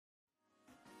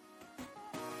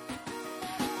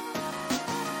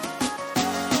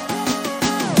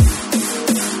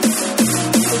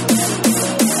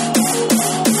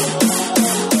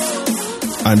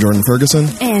I'm Jordan Ferguson.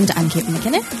 And I'm Caitlin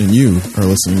McKinnon. And you are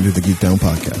listening to the Geek Down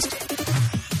Podcast.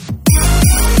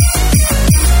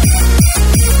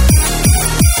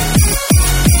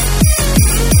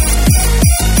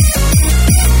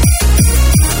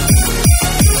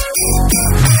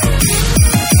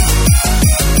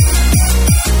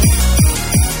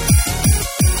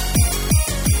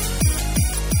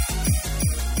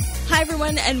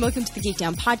 And welcome to the Geek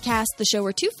Down Podcast, the show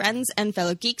where two friends and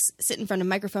fellow geeks sit in front of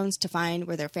microphones to find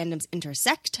where their fandoms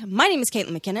intersect. My name is Caitlin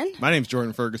McKinnon. My name's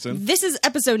Jordan Ferguson. This is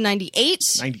episode 98.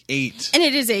 98. And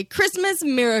it is a Christmas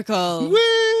miracle.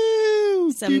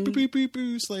 Woo! Some beep, beep, beep,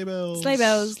 beep, sleigh bells. Sleigh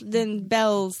bells, then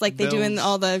bells, like they do in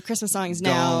all the Christmas songs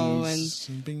now. And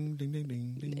bing, ding, ding,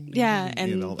 ding, ding, yeah,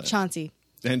 and and Chauncey.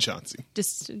 And Chauncey.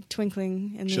 Just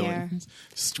twinkling in the air.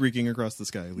 Streaking across the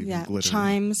sky, leaving glitter.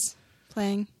 Chimes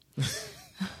playing.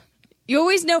 You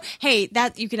always know, hey,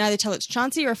 that you can either tell it's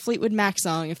Chauncey or a Fleetwood Mac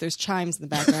song if there's chimes in the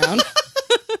background.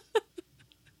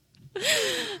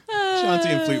 Chauncey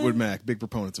and Fleetwood Mac, big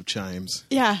proponents of chimes.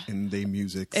 Yeah. And they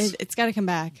music. It's got to come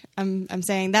back. I'm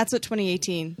saying that's what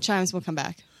 2018, chimes will come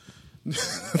back.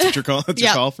 That's what your call? That's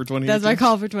your call for 2018? That's my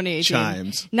call for 2018.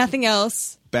 Chimes. Nothing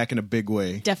else. Back in a big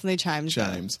way. Definitely chimes.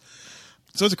 Chimes.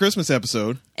 So it's a Christmas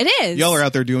episode. It is. Y'all are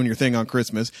out there doing your thing on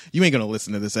Christmas. You ain't going to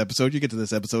listen to this episode. You get to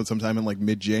this episode sometime in like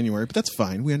mid-January, but that's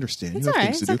fine. We understand. It's you have all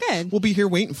right. things to It's all do. good. We'll be here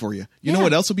waiting for you. You know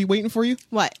what else will be waiting for you?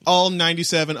 What? All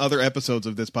 97 other episodes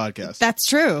of this podcast. That's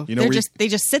true. You know they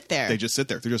just sit there. They just sit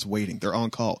there. They're just waiting. They're on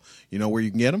call. You know where you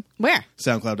can get them? Where?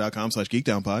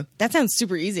 SoundCloud.com/geekdownpod. That sounds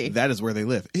super easy. That is where they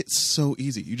live. It's so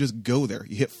easy. You just go there.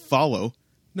 You hit follow.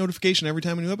 Notification every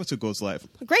time a new episode goes live.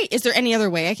 Great. Is there any other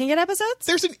way I can get episodes?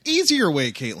 There's an easier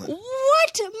way, Caitlin.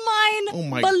 What? Mine Oh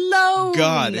my below.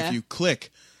 God, if you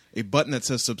click a button that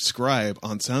says subscribe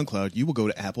on SoundCloud, you will go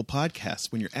to Apple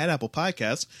Podcasts. When you're at Apple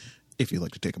Podcasts, if you'd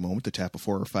like to take a moment to tap a 4-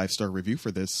 or 5-star review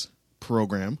for this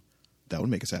program, that would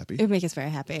make us happy. It would make us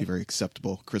very happy. Be a very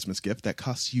acceptable Christmas gift that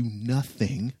costs you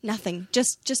nothing. Nothing.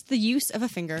 Just the use of a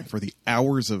finger. For the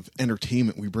hours of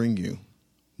entertainment we bring you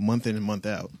month in and month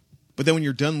out. But then when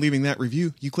you're done leaving that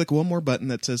review, you click one more button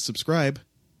that says subscribe.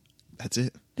 That's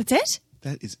it. That's it?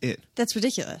 That is it. That's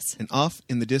ridiculous. And off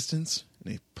in the distance,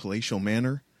 in a palatial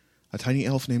manner, a tiny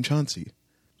elf named Chauncey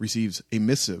receives a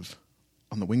missive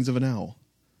on the wings of an owl,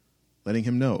 letting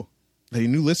him know that a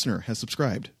new listener has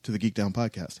subscribed to the Geek Down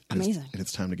Podcast. Amazing. And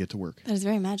it's time to get to work. That is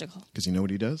very magical. Because you know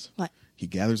what he does? What? He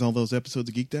gathers all those episodes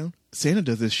of Geek Down. Santa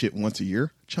does this shit once a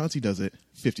year. Chauncey does it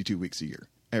 52 weeks a year,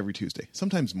 every Tuesday,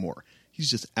 sometimes more. He's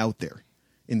just out there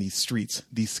in these streets,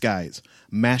 these skies,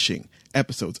 mashing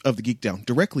episodes of the Geek Down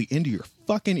directly into your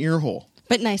fucking ear hole.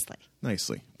 But nicely.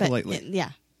 Nicely. But, politely. Yeah.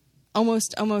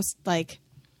 Almost like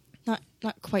not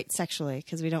quite sexually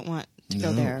because we don't want to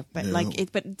go there, but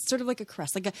but it's sort of like a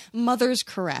caress, like a mother's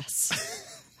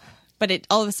caress. But it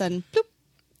all of a sudden, bloop,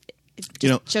 it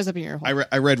just shows up in your hole.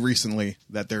 I read recently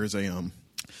that there's a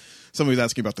somebody was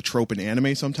asking about the trope in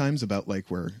anime sometimes about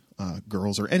like where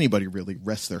girls or anybody really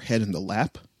rests their head in the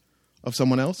lap of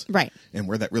someone else. Right. And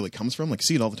where that really comes from. Like,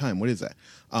 see it all the time. What is that?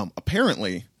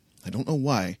 Apparently, I don't know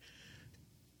why,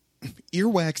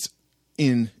 earwax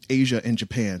in Asia and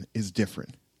Japan is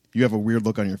different. You have a weird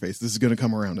look on your face. This is going to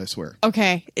come around, I swear.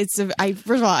 Okay. First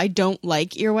of all, I don't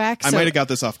like earwax. I might have got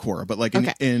this off Quora, but like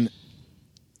in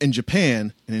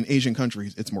Japan and in Asian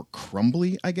countries, it's more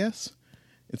crumbly, I guess.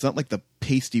 It's not like the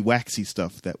pasty, waxy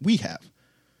stuff that we have.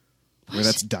 Whether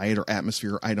that's diet or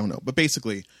atmosphere, I don't know. But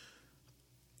basically,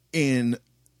 in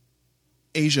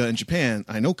Asia and Japan,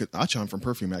 I know Achan from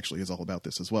Perfume actually is all about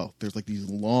this as well. There's like these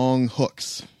long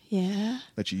hooks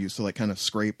that you use to like kind of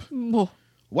scrape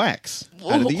wax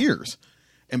out of the ears.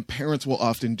 And parents will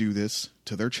often do this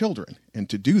to their children. And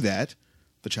to do that,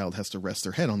 the child has to rest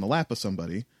their head on the lap of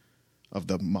somebody, of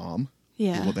the mom,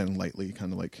 who will then lightly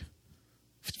kind of like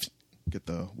get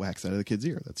the wax out of the kid's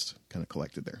ear that's kind of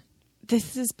collected there.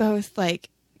 This is both like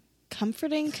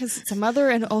comforting because it's a mother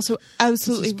and also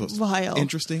absolutely vile.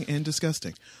 Interesting and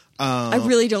disgusting. I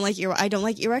really don't like I don't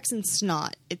like earwax and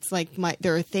snot. It's like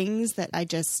there are things that I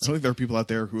just. I think there are people out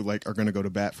there who like are going to go to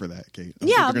bat for that, Kate.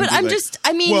 Yeah, but I'm just.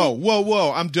 I mean,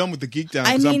 whoa! I'm done with the Geek Down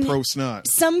because I'm pro snot.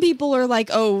 Some people are like,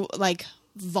 oh, like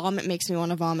vomit makes me want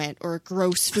to vomit, or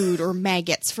gross food, or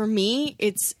maggots. For me,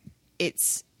 it's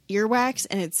earwax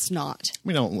and it's snot. I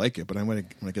mean, I don't like it, but I want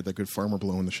to get that good farmer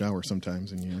blow in the shower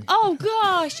sometimes, and you. Oh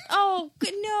gosh! Oh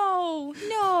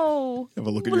no! Have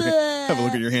a look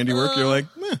at your handiwork. You're like,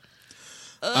 meh.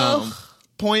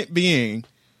 Point being,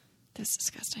 that's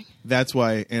disgusting. That's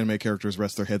why anime characters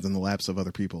rest their heads in the laps of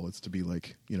other people. It's to be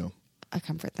like, a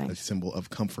comfort thing, a symbol of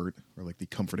comfort, or like the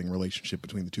comforting relationship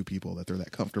between the two people, that they're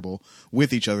that comfortable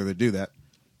with each other to do that.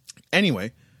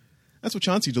 Anyway, that's what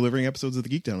Chauncey delivering episodes of The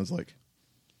Geek Down is like.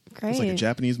 Great. It's like a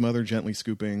Japanese mother gently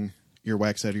scooping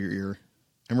earwax out of your ear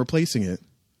and replacing it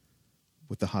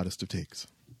with the hottest of takes.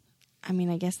 I mean,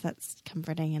 I guess that's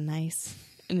comforting and nice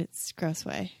in its gross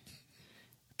way.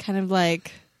 Kind of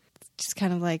like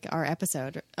our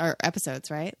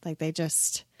episodes, right? Like they're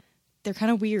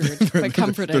kind of weird, but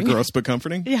comforting. They're gross, but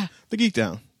comforting? Yeah. The Geek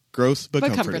Down. Gross, but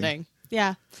comforting.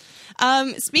 Yeah.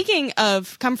 Speaking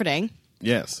of comforting.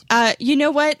 Yes. You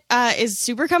know what is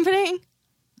super comforting?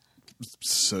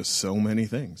 So many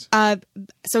things.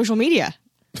 Social media.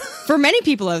 For many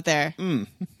people out there. Do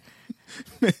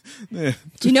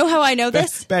you know how I know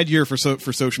this? Bad year for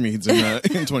social medias in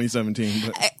 2017.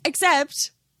 But.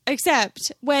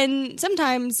 Except when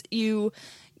sometimes you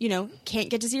can't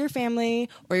get to see your family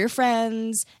or your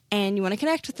friends and you want to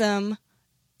connect with them.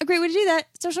 A great way to do that,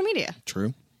 social media.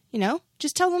 True.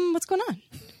 Just tell them what's going on.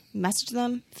 Message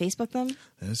them, Facebook them.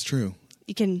 That is true.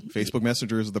 You can Facebook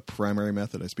Messenger is the primary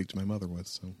method I speak to my mother with.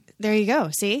 So there you go.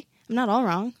 See, I'm not all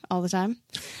wrong all the time.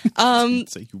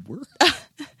 Say you were.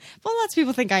 Well, lots of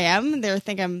people think I am. They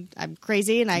think I'm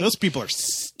crazy, and those people are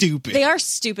stupid. They are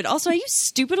stupid. Also, I use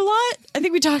stupid a lot. I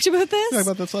think we talked about this. We talked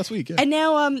about this last week. Yeah. And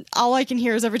now, all I can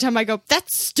hear is every time I go,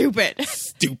 "That's stupid."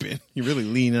 Stupid. You really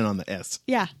lean in on the S.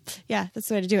 Yeah, that's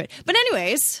the way to do it. But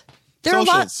anyways, there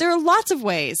are lots of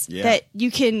ways that you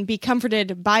can be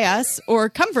comforted by us or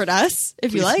comfort us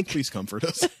if you like. Please comfort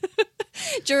us.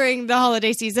 During the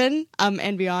holiday season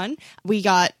and beyond, we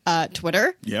got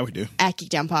Twitter. Yeah, we do. At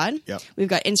GeekdownPod. Yep. We've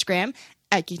got Instagram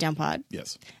at GeekdownPod.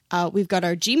 Yes. We've got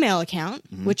our Gmail account,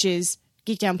 which is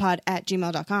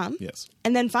geekdownpod@gmail.com. Yes.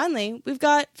 And then finally, we've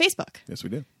got Facebook. Yes, we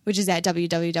do. Which is at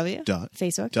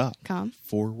www.facebook.com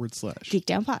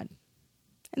 /geekdownpod.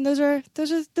 And those are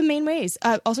the main ways.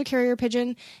 Also carrier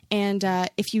pigeon. And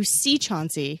if you see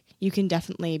Chauncey, you can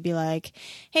definitely be like,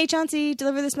 "Hey, Chauncey,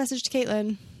 deliver this message to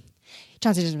Caitlin."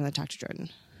 Chauncey doesn't really talk to Jordan.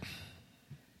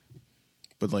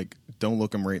 But, don't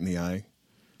look him right in the eye.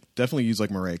 Definitely use,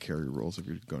 Mariah Carey rules if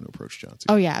you're going to approach Chauncey.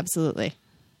 Oh, yeah, absolutely.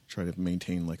 Try to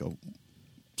maintain, a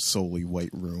solely white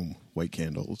room, white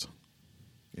candles,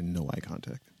 and no eye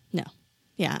contact. No.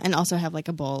 Yeah, and also have, a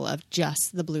bowl of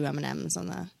just the blue M&Ms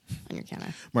on your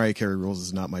counter. Mariah Carey rules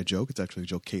is not my joke. It's actually a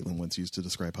joke Caitlin once used to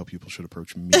describe how people should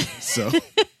approach me. So,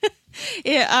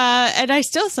 yeah, and I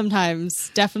still sometimes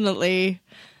definitely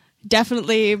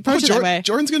approach it that way.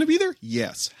 Jordan's going to be there?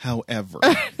 Yes. However.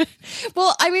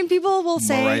 Well, I mean, people will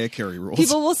say... Mariah Carey rules.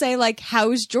 People will say,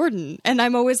 how's Jordan? And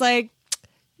I'm always like,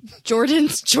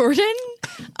 Jordan's Jordan?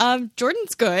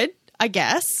 Jordan's good, I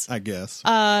guess.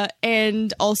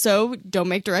 And also, don't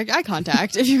make direct eye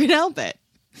contact if you can help it.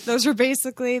 That's how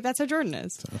Jordan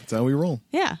is. That's how we roll.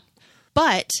 Yeah.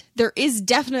 But there is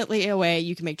definitely a way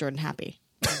you can make Jordan happy.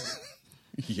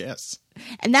 Yes.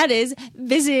 And that is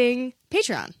visiting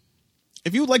Patreon.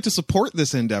 If you would like to support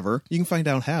this endeavor, you can find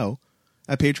out how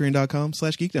at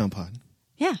patreon.com/geekdownpod.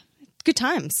 Yeah. Good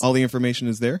times. All the information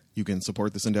is there. You can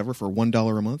support this endeavor for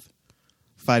 $1 a month,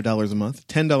 $5 a month,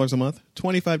 $10 a month,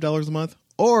 $25 a month,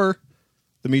 or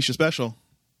the Misha special.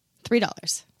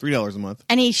 $3. $3 a month.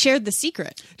 And he shared the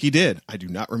secret. He did. I do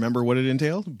not remember what it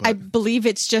entailed. But I believe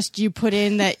it's just you put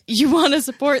in that you want to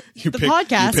support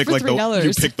podcast for $3.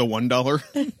 You pick the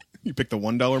 $1. You pick the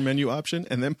 $1 menu option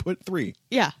and then put 3.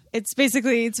 Yeah. It's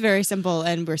very simple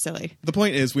and we're silly. The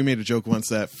point is we made a joke once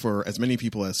that for as many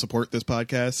people as support this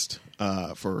podcast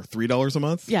for $3 a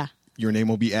month, your name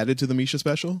will be added to the Misha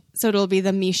special. So it'll be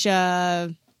the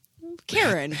Misha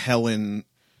Karen. Helen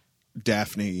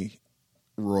Daphne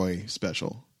Roy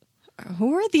special.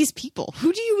 Who are these people?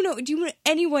 Who do you know? Do you know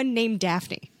anyone named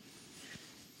Daphne?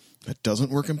 That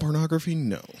doesn't work in pornography?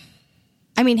 No.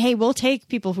 I mean, hey, we'll take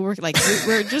people who work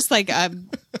we're just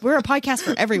we're a podcast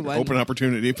for everyone. Open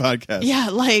opportunity podcast. Yeah,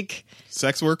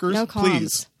 sex workers, no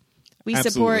please. We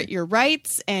support your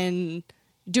rights and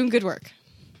doing good work.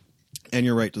 And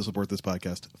your right to support this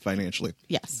podcast financially.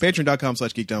 Yes.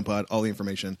 Patreon.com/geekdownpod. All the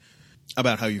information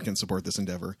about how you can support this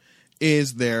endeavor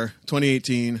is there.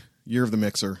 2018, year of the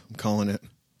mixer. I'm calling it.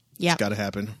 Yeah. It's got to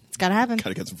happen. It's got to happen. Got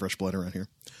to get some fresh blood around here.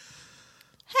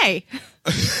 Hey.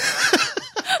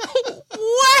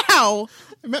 Wow.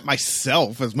 I meant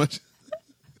myself as much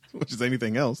as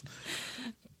anything else.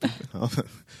 I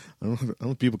don't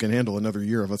know if people can handle another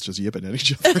year of us just yipping at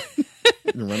each other.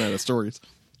 We're going to run out of stories.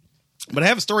 But I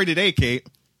have a story today, Kate.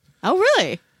 Oh,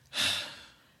 really?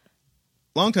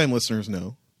 Longtime listeners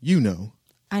know. You know.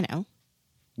 I know.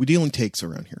 We deal in takes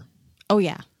around here. Oh,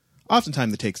 yeah.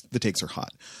 Oftentimes the takes are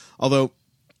hot. Although,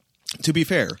 to be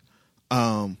fair,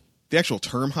 the actual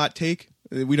term hot take,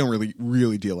 we don't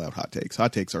really deal out hot takes.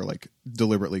 Hot takes are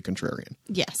deliberately contrarian.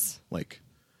 Yes.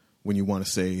 when you want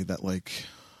to say that, like,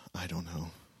 I don't know.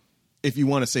 If you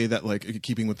want to say that, like,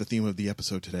 keeping with the theme of the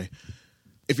episode today,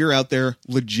 if you're out there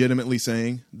legitimately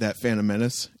saying that Phantom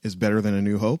Menace is better than A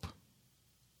New Hope,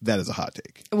 that is a hot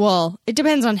take. Well, it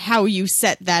depends on how you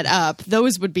set that up.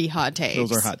 Those would be hot takes.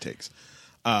 Those are hot takes.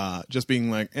 Just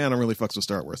being like, I don't really fucks with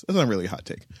Star Wars. That's not really a hot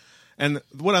take. And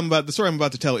the story I'm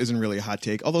about to tell isn't really a hot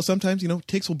take. Although sometimes,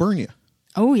 takes will burn you.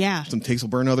 Oh, yeah. Some takes will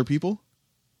burn other people.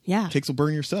 Yeah. Takes will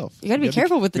burn yourself. You got to be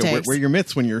careful with the takes. Wear your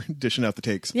mitts when you're dishing out the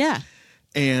takes. Yeah.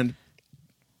 And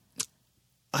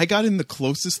I got in the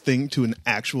closest thing to an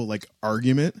actual, like,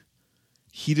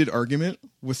 heated argument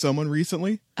with someone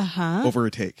recently over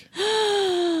a take.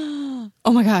 Oh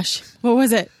my gosh. What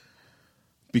was it?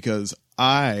 Because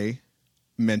I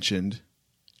mentioned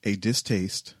a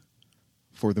distaste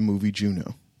for the movie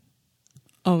Juno.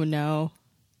 Oh no.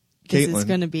 Caitlin, this is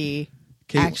going to be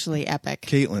actually epic.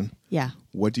 Caitlin. Yeah.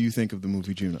 What do you think of the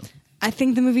movie Juno? I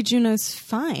think the movie Juno's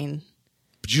fine.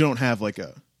 But you don't have like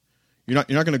you're not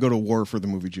going to go to war for the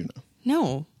movie Juno.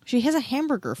 No. She has a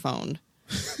hamburger phone.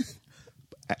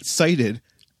 Cited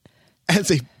as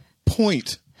a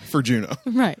point for Juno.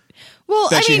 Right. Well,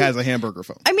 she has a hamburger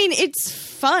phone. I mean, it's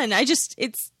fun.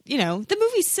 The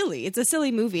movie's silly. It's a silly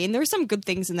movie, and there are some good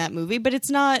things in that movie, but it's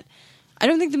not. I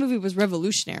don't think the movie was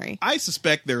revolutionary. I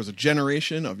suspect there's a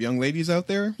generation of young ladies out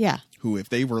there who, if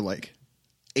they were like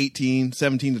 18,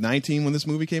 17 to 19 when this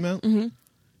movie came out,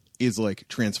 is like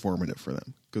transformative for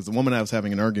them. Because the woman I was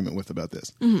having an argument with about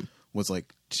this was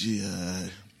like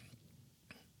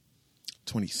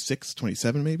 26,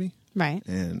 27 maybe. Right.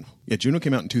 And Juno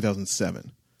came out in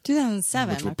 2007.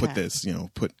 2007. Which would put this,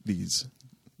 put these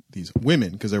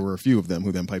women, because there were a few of them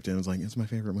who then piped in and was like, it's my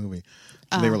favorite movie.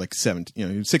 They were like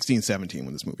 17, 16, 17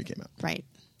 when this movie came out. Right.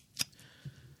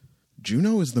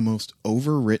 Juno is the most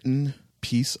overwritten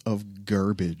piece of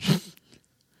garbage.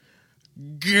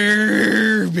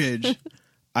 Garbage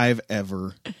I've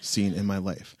ever seen in my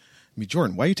life. I mean,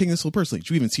 Jordan, why are you taking this so personally?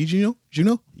 Did you even see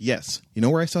Juno? Yes. You know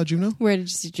where I saw Juno? Where did you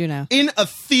see Juno? In a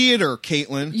theater,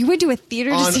 Caitlin. You went to a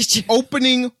theater to see Juno?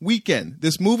 Opening weekend.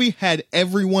 This movie had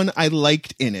everyone I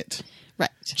liked in it. Right.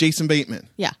 Jason Bateman.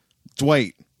 Yeah.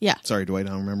 Dwight. Yeah. Sorry, Dwight,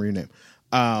 I don't remember your name.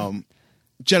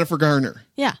 Jennifer Garner.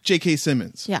 Yeah. J.K.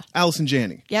 Simmons. Yeah. Allison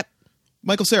Janney. Yep.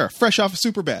 Michael Cera, fresh off of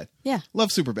Superbad. Yeah. Love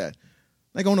Superbad.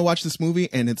 I go in to watch this movie,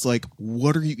 and it's like,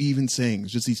 what are you even saying?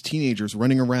 It's just these teenagers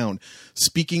running around,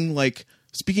 speaking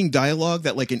dialogue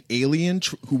that like an alien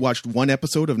who watched one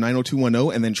episode of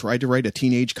 90210 and then tried to write a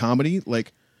teenage comedy.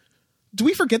 Like, do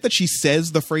we forget that she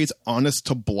says the phrase honest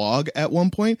to blog at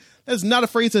one point? That is not a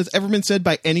phrase that has ever been said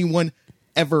by anyone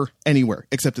ever anywhere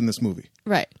except in this movie.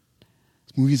 Right.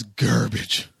 This movie's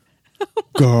garbage.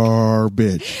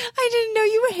 Garbage. I didn't know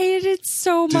you hated it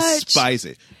so much. Despise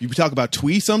it. You talk about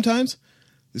twee sometimes.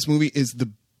 This movie is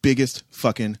the biggest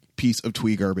fucking piece of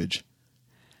twee garbage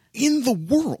in the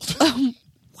world.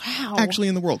 Wow. Actually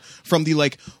in the world. From the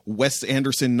like Wes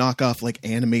Anderson knockoff like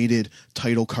animated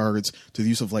title cards to the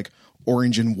use of like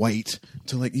orange and white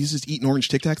to like he's just eating orange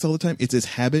Tic Tacs all the time. It's his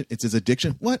habit. It's his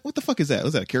addiction. What the fuck is that?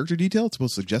 Was that a character detail? It's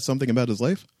supposed to suggest something about his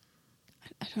life?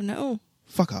 I don't know.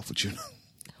 Fuck off with Juno.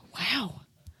 Wow.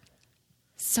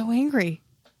 So angry.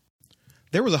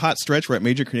 There was a hot stretch where at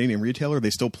major Canadian retailer they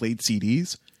still played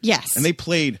CDs. Yes. And they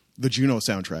played the Juno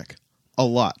soundtrack a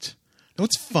lot. No,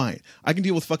 it's fine. I can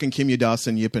deal with fucking Kimya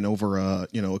Dawson yipping over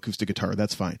acoustic guitar.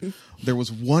 That's fine. There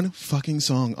was one fucking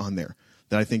song on there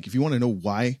that I think if you want to know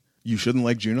why you shouldn't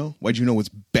like Juno, why Juno was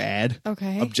bad,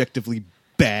 objectively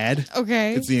bad,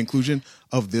 it's the inclusion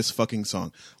of this fucking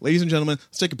song. Ladies and gentlemen,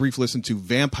 let's take a brief listen to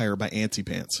Vampire by Antsy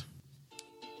Pants.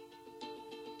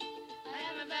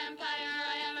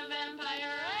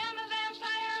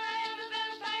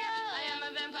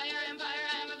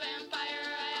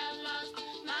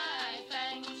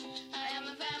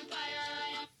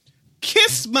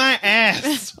 Kiss my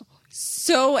ass.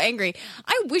 So angry.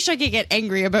 I wish I could get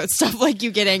angry about stuff like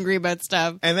you get angry about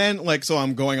stuff. And then, so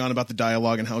I'm going on about the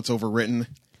dialogue and how it's overwritten.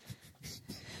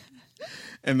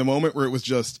 And the moment where it was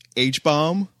just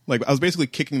H-bomb, like I was basically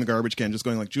kicking the garbage can, just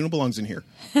going like, Juno belongs in here.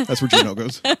 That's where Juno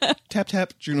goes. Tap,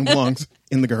 tap, Juno belongs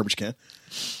in the garbage can.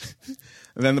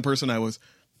 And then the person I was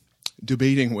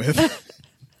debating with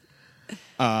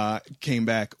came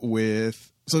back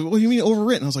with, so what do you mean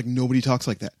overwritten? I was like, nobody talks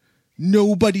like that.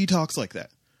 Nobody talks like that.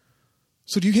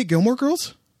 So do you hate Gilmore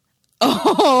Girls?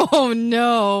 Oh,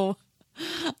 no.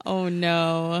 Oh,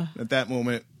 no. At that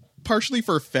moment, partially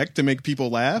for effect to make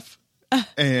people laugh,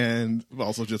 and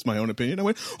also just my own opinion, I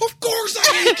went, of course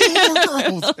I hate Gilmore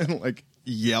Girls! And like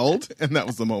yelled, and that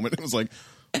was the moment. It was like,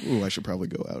 ooh, I should probably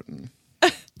go out and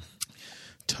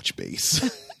touch base.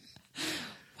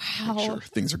 Wow. Make sure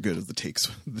things are good as the takes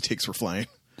were flying.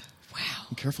 Wow.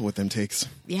 Be careful with them takes.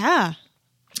 Yeah.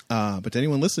 But to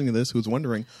anyone listening to this who's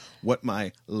wondering what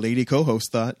my lady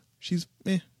co-host thought, she's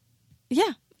eh.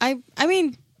 Yeah. I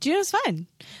mean, Juno's fine.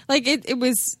 Like, it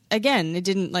was, again, it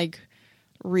didn't, like,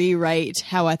 rewrite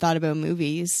how I thought about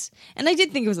movies. And I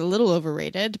did think it was a little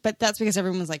overrated, but that's because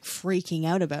everyone was, like, freaking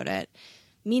out about it.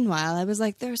 Meanwhile, I was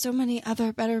like, there are so many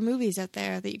other better movies out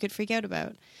there that you could freak out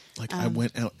about. Like, I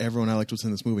went out, everyone I liked was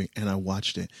in this movie, and I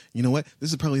watched it. You know what?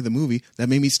 This is probably the movie that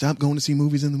made me stop going to see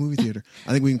movies in the movie theater.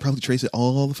 I think we can probably trace it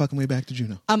all the fucking way back to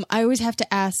Juno. I always have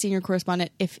to ask senior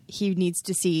correspondent if he needs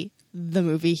to see the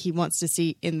movie he wants to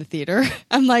see in the theater.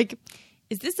 I'm like,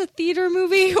 is this a theater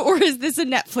movie or is this a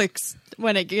Netflix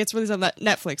when it gets released on that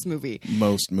Netflix movie?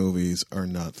 Most movies are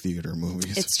not theater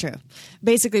movies. It's true.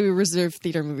 Basically, we reserve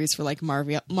theater movies for like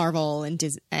Marvel and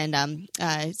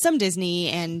some Disney,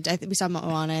 and I think we saw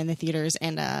Moana in the theaters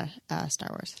and Star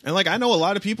Wars. And like, I know a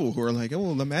lot of people who are like,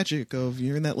 oh, the magic of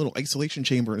you're in that little isolation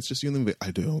chamber and it's just you in the movie.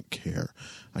 I don't care.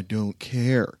 I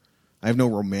have no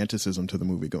romanticism to the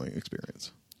movie going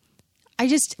experience.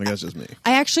 Like, that's just me.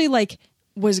 I actually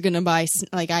was going to buy,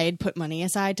 I had put money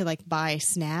aside to buy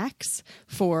snacks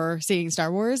for seeing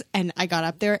Star Wars, and I got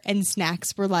up there and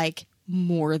snacks were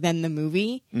more than the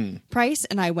movie price,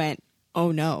 and I went,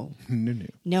 oh no.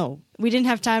 No. We didn't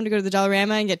have time to go to the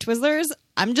Dollarama and get Twizzlers.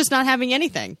 I'm just not having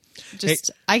anything.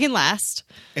 I can last.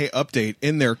 Hey, update.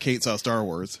 In there, Kate saw Star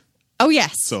Wars. Oh,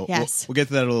 yes. So yes. We'll get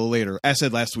to that a little later. As I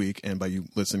said last week, and by you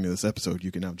listening to this episode,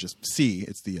 you can now just see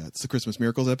it's the Christmas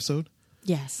Miracles episode.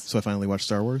 Yes. So I finally watched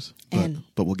Star Wars,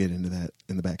 but we'll get into that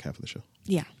in the back half of the show.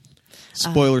 Yeah.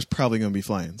 Spoilers probably going to be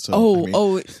flying.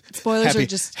 So spoilers are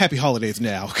just happy holidays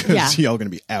now because y'all going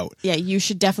to be out. Yeah, you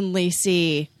should definitely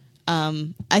see.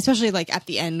 Especially at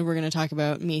the end, we're going to talk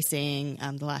about me seeing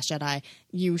The Last Jedi.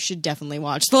 You should definitely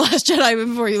watch The Last Jedi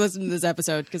before you listen to this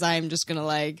episode because I am just going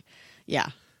to yeah.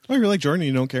 Oh, you're like Jordan.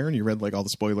 You don't care, and you read all the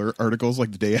spoiler articles the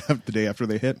day after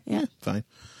they hit. Yeah, fine.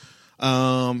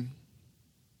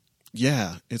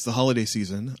 Yeah, it's the holiday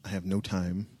season. I have no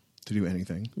time to do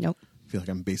anything. Nope. I feel like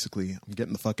I'm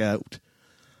getting the fuck out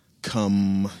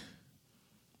come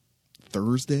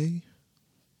Thursday.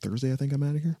 I think I'm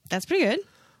out of here. That's pretty good.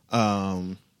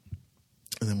 And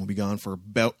then we'll be gone for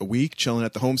about a week, chilling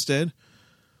at the homestead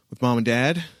with mom and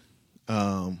dad.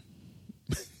 I'll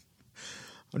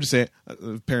just say,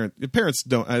 parents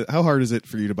don't. How hard is it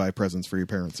for you to buy presents for your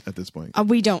parents at this point?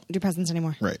 We don't do presents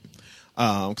anymore. Right.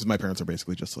 Because my parents are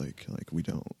basically just we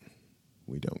don't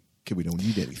need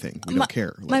anything. We don't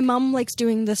care. My mom likes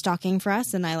doing the stocking for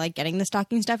us, and I like getting the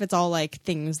stocking stuff. It's all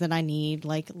things that I need,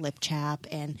 like lip chap,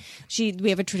 and we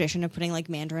have a tradition of putting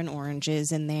Mandarin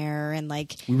oranges in there, and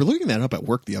we were looking that up at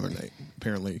work the other night.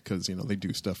 Apparently, because they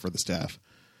do stuff for the staff.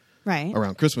 Right.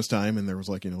 Around Christmas time, and there was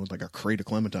a crate of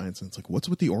clementines, and it's what's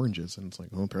with the oranges? And it's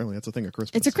apparently that's a thing at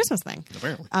Christmas. It's a Christmas thing.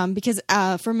 Apparently. Because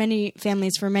for many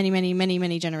families, for many, many, many,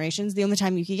 many generations, the only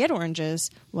time you could get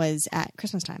oranges was at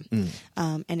Christmas time.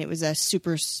 And it was a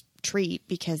super treat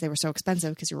because they were so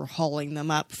expensive because you were hauling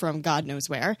them up from God knows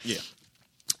where. Yeah.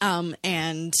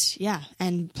 And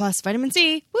plus vitamin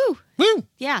C. Woo!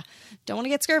 Yeah. Don't want to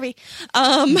get scurvy.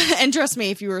 And trust me,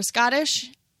 if you were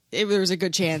Scottish, there was a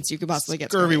good chance you could possibly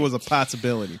get scurvy. Was a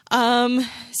possibility.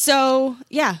 So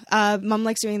yeah, mom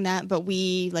likes doing that, but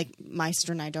my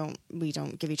sister and I don't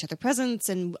give each other presents,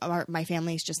 and my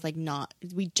family's just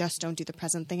we just don't do the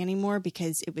present thing anymore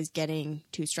because it was getting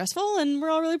too stressful, and we're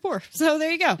all really poor. So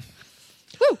there you go.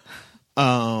 Woo.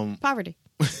 Poverty.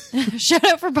 Shout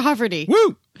out for poverty.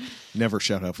 Woo. Never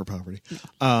shout out for poverty.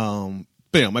 No.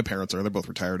 But my parents they're both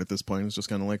retired at this point. It's just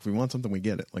kind of if we want something, we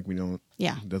get it. We don't.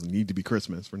 Yeah. It doesn't need to be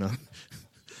Christmas. We're not.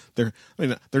 They're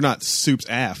not soup's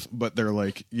aff, but they're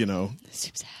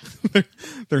soup's aff.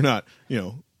 They're not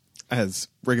as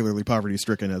regularly poverty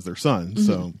stricken as their son. Mm-hmm.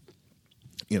 So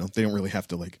they don't really have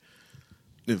to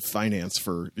finance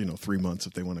for 3 months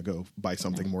if they want to go buy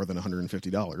something more than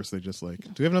 $150. They just do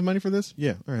we have enough money for this?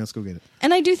 Yeah. All right, let's go get it.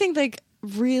 And I do think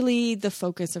really the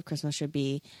focus of Christmas should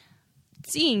be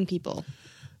seeing people.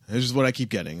 It's just what I keep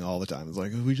getting all the time. It's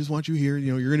we just want you here.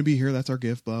 You're going to be here. That's our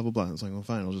gift. Blah blah blah. It's well,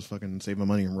 fine. I'll just fucking save my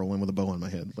money and roll in with a bow on my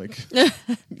head.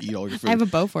 Eat all your food. I have a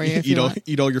bow for you.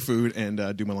 Eat all your food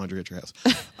and do my laundry at your house.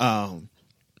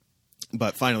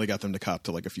 But finally got them to cop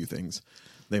to a few things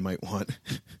they might want.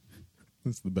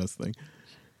 This is the best thing.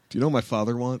 Do you know what my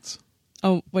father wants?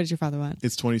 Oh, what does your father want?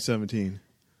 It's 2017.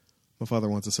 My father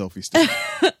wants a selfie stick.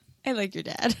 I like your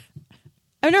dad.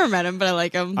 I've never met him, but I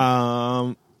like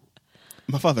him.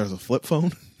 My father has a flip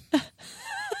phone. I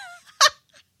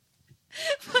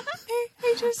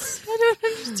don't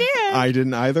understand. I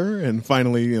didn't either, and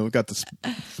finally, got to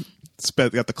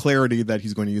got the clarity that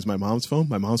he's going to use my mom's phone.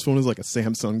 My mom's phone is like a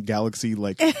Samsung Galaxy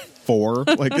 4,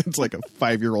 like it's like a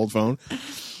 5-year-old phone.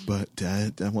 But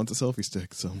Dad wants a selfie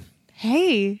stick, so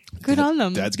hey, good on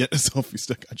them. Dad's getting a selfie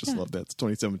stick. I just love that. It's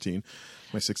 2017.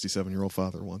 My 67-year-old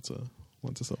father wants a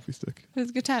selfie stick. It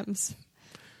was good times.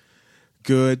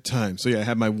 Good time. So yeah, I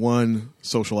had my one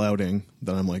social outing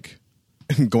that I'm like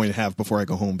going to have before I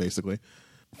go home. Basically,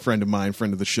 friend of mine,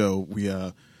 friend of the show, we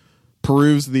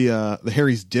perused the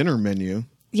Harry's dinner menu.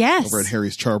 Yes, over at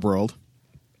Harry's Charworld.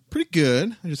 Pretty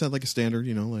good. I just had like a standard,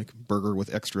 like burger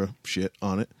with extra shit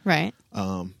on it. Right.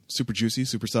 Super juicy,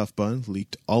 super soft bun,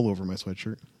 leaked all over my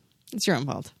sweatshirt. It's your own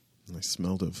fault. And I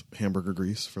smelled of hamburger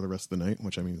grease for the rest of the night,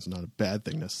 which I mean is not a bad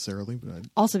thing necessarily, but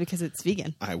also because it's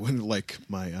vegan. I wouldn't like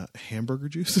my hamburger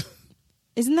juice.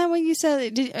 Isn't that what you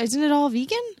said? Isn't it all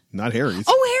vegan? Not Harry's.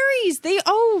 Oh, Harry's.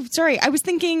 Sorry. I was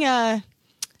thinking the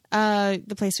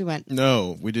place we went.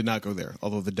 No, we did not go there.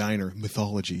 Although the diner,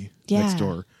 Mythology, next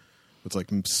door, it's like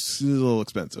still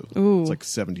expensive. Ooh. It's like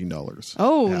 $17.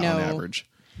 Oh, on no. average.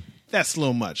 That's a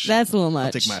little much. That's a little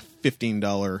much. I'll take my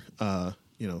 $15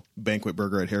 banquet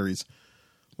burger at Harry's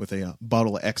with a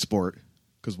bottle of Export.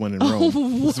 Because when in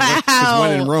Rome. Wow. Because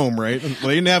when in Rome, right? Well,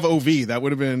 they didn't have OV. That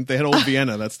would have been, they had Old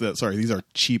Vienna. These are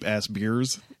cheap ass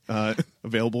beers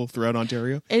available throughout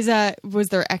Ontario. Was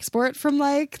there Export from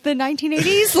like the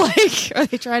 1980s? Like, are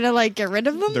they trying to like get rid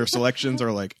of them? Their selections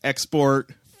are like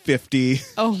Export, 50.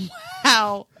 Oh,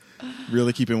 wow.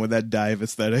 Really keeping with that dive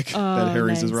aesthetic that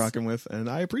Harry's is nice. rocking with. And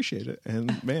I appreciate it.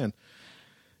 And man,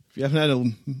 if you haven't had a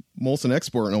Molson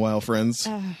Export in a while, friends.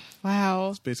 Wow.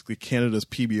 It's basically Canada's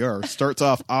PBR. Starts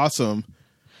off awesome.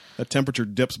 That temperature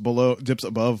dips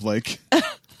above like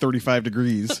 35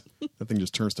 degrees. That thing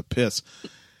just turns to piss.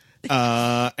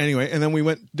 Anyway, and then we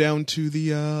went down to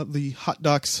the Hot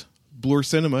Docs Bloor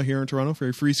Cinema here in Toronto for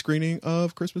a free screening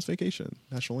of Christmas Vacation,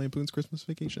 National Lampoon's Christmas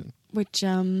Vacation. Which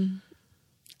I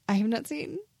have not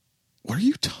seen. What are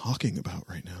you talking about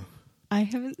right now? I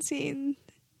haven't seen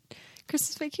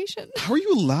Christmas Vacation. How are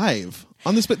you alive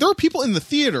on this? But there are people in the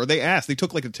theater. They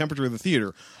took like the temperature of the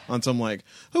theater on some like,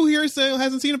 who here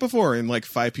hasn't seen it before? And like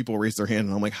 5 people raised their hand.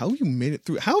 And I'm like, how have you made it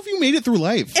through? How have you made it through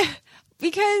life?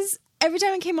 Because every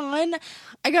time it came on,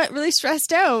 I got really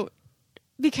stressed out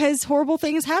because horrible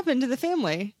things happened to the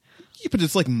family. Yeah, but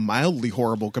it's like mildly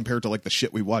horrible compared to like the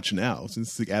shit we watch now.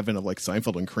 Since the advent of like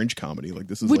Seinfeld and cringe comedy, like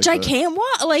this is which like I can't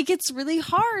watch. Like it's really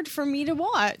hard for me to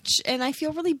watch, and I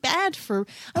feel really bad for.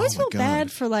 I always feel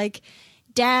bad for like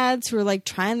dads who are like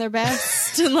trying their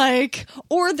best and like,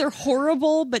 or they're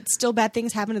horrible, but still bad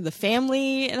things happen to the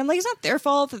family, and I'm like, it's not their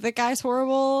fault that the guy's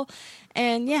horrible,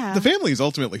 and yeah, the family is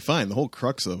ultimately fine. The whole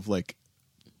crux of like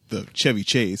the Chevy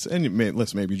Chase, and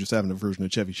maybe just having a version of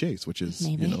Chevy Chase, which is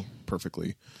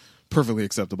perfectly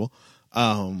acceptable.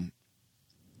 The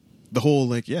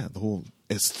whole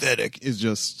aesthetic is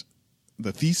just,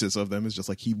 the thesis of them is just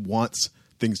like he wants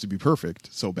things to be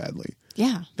perfect so badly.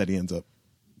 Yeah. That he ends up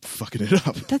fucking it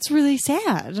up. That's really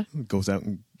sad. Goes out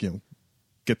and,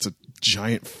 gets a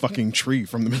giant fucking tree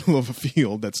from the middle of a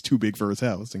field that's too big for his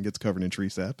house and gets covered in tree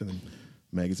sap, and then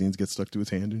magazines get stuck to his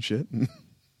hand and shit.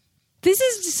 This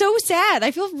is so sad.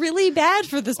 I feel really bad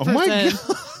for this person. Oh my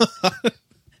God.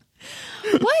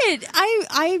 What?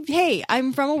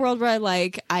 I'm from a world where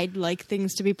I'd like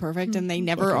things to be perfect and they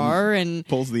never are, and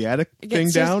pulls the attic thing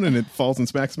down and it falls and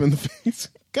smacks him in the face.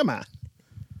 Come on.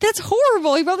 That's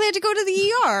horrible. He probably had to go to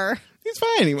the ER. He's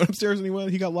fine. He went upstairs and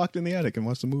he got locked in the attic and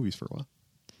watched some movies for a while.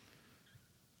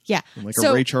 Yeah. And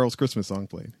a Ray Charles Christmas song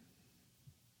played.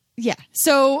 Yeah.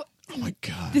 So oh my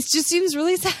God. This just seems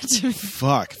really sad to me.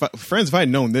 Fuck. Friends, if I had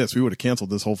known this, we would have canceled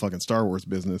this whole fucking Star Wars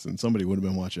business and somebody would have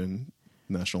been watching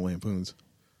National Lampoons.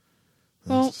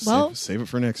 Well, save it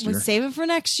for next year. Let's save it for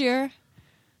next year.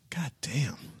 God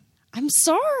damn. I'm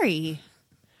sorry.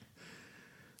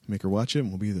 Make her watch it and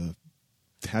we'll be the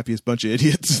happiest bunch of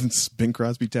idiots since Bing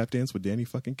Crosby tap dance with Danny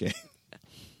fucking Kaye.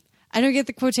 I don't get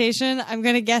the quotation. I'm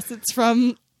going to guess it's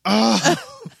from... It's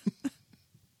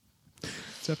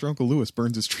after Uncle Lewis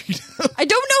burns his tree down. I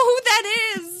don't know who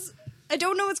that is. I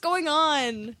don't know what's going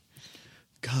on.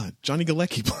 God, Johnny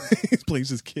Galecki plays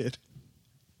his kid.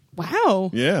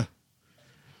 Wow. Yeah.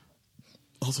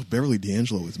 Also, Beverly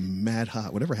D'Angelo is mad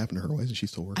hot. Whatever happened to her? Why isn't she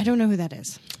still working? I don't know who that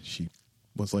is. She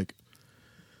was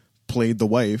played the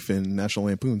wife in National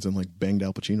Lampoons and banged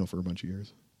Al Pacino for a bunch of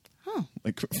years. Oh.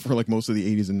 For most of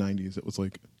the 80s and 90s, it was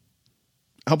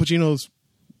Al Pacino's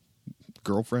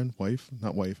girlfriend, wife,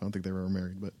 not wife. I don't think they were ever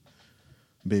married, but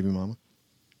baby mama.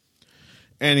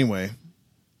 Anyway,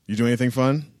 you do anything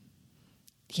fun?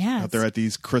 Yeah. Out there at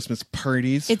these Christmas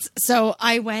parties? So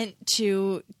I went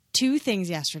to 2 things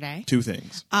yesterday. 2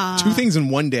 things. 2 things in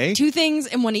one day? 2 things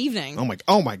in one evening.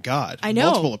 Oh my God. I know.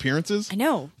 Multiple appearances? I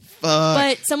know. Fuck.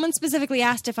 But someone specifically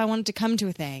asked if I wanted to come to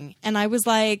a thing. And I was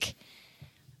like,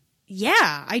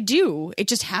 yeah, I do. It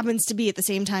just happens to be at the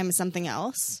same time as something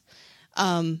else.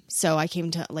 So I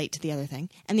came late to the other thing.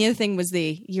 And the other thing was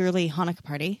the yearly Hanukkah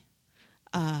party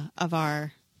of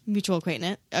our mutual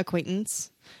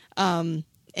acquaintance. And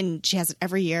she has it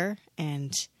every year.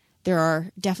 And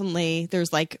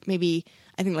there's like maybe,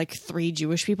 I think like 3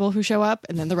 Jewish people who show up.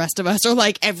 And then the rest of us are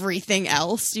like everything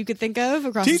else you could think of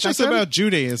across the spectrum. Teach us about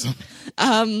Judaism.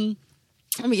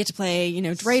 And we get to play,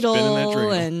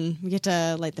 dreidel, and we get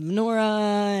to light the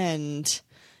menorah, and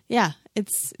yeah,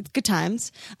 it's good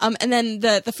times. And then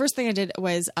the first thing I did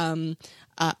was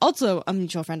also a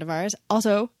mutual friend of ours,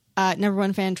 also number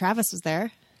 1 fan Travis was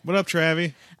there. What up,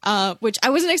 Travie? Which I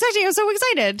wasn't expecting. I was so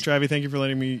excited. Travie, thank you for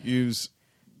letting me use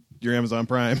your Amazon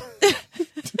Prime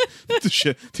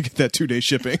to get that 2-day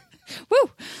shipping.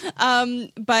 Woo!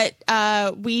 But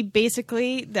we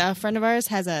basically, a friend of ours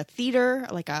has a theater,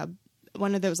 like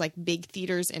one of those like big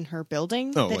theaters in her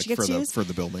building that like she gets to use. for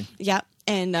the building. Yeah.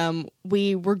 And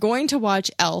we were going to watch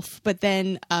Elf, but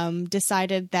then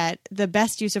decided that the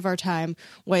best use of our time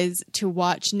was to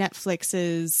watch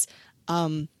Netflix's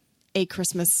A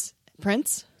Christmas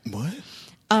Prince. What?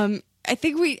 I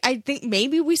think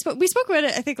maybe we spoke about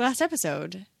it, I think, last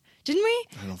episode. Didn't we?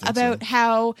 I don't think about so.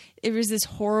 how it was this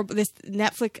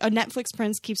Netflix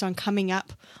Prince keeps on coming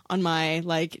up on my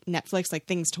like Netflix like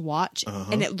things to watch,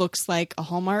 and it looks like a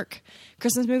Hallmark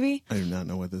Christmas movie. I do not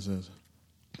know what this is.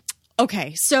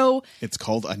 Okay, so it's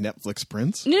called A Netflix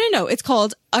Prince? No. It's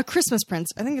called A Christmas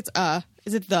Prince. I think it's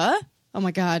is it the? Oh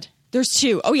my God, there's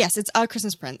 2. Oh yes, it's A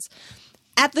Christmas Prince.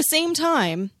 At the same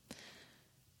time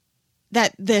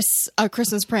that this A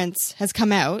Christmas Prince has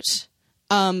come out.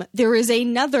 There is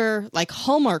another like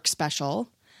Hallmark special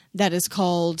that is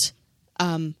called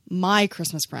My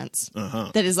Christmas Prince.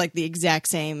 That is like the exact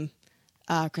same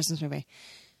Christmas movie.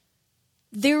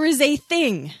 There is a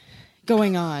thing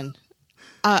going on.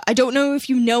 I don't know if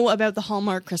you know about the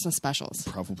Hallmark Christmas specials.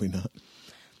 Probably not.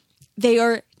 They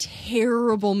are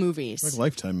terrible movies. Like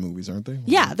Lifetime movies, aren't they?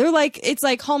 Yeah, they're like, it's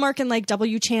like Hallmark and like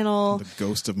W Channel. The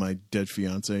ghost of my dead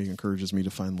fiance encourages me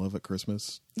to find love at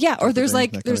Christmas. Yeah, or there's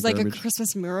like a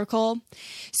Christmas Miracle.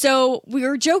 So we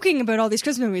were joking about all these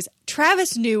Christmas movies.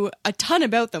 Travis knew a ton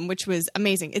about them, which was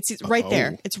amazing. It's right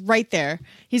there. It's right there.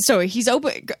 He's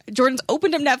open. Jordan's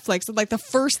opened up Netflix and like the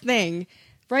first thing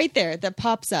right there that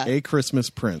pops up. A Christmas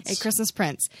Prince. A Christmas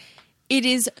Prince. It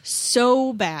is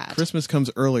so bad. Christmas comes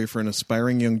early for an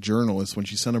aspiring young journalist when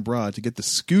she's sent abroad to get the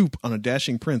scoop on a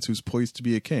dashing prince who's poised to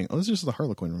be a king. Oh, this is just the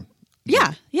Harlequin one.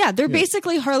 Yeah. They're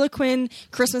basically Harlequin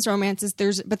Christmas romances.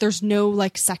 But there's no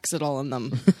like sex at all in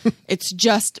them. It's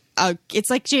just it's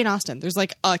like Jane Austen. There's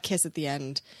like a kiss at the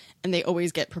end, and they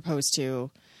always get proposed to,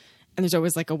 and there's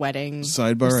always like a wedding.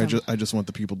 Sidebar: I just want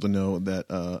the people to know that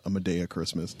A Medea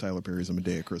Christmas, Tyler Perry's A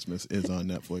Medea Christmas, is on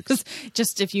Netflix.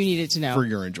 Just if you needed to know for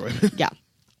your enjoyment. Yeah.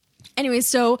 Anyway,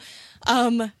 so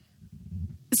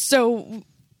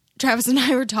Travis and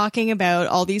I were talking about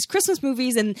all these Christmas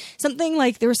movies, and something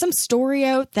like there was some story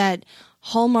out that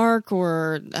Hallmark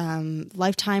or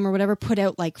Lifetime or whatever put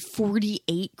out like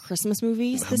 48 Christmas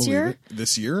movies this year.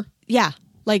 This year? Yeah.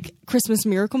 Like Christmas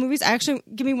miracle movies. Actually,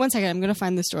 give me 1 second. I'm going to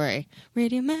find the story.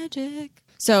 Radio Magic.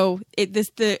 So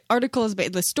the article is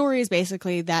the story is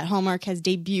basically that Hallmark has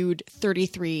debuted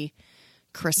 33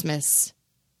 Christmas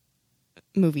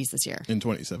movies this year in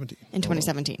 2017. In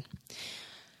 2017.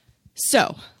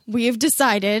 So we have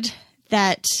decided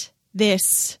that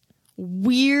this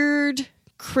weird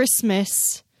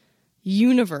Christmas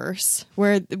universe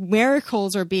where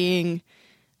miracles are being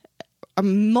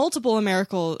multiple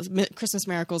Christmas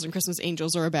miracles and Christmas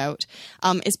angels are about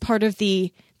is part of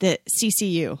the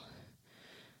CCU,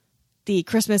 the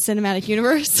Christmas Cinematic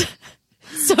Universe.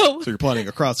 So you're plotting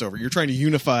a crossover. You're trying to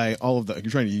unify all of the.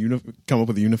 You're trying to come up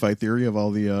with a unified theory of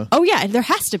all the. Oh yeah, there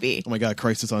has to be. Oh my God,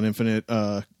 Crisis on Infinite,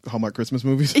 Hallmark Christmas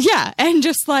movies. Yeah, and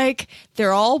just like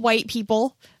they're all white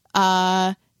people.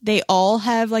 They all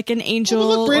have like an angel. Oh,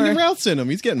 look, Brandon Routh's in them.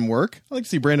 He's getting work. I like to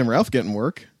see Brandon Routh getting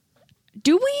work.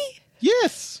 Do we?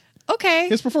 Yes. Okay.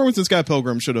 His performance in Scott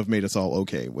Pilgrim should have made us all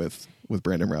okay with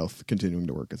Brandon Routh continuing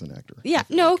to work as an actor. Yeah.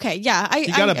 No. Okay. Yeah. He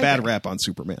got a bad rap on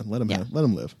Superman. Let him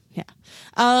live. Yeah.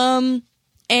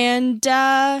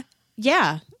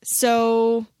 Yeah.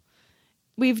 So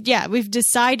we've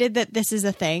decided that this is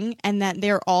a thing and that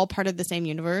they're all part of the same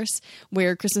universe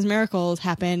where Christmas miracles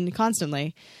happen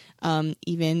constantly,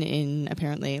 even in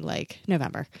apparently like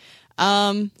November.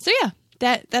 So yeah.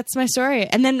 that's my story.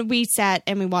 And then we sat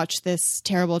and we watched this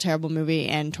terrible, terrible movie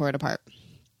and tore it apart.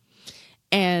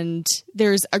 And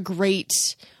there's a great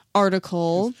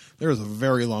article. There was a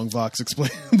very long Vox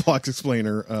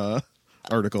Explainer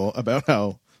article about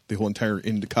how the whole entire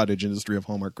cottage industry of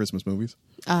Hallmark Christmas movies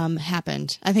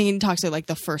happened. I think it talks about like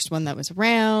the first one that was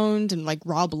around, and like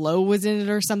Rob Lowe was in it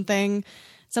or something.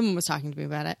 Someone was talking to me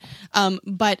about it.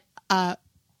 But the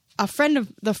friend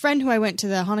who I went to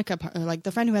the Hanukkah,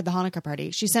 the friend who had the Hanukkah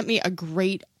party, she sent me a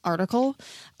great article.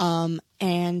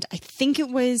 And I think it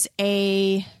might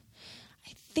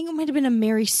have been a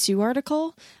Mary Sue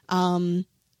article.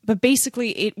 But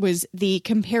basically it was the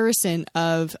comparison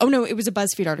of, it was a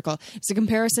BuzzFeed article. It's a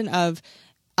comparison of,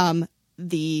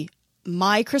 the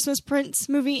My Christmas Prince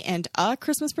movie and A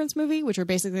Christmas Prince movie, which are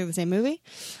basically the same movie.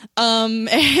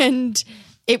 And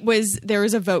there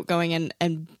was a vote going,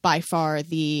 and by far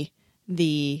the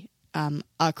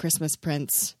A Christmas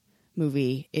Prince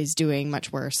movie is doing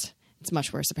much worse. It's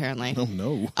much worse, apparently. Oh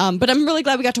no. But I'm really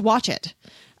glad we got to watch it.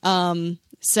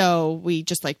 So we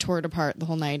just like tore it apart the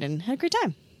whole night and had a great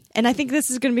time. And I think this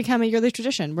is going to become a yearly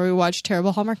tradition where we watch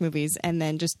terrible Hallmark movies and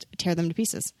then just tear them to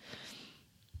pieces.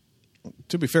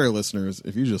 To be fair, listeners,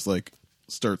 if you just like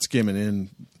start skim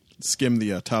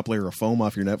the top layer of foam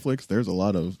off your Netflix, there's a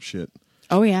lot of shit.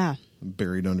 Oh yeah.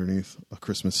 Buried underneath A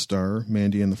Christmas Star,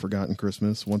 Mandy and the Forgotten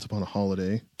Christmas, Once Upon a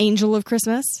Holiday, Angel of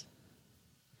Christmas,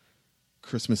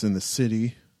 Christmas in the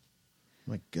City.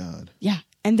 My God. Yeah.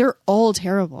 And they're all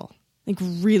terrible. Like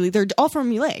really, they're all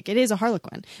formulaic. It is a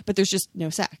Harlequin, but there's just no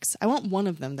sex. I want one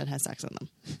of them that has sex in them.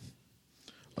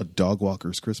 A Dog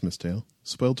Walker's Christmas Tale.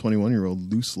 Spoiled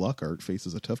 21-year-old Luce Lockhart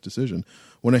faces a tough decision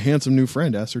when a handsome new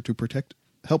friend asks her to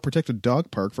help protect a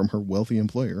dog park from her wealthy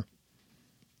employer.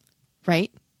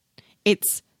 Right?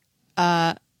 It's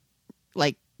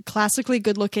like classically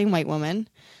good-looking white woman,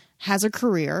 has a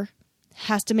career,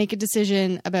 has to make a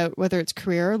decision about whether it's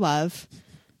career or love.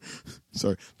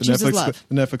 Sorry. The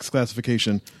Netflix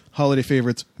classification: holiday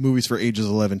favorites, movies for ages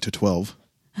 11 to 12.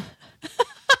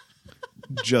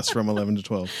 Just from 11 to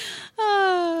 12.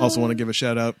 Also want to give a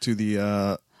shout out to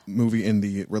the movie in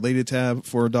the related tab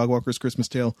for Dog Walker's Christmas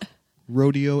Tale,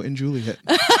 Rodeo and Juliet.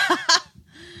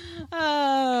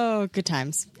 Oh, good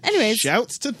times. Anyways.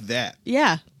 Shouts to that.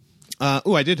 Yeah.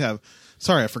 I did have,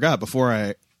 sorry, I forgot before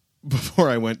I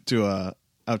went to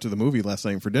out to the movie last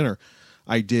night for dinner,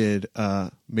 I did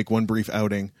make one brief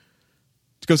outing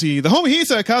to go see the homie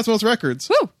Hisa at Cosmos Records.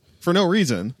 Woo! For no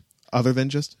reason other than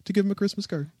just to give him a Christmas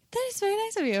card. That is very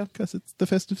nice of you. Because it's the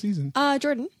festive season.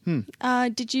 Jordan,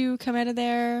 did you come out of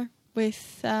there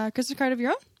with a Christmas card of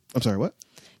your own? I'm sorry, what?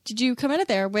 Did you come out of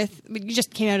there with, you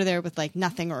just came out of there with like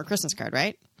nothing or a Christmas card,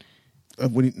 right?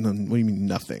 What do you mean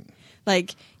nothing?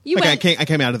 Like, I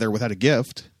came out of there without a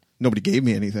gift. Nobody gave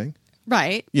me anything.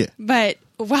 Right. Yeah. But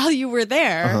while you were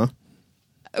there,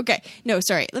 okay. No,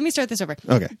 sorry. Let me start this over.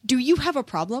 Okay. Do you have a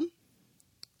problem?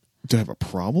 Do I have a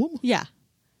problem? Yeah.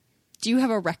 Do you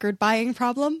have a record buying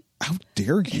problem? How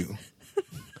dare you?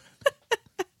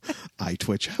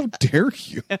 iTwitch, how dare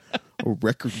you? A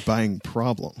record buying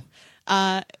problem.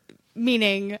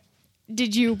 Meaning,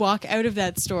 did you walk out of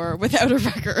that store without a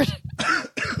record?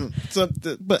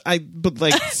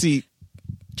 See,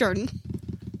 Jordan,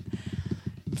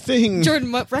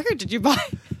 what record did you buy?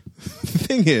 The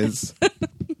thing is,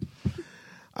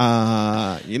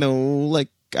 I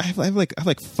have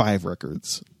like 5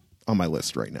 records on my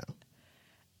list right now.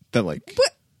 I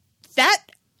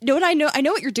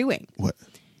know what you're doing. What?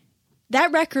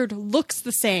 That record looks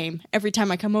the same every time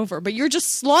I come over, but you're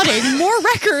just slotting more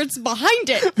records behind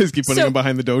it. I just keep putting them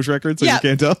behiing the Doge record so you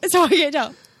can't tell? So I can't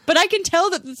tell. But I can tell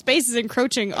that the space is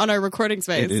encroaching on our recording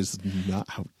space. It is not.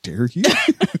 How dare you?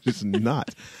 It is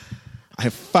not. I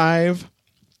have 5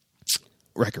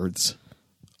 records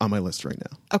on my list right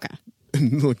now. Okay.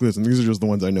 Look, listen, these are just the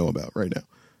ones I know about right now.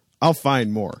 I'll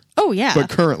find more. Oh, yeah. But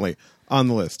currently on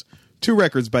the list, 2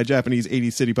 records by Japanese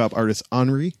 80s city pop artist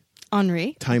Henri.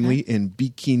 Timely and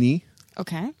Bikini.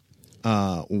 Okay.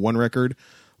 1 record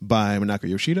by Minako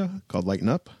Yoshida called Lighten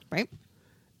Up. Right.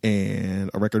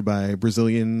 And a record by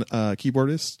Brazilian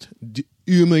keyboardist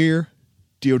Eumir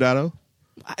Deodato.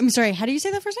 I'm sorry, how do you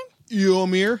say that first name?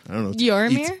 Eumir. I don't know.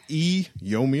 Eumir?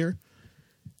 Eumir.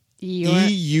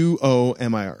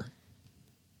 Eumir.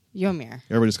 Eumir.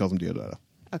 Everybody just calls him Deodato.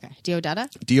 Okay. Deodato.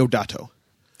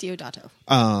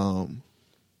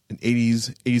 An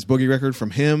 80s boogie record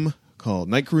from him called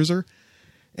Night Cruiser,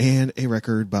 and a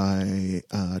record by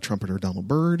trumpeter Donald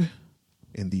Byrd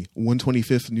in the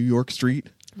 125th New York Street.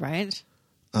 Right.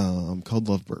 Called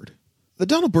Lovebird. The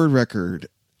Donald Byrd record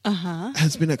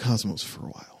has been at Cosmos for a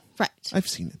while. Right. I've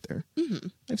seen it there. Mm-hmm.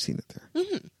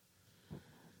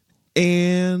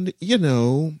 And, you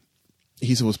know,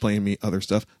 Hisa was playing me other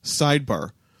stuff.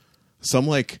 Sidebar. Some,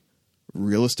 like,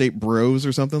 real estate bros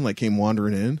or something, like, came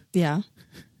wandering in. Yeah.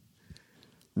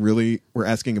 Really were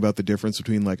asking about the difference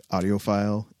between, like,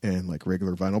 audiophile and, like,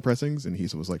 regular vinyl pressings. And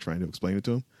Hisa was, like, trying to explain it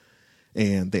to him.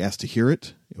 And they asked to hear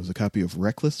it. It was a copy of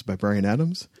Reckless by Bryan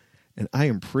Adams. And I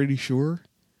am pretty sure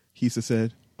Hisa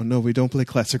said, "Oh, no, we don't play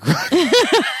classic rock."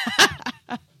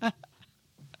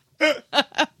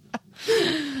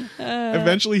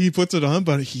 Eventually he puts it on,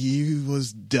 but he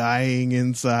was dying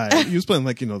inside. He was playing,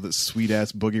 like, you know, this sweet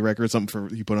ass boogie record, something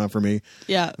he put on for me.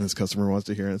 Yeah. And this customer wants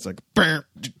to hear it. It's like, got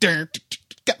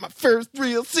my first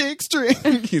real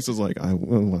 6-string. He's just like, I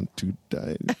want to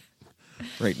die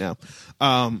right now.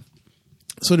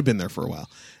 So it had been there for a while.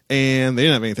 And they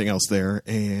didn't have anything else there.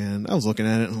 And I was looking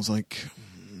at it and I was like,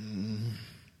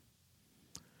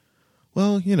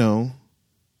 well, you know,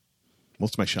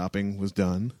 most of my shopping was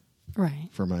done. Right.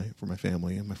 For my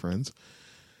family and my friends.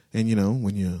 And, you know,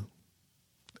 when you,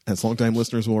 as longtime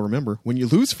listeners will remember, when you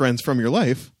lose friends from your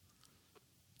life,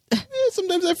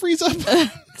 sometimes that frees up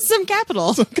some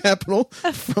capital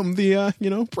from the, you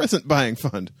know, present buying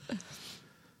fund.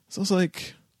 So I was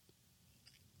like,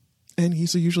 and he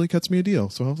usually cuts me a deal.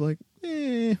 So I was like,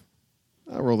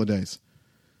 I'll roll the dice.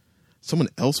 Someone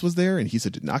else was there and he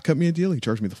did not cut me a deal. He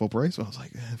charged me the full price. So I was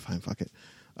like, fine, fuck it.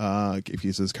 Gave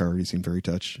Hisa his card. He seemed very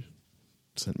touched.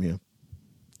 Sent me a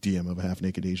DM of a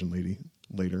half-naked Asian lady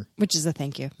later. Which is a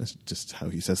thank you. That's just how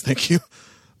he says thank you.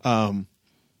 And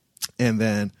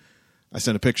then I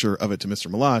sent a picture of it to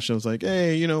Mr. Malash. I was like,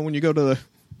 hey, you know, when you go to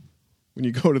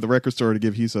the record store to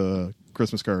give Hisa a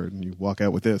Christmas card and you walk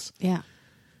out with this. Yeah.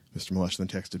 Mr. Malash then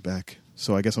texted back,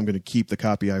 so I guess I'm going to keep the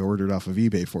copy I ordered off of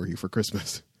eBay for you for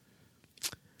Christmas.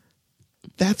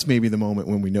 That's maybe the moment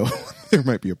when we know there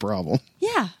might be a problem.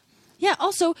 Yeah. Yeah.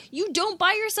 Also, you don't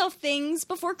buy yourself things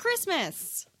before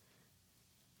Christmas.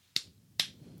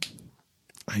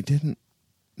 I didn't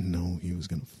know he was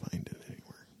going to find it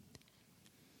anywhere.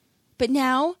 But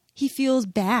now he feels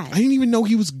bad. I didn't even know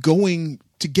he was going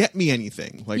to get me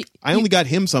anything. Like, I only got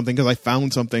him something because I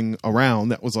found something around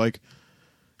that was like,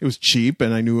 it was cheap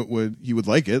and I knew he would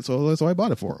like it. So I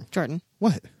bought it for him. Jordan.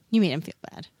 What? You made him feel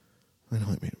bad. I know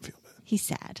I made him feel bad. He's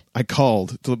sad. I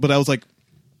called, but I was like,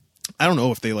 I don't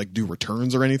know if they like do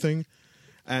returns or anything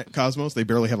at Cosmos. They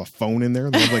barely have a phone in there.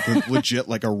 They have like legit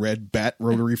like a red bat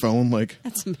rotary phone. Like,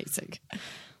 that's amazing.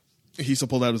 He still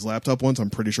pulled out his laptop once. I'm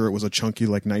pretty sure it was a chunky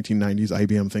like 1990s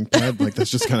IBM ThinkPad. Like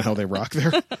that's just kind of how they rock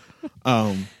there.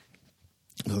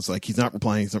 It's like he's not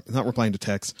replying to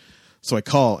texts. So I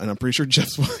call and I'm pretty sure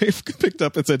Jeff's wife picked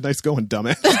up and said, "Nice going,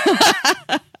 dumbass."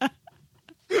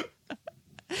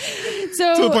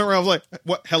 So to the point where I was like,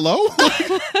 "What? Hello?"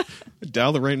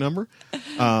 Dial the right number.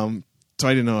 So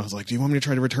I didn't know. I was like, "Do you want me to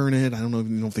try to return it?" I don't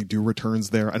know if they do returns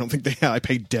there. I don't think they have. I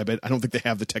paid debit. I don't think they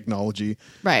have the technology.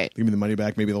 Right. Give me the money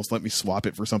back. Maybe they'll let me swap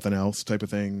it for something else, type of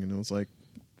thing. And it was like,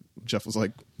 Jeff was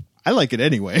like, "I like it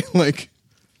anyway." Like,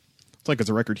 it's like it's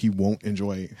a record he won't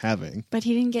enjoy having. But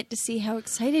he didn't get to see how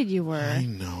excited you were. I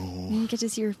know. He didn't get to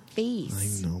see your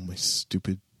face. I know, my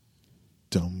stupid,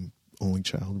 dumb, only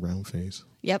child round face.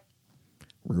 Yep.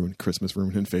 Ruined Christmas,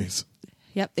 ruined face.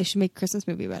 Yep, they should make a Christmas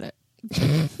movie about it.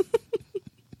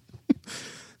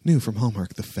 New from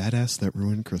Hallmark, the fat ass that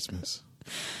ruined Christmas.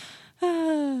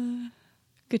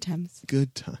 Good times.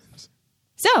 Good times.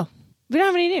 So, we don't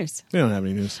have any news. We don't have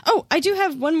any news. Oh, I do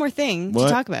have one more thing to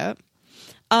talk about.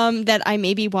 That I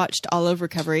maybe watched all of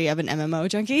Recovery of an MMO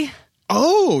Junkie.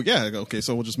 Oh, yeah. Okay,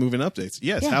 so we'll just move in updates.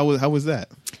 Yes, yeah. How was that?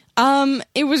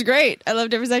 It was great. I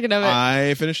loved every second of it.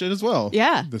 I finished it as well.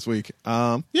 Yeah. This week.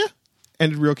 Yeah.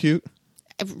 Ended real cute.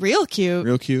 Real cute.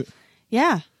 Real cute.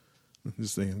 Yeah.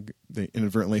 Just they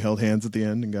inadvertently held hands at the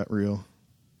end and got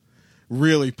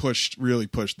really pushed the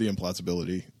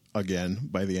implausibility again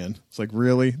by the end. It's like,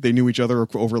 really? They knew each other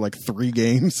over like 3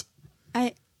 games?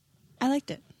 I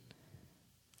liked it.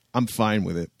 I'm fine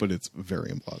with it, but it's very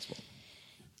implausible.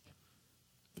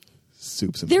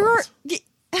 Soups and there are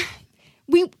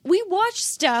we watch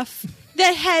stuff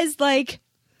that has like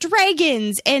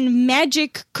dragons and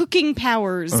magic cooking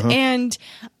powers and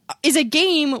is a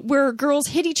game where girls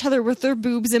hit each other with their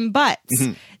boobs and butts.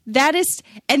 Mm-hmm. That is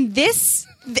this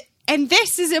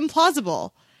is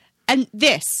implausible. And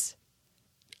this.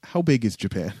 How big is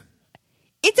Japan?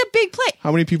 It's a big place.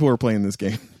 How many people are playing this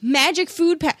game? Magic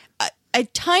food a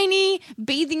tiny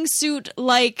bathing suit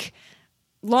like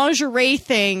lingerie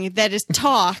thing that is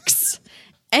talks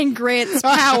and grants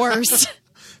powers.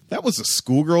 That was a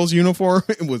schoolgirl's uniform.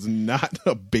 It was not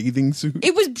a bathing suit.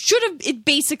 It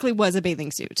basically was a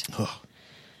bathing suit.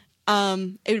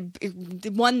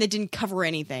 The one that didn't cover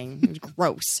anything. It was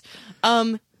gross.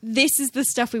 This is the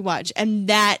stuff we watch, and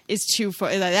that is too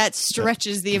far. That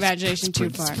stretches the imagination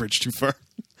too far. It's a bridge too far.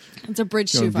 It's a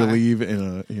bridge too far. Believe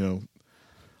in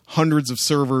hundreds of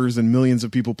servers and millions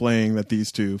of people playing that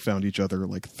these two found each other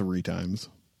like 3 times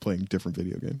playing different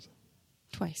video games.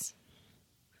 Twice.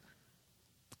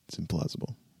 It's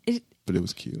implausible. But it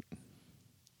was cute.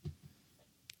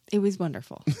 It was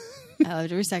wonderful. I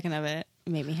loved every second of it.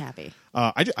 It made me happy.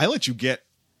 I let you get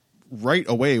right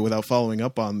away without following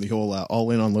up on the whole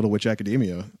All In on Little Witch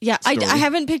Academia. Yeah, I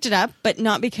haven't picked it up, but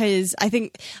not because I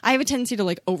think I have a tendency to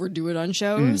like overdo it on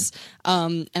shows.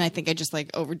 And I think I just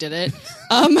like overdid it.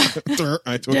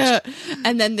 I told you.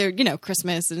 And then they're,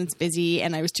 Christmas and it's busy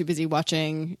and I was too busy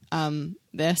watching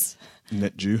this.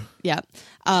 Net Jew. Yeah.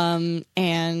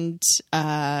 And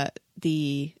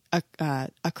the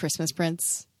A Christmas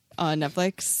Prince on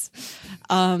Netflix.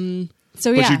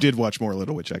 So yeah. But you did watch more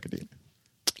Little Witch Academia.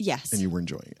 Yes. And you were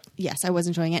enjoying it. Yes, I was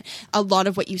enjoying it. A lot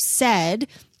of what you said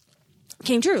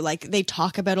came true. Like they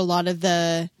talk about a lot of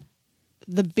the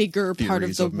bigger part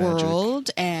of the world.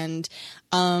 And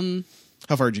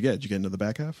how far did you get? Did you get into the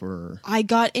back half or? I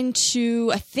got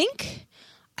into I think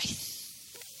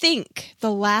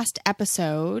the last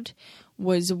episode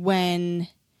was when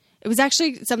it was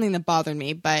actually something that bothered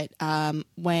me, but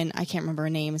when I can't remember her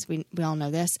names, we all know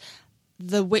this.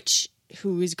 The witch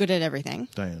who is good at everything.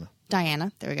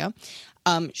 Diana, there we go.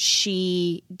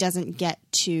 She doesn't get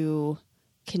to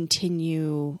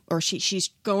continue, or she's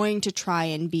going to try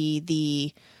and be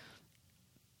the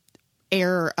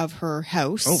heir of her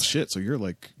house. Oh shit! So you're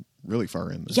like really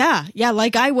far in. Yeah.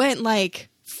 Like I went like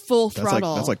full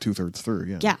throttle. That's like 2/3 through.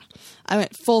 Yeah. Yeah, I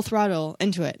went full throttle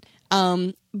into it.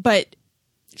 But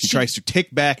she tries to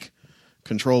take back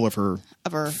control of her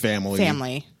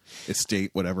family.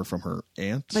 Estate, whatever, from her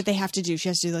aunt. But she has to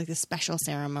do like this special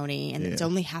ceremony, and it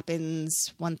only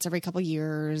happens once every couple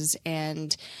years,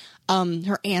 and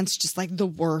her aunt's just like the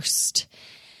worst.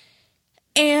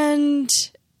 And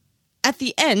at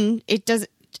the end, it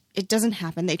doesn't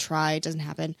happen. They try, it doesn't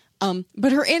happen.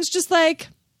 But her aunt's just like,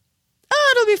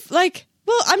 it'll be like,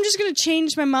 well, I'm just going to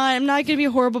change my mind. I'm not going to be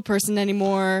a horrible person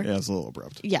anymore. Yeah, it's a little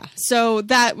abrupt. Yeah. So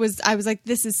I was like,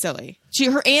 this is silly.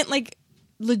 Her aunt like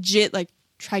legit like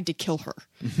tried to kill her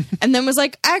and then was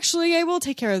like, actually, I will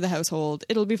take care of the household.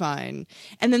 It'll be fine.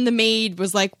 And then the maid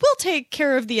was like, we'll take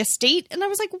care of the estate. And I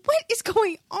was like, what is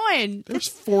going on? There's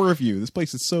 4 of you. This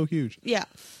place is so huge. Yeah.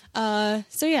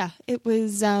 So yeah, it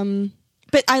was,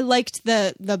 but I liked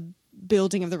the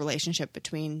building of the relationship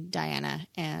between Diana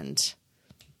and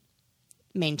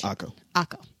Akko.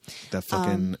 That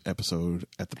fucking episode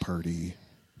at the party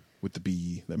with the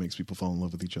bee that makes people fall in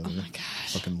love with each other. Oh my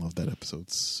gosh. Fucking love that episode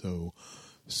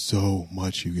so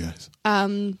much, you guys.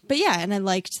 But yeah, and I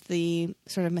liked the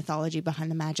sort of mythology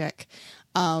behind the magic.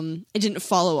 It didn't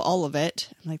follow all of it.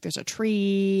 Like there's a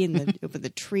tree and then open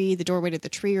the doorway to the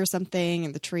tree or something,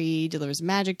 and the tree delivers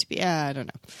magic to I don't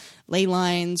know, ley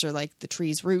lines or like the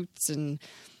tree's roots and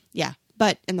yeah.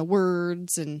 But and the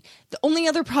words, and the only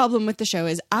other problem with the show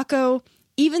is Akko,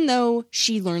 even though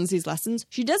she learns these lessons,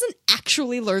 she doesn't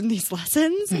actually learn these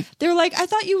lessons. They're like, I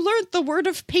thought you learned the word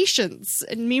of patience.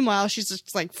 And meanwhile, she's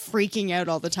just like freaking out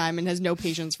all the time and has no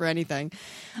patience for anything.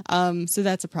 So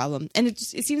that's a problem. And it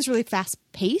seems really fast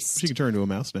paced. She can turn into a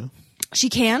mouse now. She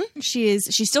can. She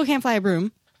still can't fly a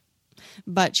broom,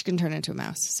 but she can turn into a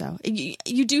mouse. So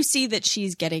you do see that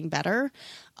she's getting better.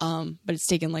 But it's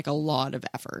taken like a lot of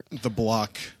effort. The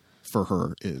block for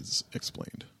her is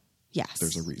explained. Yes.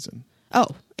 There's a reason.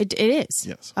 Oh, it is?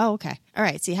 Yes. Oh, okay. All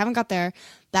right. So you haven't got there.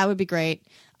 That would be great.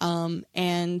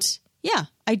 And yeah,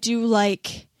 I do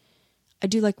like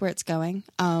where it's going.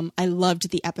 I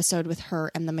loved the episode with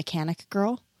her and the mechanic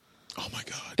girl. Oh my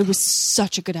God. It was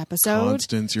such a good episode.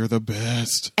 Constance, you're the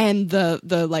best. And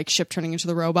the like ship turning into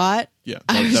the robot. Yeah.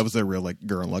 That was their real like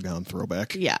Gurren Lagann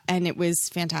throwback. Yeah. And it was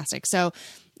fantastic. So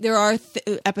there are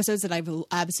episodes that I've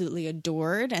absolutely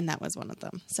adored, and that was one of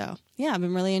them. So, yeah, I've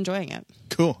been really enjoying it.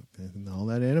 Cool. And all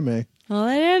that anime.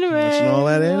 Watching all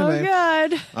that anime.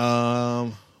 Oh,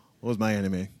 God. What was my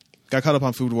anime? Got caught up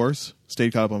on Food Wars.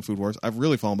 Stayed caught up on Food Wars. I've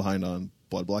really fallen behind on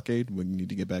Blood Blockade. We need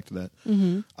to get back to that.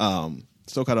 Mm-hmm.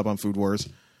 Still caught up on Food Wars.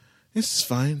 It's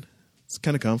fine. It's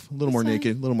kind of comf. A little more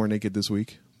naked this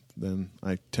week than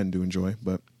I tend to enjoy.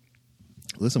 But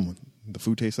listen, the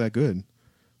food tastes that good.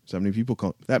 So that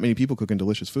many people cooking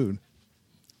delicious food.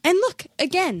 And look,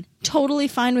 again, totally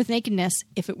fine with nakedness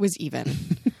if it was even.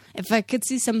 If I could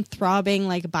see some throbbing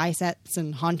like biceps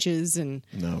and haunches and...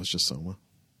 No, it's just Soma.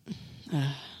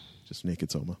 Just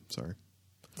naked Soma. Sorry.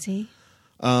 See?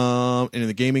 And in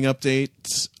the gaming update,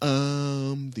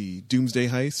 the Doomsday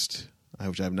Heist,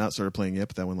 which I have not started playing yet,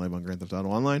 but that one live on Grand Theft Auto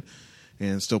Online,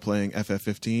 and still playing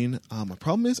FF15. My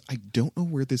problem is I don't know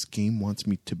where this game wants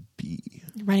me to be.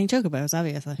 Riding chocobos,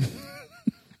 obviously.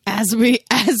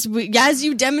 As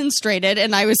you demonstrated,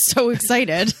 and I was so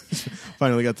excited.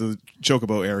 Finally got to the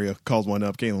chocobo area, called one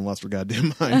up. Caitlin lost her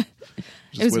goddamn mind.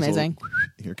 It was amazing.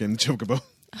 Here came the chocobo.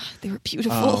 They were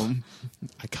beautiful.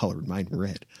 I colored mine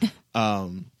red.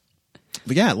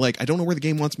 But yeah, like, I don't know where the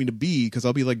game wants me to be, because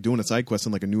I'll be like doing a side quest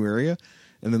in like a new area,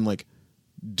 and then like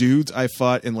dudes I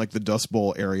fought in like the Dust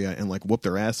Bowl area and like whoop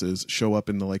their asses show up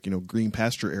in the like, green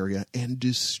pasture area and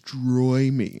destroy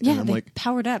me. Yeah, and I'm like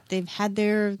powered up. They've had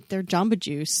their Jamba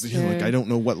Juice. Yeah, like I don't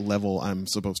know what level I'm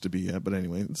supposed to be at, but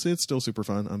anyway, it's still super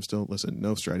fun. I'm still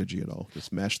no strategy at all.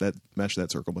 Just mash that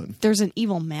circle button. There's an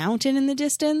evil mountain in the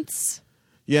distance.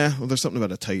 Yeah, well, there's something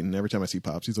about a Titan. Every time I see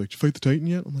Pops, he's like, "Did you fight the Titan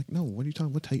yet?" I'm like, "No, what are you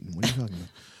talking? What Titan? What are you talking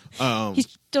about?" He's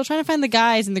still trying to find the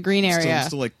guys in the green area.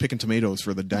 Still like picking tomatoes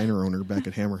for the diner owner back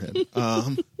at Hammerhead.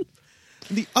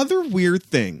 The other weird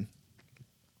thing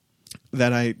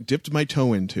that I dipped my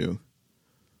toe into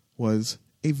was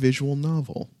a visual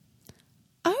novel.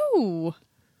 Oh.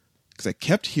 Because I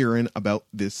kept hearing about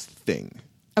this thing.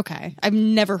 Okay. I've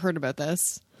never heard about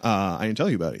this. I didn't tell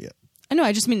you about it yet. I know,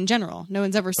 I just mean in general. No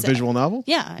one's ever said. A visual novel?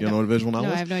 Yeah. You don't know what a visual novel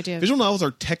is? No, I have no idea. Visual novels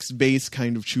are text-based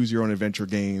kind of choose-your-own-adventure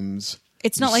games.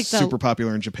 It's not like super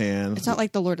popular in Japan. It's not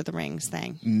like the Lord of the Rings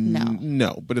thing. No.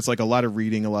 No, but it's like a lot of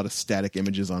reading, a lot of static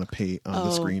images on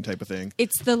the screen type of thing.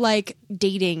 It's the like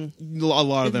dating. A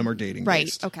lot of them are dating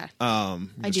based. Right, okay. I do know trying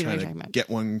what you're to talking about. get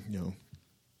one,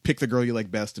 pick the girl you like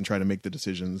best and try to make the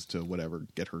decisions to whatever,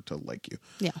 get her to like you.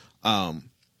 Yeah.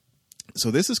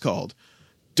 So this is called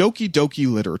Doki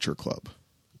Doki Literature Club.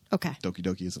 Okay. Doki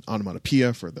Doki is an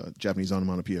onomatopoeia for the Japanese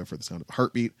onomatopoeia for the sound of a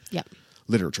heartbeat. Yep.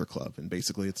 Literature Club. And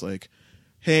basically it's like,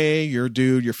 hey, you're a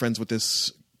dude, you're friends with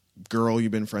this girl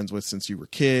you've been friends with since you were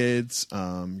kids.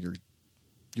 You're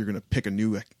going to pick a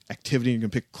new activity. You're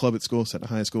going to pick a club at school, set at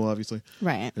high school, obviously.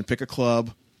 Right. And pick a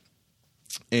club.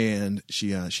 And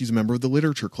she's a member of the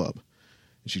literature club.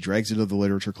 And she drags you to the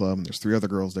literature club, and there's 3 other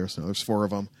girls there, so there's 4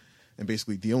 of them. And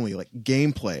basically the only like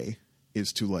gameplay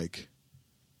is to like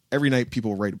every night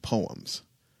people write poems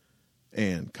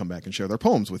and come back and share their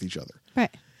poems with each other.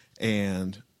 Right.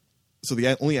 And so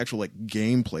the only actual like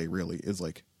gameplay really is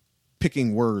like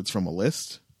picking words from a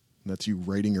list. And that's you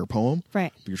writing your poem.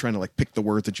 Right. But you're trying to like pick the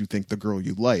words that you think the girl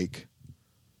you like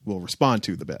will respond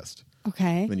to the best.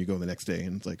 Okay. Then you go the next day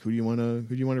and it's like, who do you want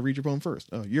to read your poem first?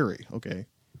 Oh, Yuri. Okay.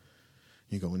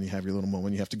 You go and you have your little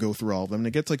moment. You have to go through all of them, and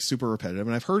it gets like super repetitive.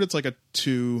 And I've heard it's like a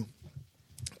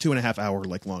 2.5 hour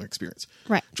like long experience.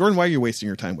 Right. Jordan, why are you wasting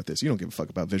your time with this? You don't give a fuck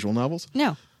about visual novels.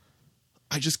 No.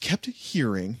 I just kept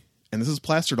hearing, and this is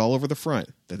plastered all over the front,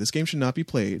 that this game should not be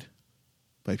played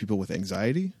by people with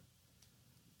anxiety,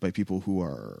 by people who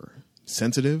are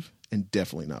sensitive, and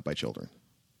definitely not by children.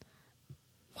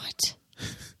 What?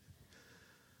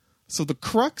 So the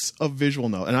crux of visual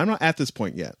novel, and I'm not at this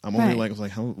point yet. I'm only like, I was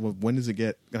like, when does it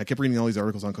get? And I kept reading all these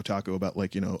articles on Kotaku about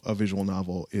like, a visual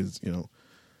novel is,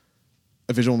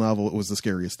 a visual novel was the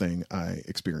scariest thing I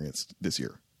experienced this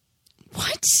year.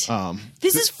 What?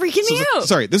 This is freaking me out.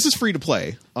 Sorry, this is free to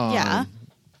play. Yeah.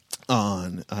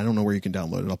 I don't know where you can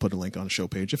download it. I'll put a link on a show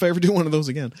page if I ever do one of those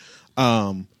again.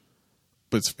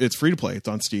 But it's free to play. It's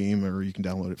on Steam, or you can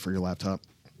download it for your laptop.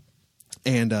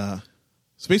 And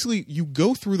so basically, you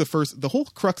go through the whole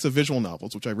crux of visual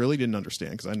novels, which I really didn't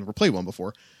understand because I never played one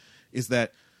before, is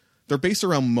that they're based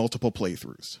around multiple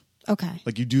playthroughs. Okay.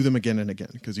 Like you do them again and again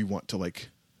because you want to like.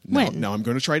 Now I'm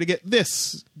going to try to get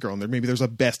this girl, and maybe there's a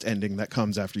best ending that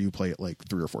comes after you play it like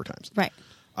 3 or 4 times. Right.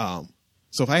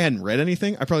 So if I hadn't read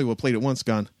anything, I probably would have played it once,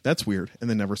 gone, that's weird, and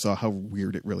then never saw how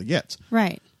weird it really gets.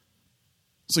 Right.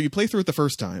 So you play through it the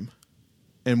first time,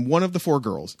 and one of the 4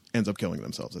 girls ends up killing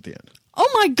themselves at the end. Oh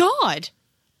my God.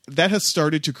 That has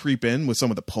started to creep in with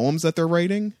some of the poems that they're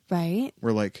writing. Right.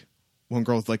 Where like one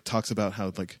girl like talks about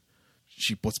how like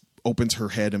she opens her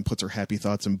head and puts her happy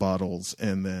thoughts in bottles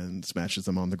and then smashes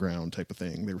them on the ground type of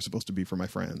thing. They were supposed to be for my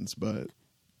friends, but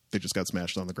they just got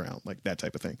smashed on the ground, like that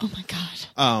type of thing. Oh my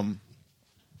God.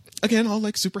 Again, all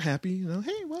like super happy,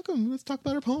 hey, welcome, let's talk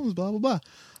about our poems, blah, blah, blah.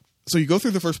 So you go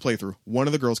through the first playthrough, one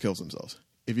of the girls kills themselves.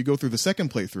 If you go through the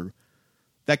second playthrough,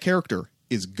 that character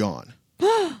is gone.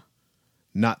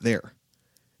 Not there.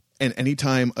 And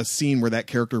anytime a scene where that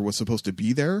character was supposed to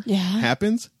be there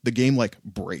happens, the game like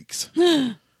breaks.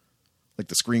 Like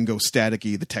the screen goes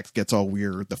staticky, the text gets all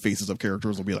weird, the faces of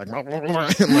characters will be like,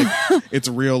 and like it's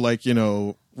real like,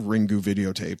 Ringu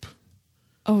videotape.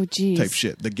 Oh geez. Type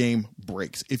shit. The game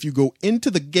breaks. If you go into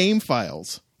the game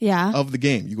files of the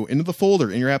game. You go into the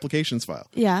folder in your applications file.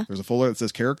 Yeah. There's a folder that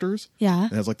says characters. Yeah.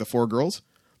 It has like the 4 girls.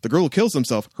 The girl who kills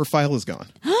himself, her file is gone.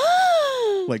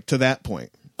 Like to that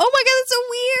point. Oh my God, that's so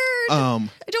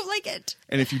weird. I don't like it.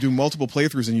 And if you do multiple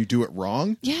playthroughs and you do it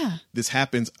wrong, yeah, this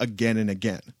happens again and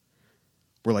again.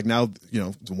 Where like now,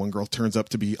 the one girl turns up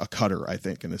to be a cutter, I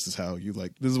think, and this is how you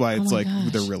like. This is why it's like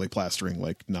they're really plastering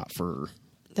like not for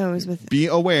those with. Be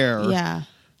aware. Yeah.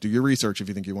 Do your research if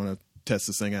you think you want to test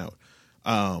this thing out.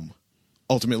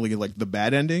 Ultimately, like the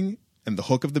bad ending and the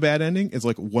hook of the bad ending is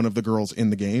like one of the girls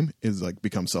in the game is like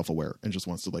becomes self-aware and just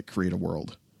wants to like create a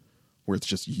world where it's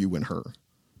just you and her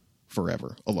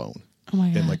forever alone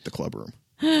in like the club room.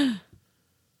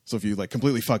 So if you like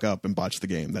completely fuck up and botch the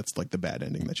game, that's like the bad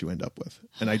ending that you end up with.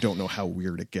 And I don't know how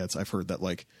weird it gets. I've heard that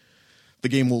like the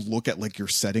game will look at like your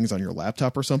settings on your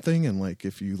laptop or something. And like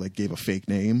if you like gave a fake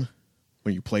name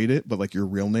when you played it, but like your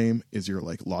real name is your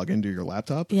like login to your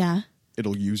laptop. Yeah.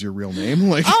 It'll use your real name.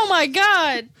 Like, oh my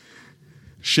God.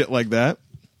 Shit like that.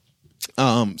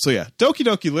 So yeah, Doki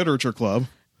Doki Literature Club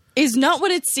is not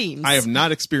what it seems. I have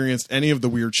not experienced any of the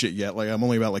weird shit yet. Like I'm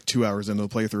only about like 2 hours into the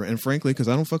playthrough, and frankly, because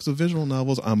I don't fucks with visual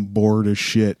novels, I'm bored as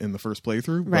shit in the first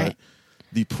playthrough. Right. But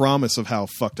the promise of how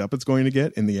fucked up it's going to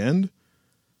get in the end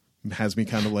has me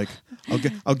kind of like,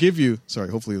 I'll give you. Sorry,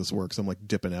 hopefully this works. I'm like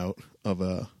dipping out of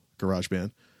a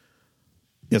GarageBand.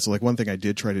 Yeah. So like one thing I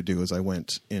did try to do is I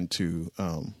went into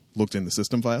looked in the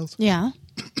system files. Yeah.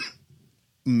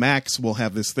 Macs will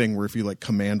have this thing where if you like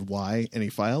Command Y any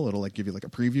file, it'll like give you like a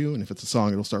preview, and if it's a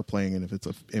song, it'll start playing, and if it's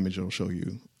an image, it'll show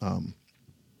you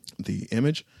the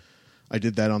image. I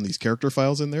did that on these character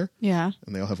files in there. Yeah,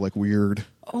 and they all have like weird.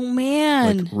 Oh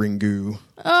man, like Ringu.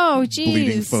 Oh geez,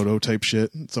 bleeding photo type shit.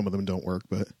 Some of them don't work,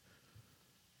 but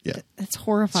yeah, that's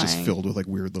horrifying. It's just filled with like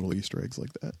weird little Easter eggs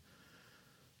like that.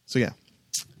 So yeah.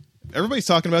 Everybody's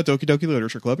talking about Doki Doki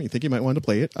Literature Club, and you think you might want to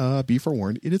play it. Be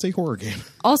forewarned, it is a horror game.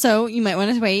 Also, you might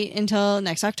want to wait until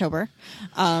next October.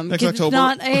 Next October. It's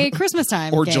not a Christmas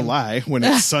time or game. July when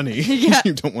it's sunny. Yeah.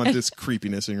 You don't want this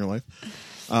creepiness in your life.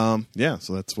 Yeah,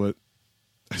 so that's what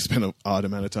I spent an odd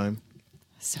amount of time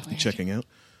checking out.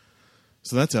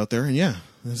 So that's out there, and yeah,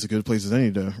 this is as good a place as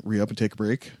any to re-up and take a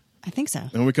break. I think so.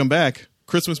 And when we come back,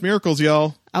 Christmas miracles,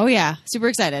 y'all. Oh yeah, super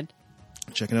excited.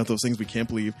 Checking out those things we can't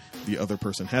believe the other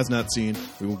person has not seen.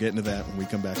 We will get into that when we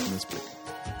come back from this break.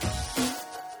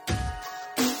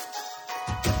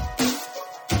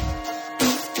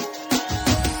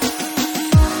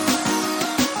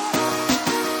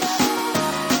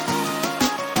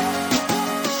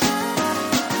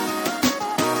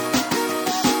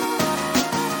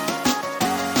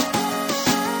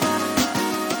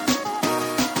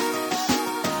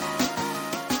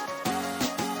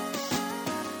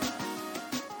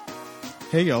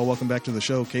 Hey y'all, welcome back to the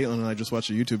show. Caitlin and I just watched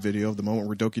a YouTube video of the moment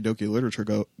where Doki Doki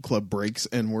Literature Club breaks,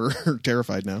 and we're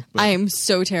terrified now. But I am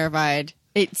so terrified.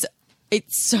 It's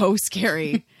so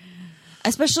scary.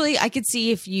 Especially, I could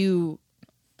see if you,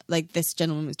 like this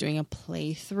gentleman was doing a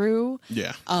playthrough.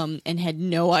 Yeah. And had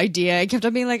no idea. I kept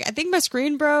on being like, I think my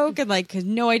screen broke, and like had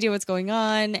no idea what's going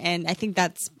on. And I think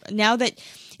that's, now that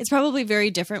it's probably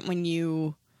very different when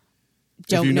you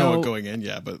don't if you know it going in,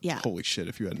 but holy shit,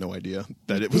 if you had no idea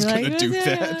that it was going to do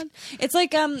that. It's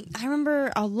like, I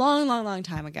remember a long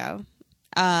time ago,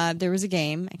 there was a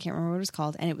game, I can't remember what it was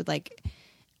called, and it would like,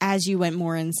 as you went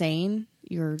more insane,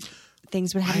 your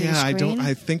things would happen on your screen.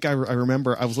 I think I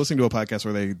remember, I was listening to a podcast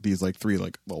where these like 3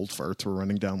 like old farts were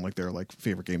running down like their like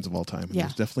favorite games of all time. And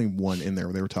there's definitely one in there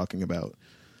where they were talking about,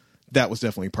 that was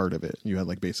definitely part of it. You had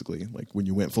like basically like when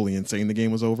you went fully insane, the game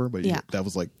was over, but that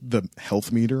was like the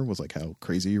health meter was like how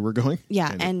crazy you were going.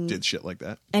 Yeah. And it did shit like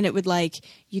that. And it would like,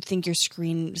 you'd think your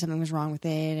screen, something was wrong with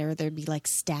it, or there'd be like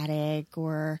static,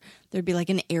 or there'd be like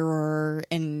an error.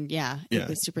 And it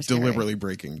was super scary. Deliberately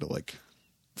breaking to like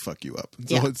fuck you up.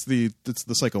 So it's the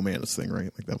Psycho Mantis thing,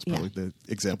 right? Like that was probably the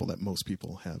example that most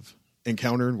people have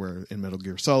encountered, where in Metal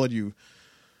Gear Solid, you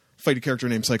fight a character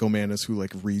named Psycho Mantis who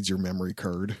like reads your memory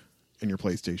card in your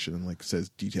PlayStation and like says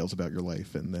details about your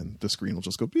life, and then the screen will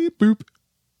just go beep boop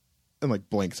and like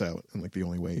blanks out, and like the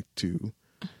only way to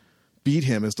beat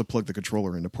him is to plug the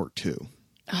controller into port 2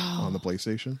 on the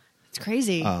PlayStation. It's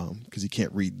crazy because you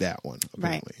can't read that one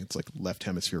apparently. Right. It's like left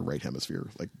hemisphere, right hemisphere,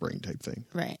 like brain type thing,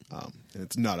 right? And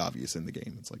it's not obvious in the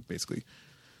game. It's like basically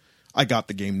I got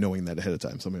the game knowing that ahead of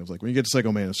time. Somebody was like, when you get to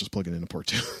Psycho Mantis, just plug it into port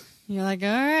 2. You're like, all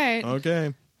right,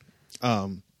 okay.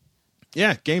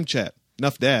 Game chat,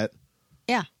 enough that.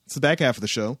 Yeah. It's the back half of the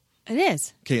show. It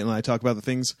is. Kate and I talk about the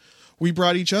things we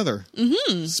brought each other.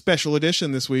 Mm-hmm. Special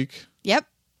edition this week. Yep.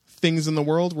 Things in the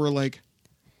world we're like,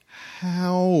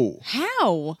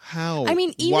 How? I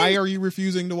mean, why are you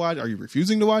refusing to watch? Are you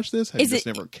refusing to watch this? Have you just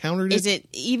never encountered it? Is it,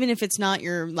 even if it's not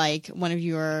your, like, one of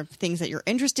your things that you're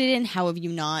interested in, how have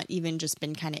you not even just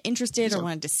been kind of interested or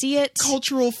wanted to see it?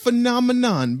 Cultural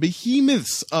phenomenon,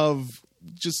 behemoths of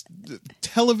just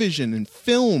television and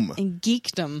film. And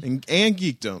geekdom. And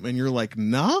geekdom. And you're like,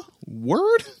 nah?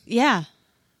 Word? Yeah.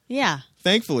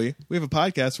 Thankfully, we have a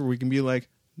podcast where we can be like,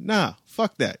 nah,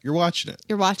 fuck that. You're watching it.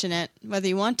 You're watching it, whether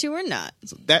you want to or not.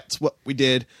 So that's what we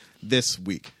did this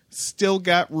week. Still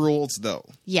got rules, though.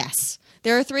 Yes.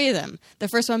 There are 3 of them. The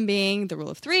first one being the rule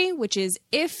of 3, which is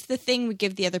if the thing we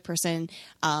give the other person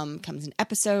comes in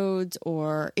episodes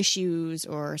or issues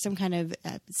or some kind of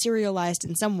serialized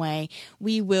in some way,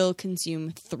 we will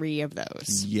consume 3 of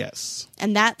those. Yes.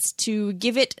 And that's to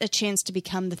give it a chance to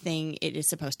become the thing it is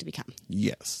supposed to become.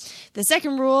 Yes. The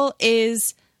second rule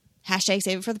is hashtag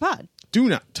save it for the pod. Do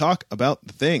not talk about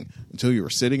the thing until you are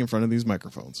sitting in front of these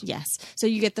microphones. Yes. So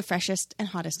you get the freshest and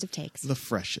hottest of takes. The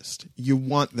freshest. You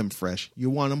want them fresh. You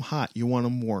want them hot. You want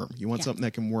them warm. You want something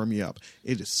that can warm you up.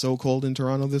 It is so cold in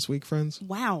Toronto this week, friends.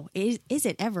 Wow. Is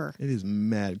it ever? It is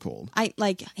mad cold.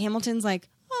 Hamilton's like,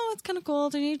 oh, it's kind of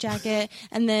cold. I need a jacket.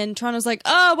 And then Toronto's like,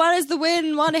 oh, why does the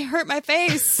wind want to hurt my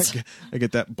face? I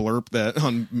get that blurb that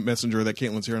on Messenger that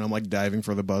Caitlin's here, and I'm like diving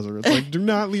for the buzzer. It's like, do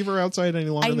not leave her outside any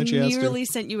longer than she has to. I nearly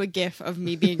sent you a GIF of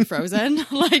me being frozen,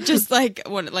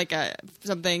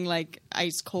 something like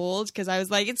ice cold, because I was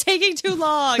like, it's taking too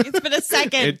long. It's been a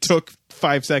second. It took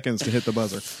 5 seconds to hit the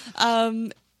buzzer.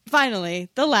 Finally,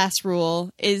 the last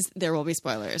rule is there will be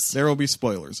spoilers. There will be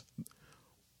spoilers.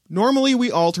 Normally, we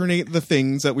alternate the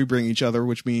things that we bring each other,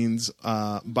 which means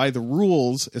by the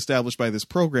rules established by this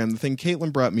program, the thing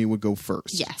Caitlin brought me would go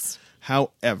first. Yes.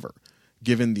 However,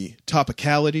 given the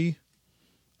topicality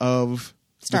of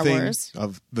Star Wars,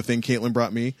 of the thing Caitlin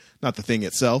brought me, not the thing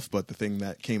itself, but the thing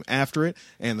that came after it,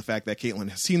 and the fact that Caitlin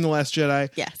has seen The Last Jedi,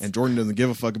 yes, and Jordan doesn't give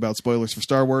a fuck about spoilers for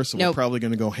Star Wars, so we're probably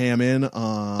going to go ham in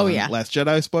on Last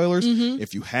Jedi spoilers. Mm-hmm.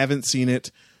 If you haven't seen it,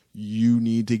 you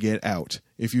need to get out.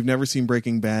 If you've never seen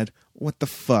Breaking Bad, what the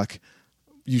fuck?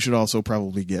 You should also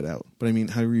probably get out. But I mean,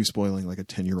 how are you spoiling like a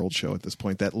 10-year-old show at this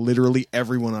point that literally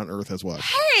everyone on Earth has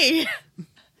watched?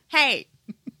 Hey,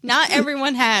 not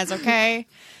everyone has, okay?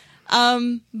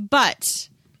 But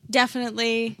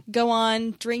definitely go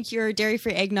on, drink your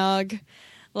dairy-free eggnog.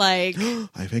 Like, I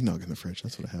have eggnog in the fridge.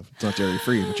 That's what I have. It's not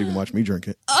dairy-free, but you can watch me drink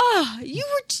it. Oh, you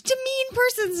were just a mean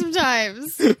person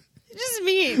sometimes. Just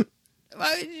mean.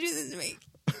 Why would you do this to me?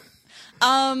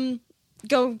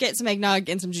 Go get some eggnog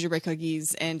and some gingerbread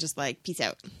cookies and just like peace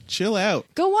out. Chill out.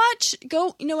 You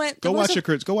know what? Go watch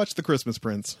The Christmas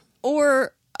Prince.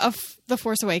 Or The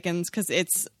Force Awakens, because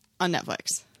it's on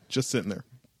Netflix. Just sitting there.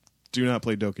 Do not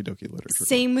play Doki Doki Literature.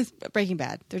 Same with Breaking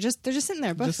Bad. They're just sitting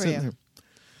there, both just for you. There.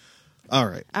 All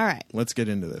right. Let's get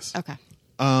into this. Okay.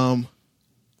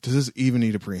 Does this even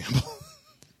need a preamble?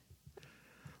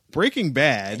 Breaking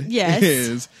Bad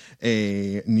is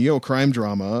a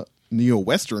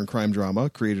neo-Western crime drama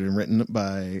created and written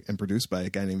by and produced by a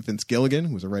guy named Vince Gilligan,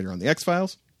 who was a writer on The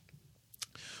X-Files.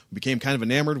 Became kind of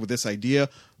enamored with this idea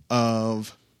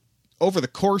of, over the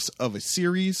course of a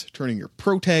series, turning your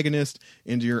protagonist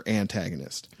into your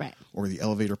antagonist. Right. Or the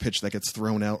elevator pitch that gets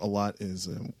thrown out a lot is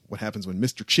what happens when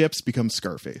Mr. Chips becomes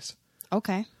Scarface.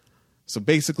 Okay. So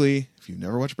basically, if you've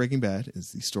never watched Breaking Bad,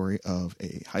 is the story of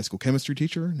a high school chemistry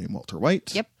teacher named Walter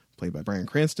White, played by Bryan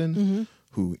Cranston,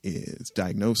 who is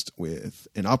diagnosed with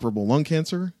inoperable lung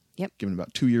cancer, given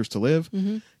about 2 years to live.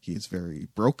 He is very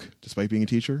broke, despite being a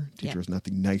teacher. Teacher is not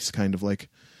the nice kind of like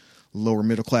lower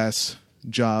middle class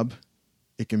job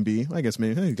it can be. I guess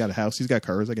maybe he's got a house, he's got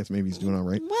cars. I guess maybe he's doing all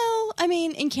right. Well, I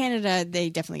mean, in Canada, they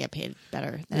definitely get paid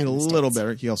better. A little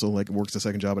better. He also like works a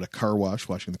second job at a car wash,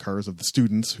 washing the cars of the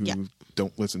students who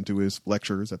don't listen to his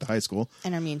lectures at the high school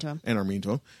and are mean to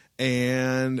him.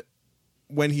 And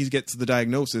when he gets the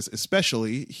diagnosis,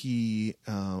 especially, he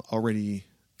already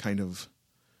kind of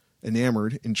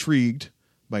enamored, intrigued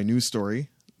by a news story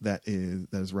that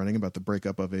is running about the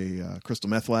breakup of a crystal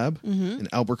meth lab in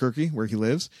Albuquerque, where he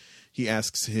lives. He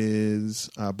asks his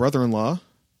brother-in-law,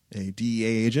 a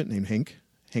DEA agent named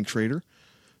Hank Schrader,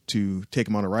 to take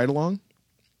him on a ride along.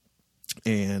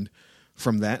 And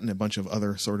from that and a bunch of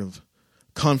other sort of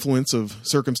confluence of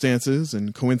circumstances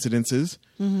and coincidences,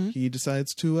 he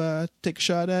decides to take a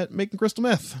shot at making crystal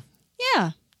meth.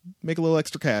 Yeah. Make a little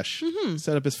extra cash.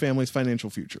 Set up his family's financial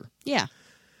future. Yeah.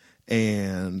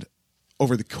 And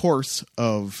over the course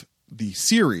of the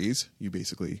series,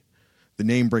 the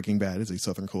name Breaking Bad is a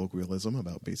Southern colloquialism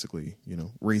about basically,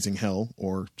 raising hell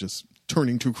or just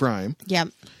turning to crime. Yep.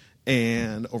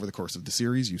 And over the course of the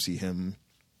series, you see him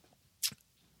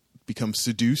become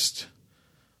seduced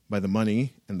by the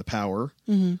money and the power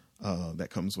that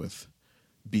comes with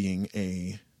being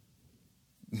a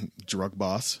drug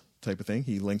boss type of thing.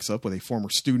 He links up with a former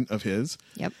student of his,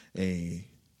 a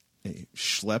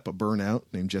schlep, a burnout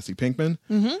named Jesse Pinkman,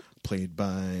 played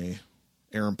by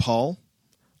Aaron Paul.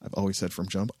 I've always said from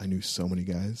jump, I knew so many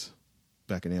guys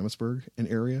back in Amherstburg and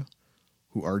area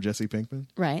who are Jesse Pinkman.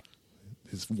 Right.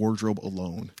 His wardrobe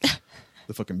alone.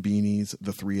 The fucking beanies,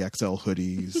 the 3XL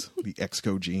hoodies, the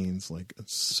Exco jeans, like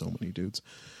so many dudes.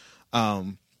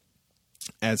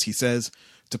 As he says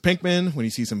to Pinkman, when he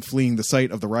sees him fleeing the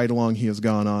site of the ride-along he has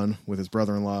gone on with his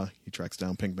brother-in-law, he tracks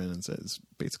down Pinkman and says,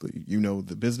 basically, you know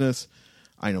the business,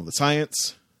 I know the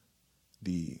science.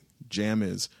 The jam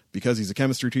is because he's a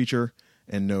chemistry teacher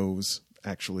and knows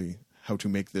actually how to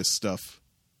make this stuff,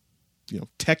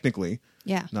 technically,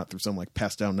 not through some like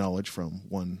passed down knowledge from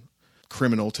one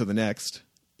criminal to the next.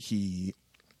 He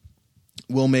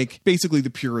will make basically the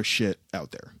purest shit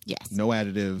out there. Yes. No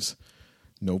additives,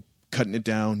 no cutting it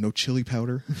down, no chili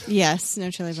powder. Yes, no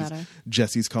chili powder.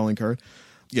 Jesse's calling card.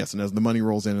 Yes, and as the money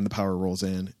rolls in and the power rolls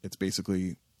in, it's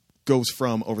basically goes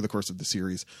from, over the course of the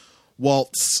series,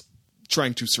 Walt's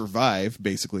trying to survive,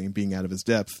 basically, and being out of his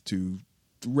depth, to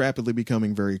rapidly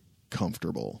becoming very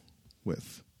comfortable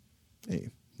with a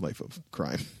life of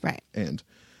crime. Right. And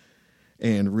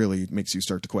really makes you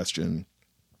start to question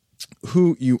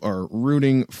who you are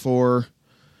rooting for.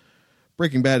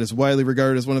 Breaking Bad is widely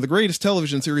regarded as one of the greatest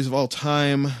television series of all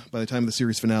time. By the time of the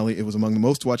series finale, it was among the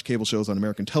most watched cable shows on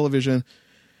American television.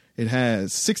 It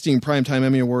has 16 Primetime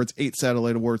Emmy Awards, 8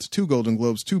 Satellite Awards, 2 Golden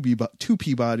Globes, 2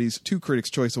 Peabodys, 2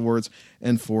 Critics' Choice Awards,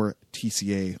 and 4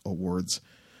 TCA Awards.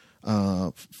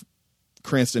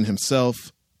 Cranston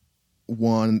himself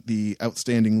won the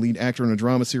Outstanding Lead Actor in a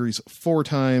Drama Series 4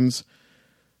 times.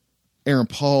 Aaron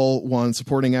Paul won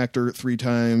Supporting Actor 3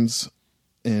 times.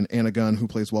 And Anna Gunn, who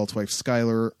plays Walt's wife,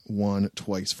 Skyler, won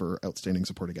twice for Outstanding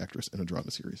Supporting Actress in a Drama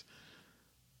Series.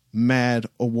 Mad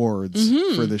awards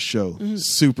for this show.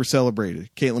 Super celebrated.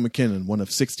 Caitlin McKinnon, one of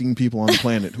 16 people on the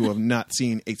planet who have not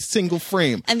seen a single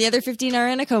frame. And the other 15 are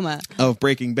in a coma. Of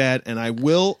Breaking Bad. And I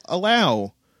will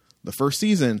allow the first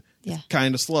season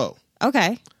kind of slow.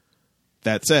 Okay.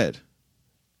 That said,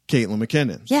 Caitlin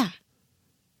McKinnon. Yeah.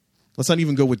 Let's not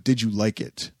even go with did you like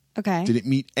it? Okay. Did it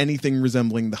meet anything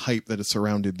resembling the hype that has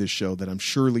surrounded this show that I'm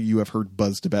surely you have heard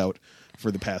buzzed about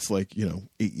for the past, 8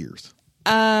 years?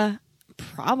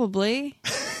 Probably.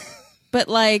 But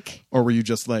or were you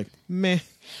just like, meh?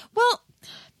 Well,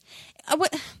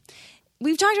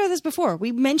 we've talked about this before.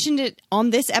 We mentioned it on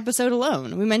this episode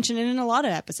alone. We mentioned it in a lot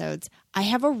of episodes. I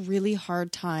have a really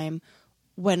hard time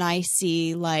when I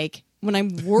see, when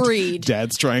I'm worried.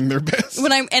 Dad's trying their best.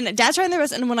 And Dad's trying their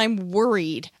best, and when I'm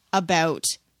worried about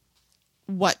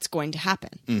what's going to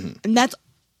happen. And that's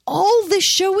all this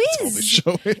show is.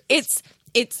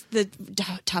 It's the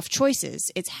tough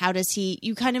choices. It's how does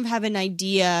you kind of have an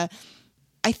idea.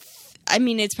 I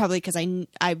mean, it's probably because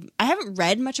I haven't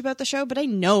read much about the show, but I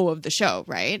know of the show,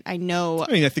 right? I know.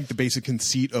 I mean, I think the basic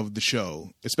conceit of the show,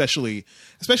 especially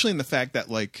in the fact that,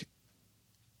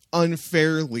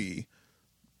 unfairly,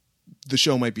 the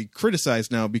show might be criticized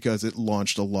now because it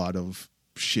launched a lot of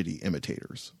shitty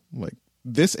imitators.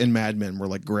 This and Mad Men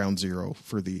were ground zero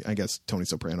for I guess Tony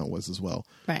Soprano was as well.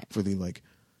 Right. For there's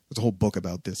a whole book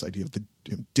about this idea of the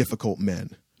difficult men.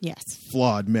 Yes.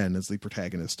 Flawed men as the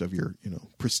protagonist of your,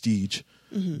 prestige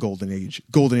golden age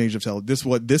of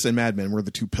television. This and Mad Men were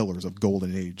the two pillars of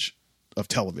golden age of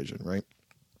television, right?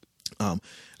 And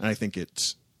I think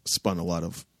it spun a lot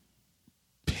of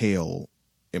pale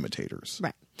imitators.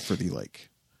 Right. For the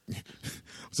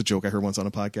it's a joke I heard once on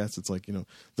a podcast. It's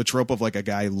the trope of a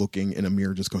guy looking in a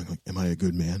mirror just going am I a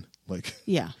good man?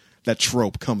 Yeah. That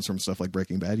trope comes from stuff like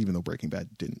Breaking Bad, even though Breaking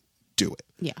Bad didn't do it.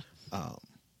 Yeah.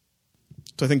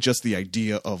 So I think just the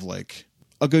idea of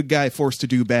a good guy forced to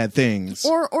do bad things.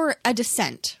 Or a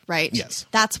descent, right? Yes.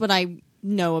 That's what I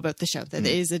know about the show, that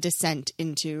it is a descent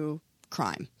into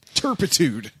crime.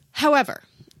 Turpitude. However,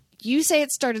 you say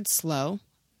it started slow.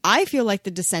 I feel like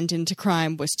the descent into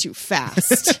crime was too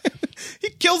fast. He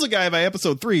kills a guy by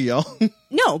episode 3, y'all.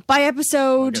 No, by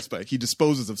episode... I guess he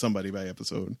disposes of somebody by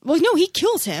episode. Well, no, he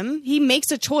kills him. He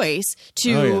makes a choice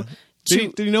to... Oh, yeah.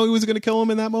 Did he know he was going to kill him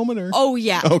in that moment? Or? Oh,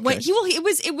 yeah. Okay.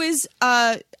 It was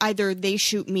either they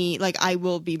shoot me, I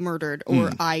will be murdered, or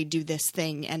I do this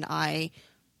thing and I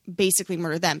basically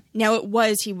murder them. Now,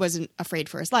 he wasn't afraid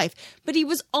for his life, but he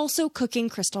was also cooking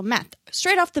crystal meth.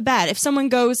 Straight off the bat, if someone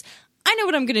goes... I know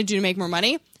what I'm going to do to make more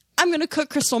money. I'm going to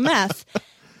cook crystal meth.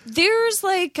 There's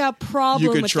a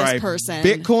problem with this person.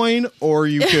 You could try Bitcoin or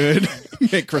you could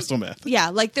make crystal meth.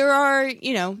 Yeah, there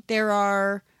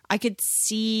are I could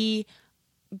see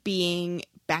being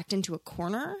backed into a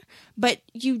corner, but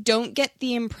you don't get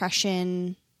the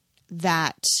impression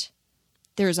that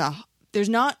there's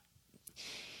no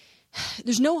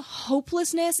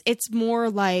hopelessness. It's more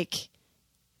like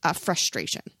a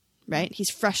frustration, right? He's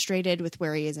frustrated with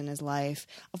where he is in his life,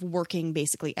 of working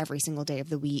basically every single day of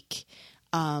the week.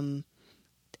 And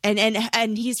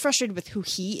he's frustrated with who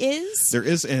he is. There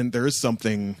is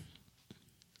something,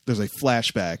 there's a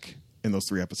flashback in those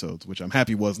 3 episodes, which I'm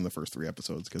happy was in the first 3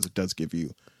 episodes, because it does give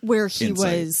you where he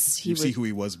insight. was. You see who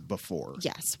he was before.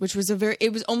 Yes, which was he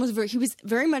was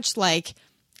very much like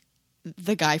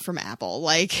the guy from Apple,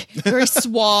 like very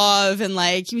suave, and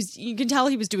like you can tell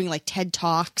he was doing like TED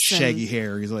Talks, shaggy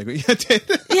hair. He's like,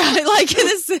 yeah, like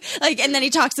this, like, and then he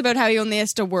talks about how he only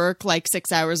has to work like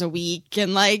 6 hours a week,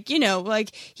 and like, you know,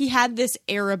 like he had this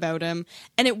air about him,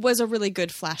 and it was a really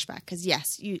good flashback, because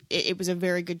yes, it was a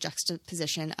very good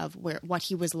juxtaposition of what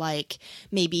he was like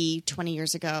maybe 20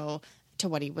 years ago to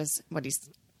what he's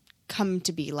come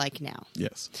to be like now.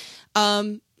 Yes.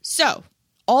 So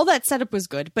all that setup was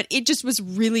good, but it just was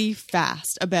really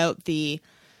fast about the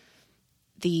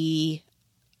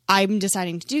I'm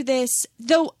deciding to do this.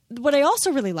 Though what I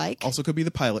also really like, also could be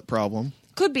the pilot problem.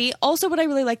 Could be. Also what I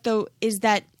really like though is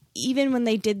that even when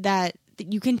they did that,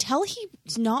 you can tell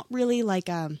he's not really like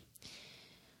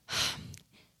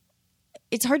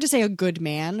it's hard to say a good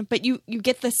man, but you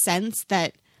get the sense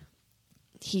that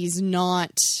he's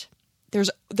not, there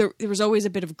was always a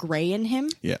bit of gray in him.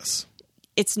 Yes.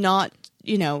 It's not,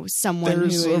 you know, someone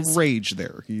there's who is a rage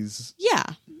there. He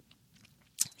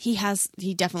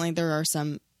definitely, there are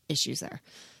some issues there.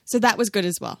 So that was good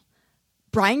as well.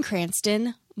 Bryan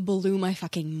Cranston blew my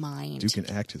fucking mind. Dude can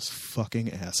act his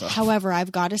fucking ass off. However,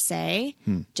 I've got to say,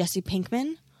 Jesse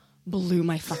Pinkman blew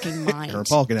my fucking mind. Aaron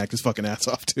Paul can act his fucking ass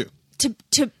off too.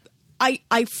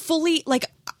 I fully, like,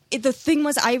 the thing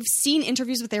was, I've seen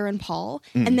interviews with Aaron Paul,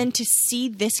 and then to see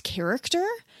this character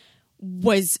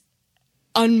was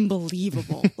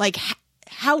unbelievable. Like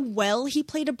how well he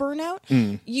played a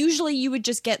burnout. Usually you would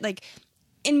just get like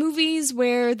in movies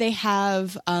where they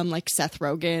have like Seth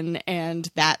Rogen and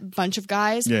that bunch of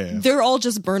guys, they're all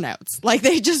just burnouts. Like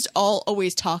they just all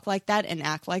always talk like that and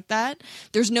act like that.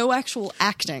 There's no actual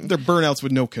acting. They're burnouts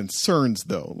with no concerns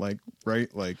though. Like,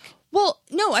 right? Like, well,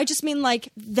 no, I just mean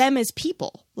like them as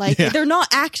people. Like they're not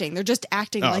acting; they're just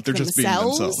acting like they're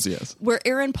themselves. Just being themselves. Yes. Where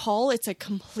Aaron Paul, it's a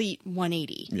complete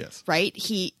 180. Yes. Right?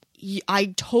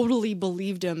 I totally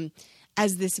believed him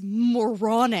as this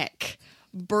moronic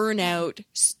burnout.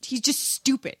 He's just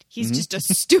stupid. He's just a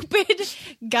stupid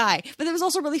guy. But it was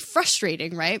also really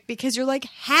frustrating, right? Because you're like,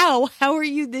 how are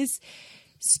you this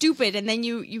stupid? And then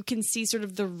you can see sort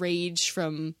of the rage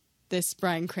from this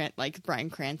Bryan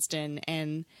Cranston,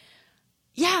 and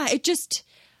yeah, it just,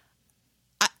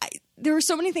 there were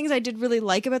so many things I did really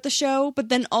like about the show, but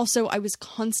then also I was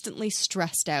constantly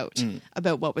stressed out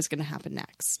about what was going to happen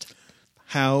next.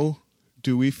 How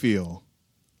do we feel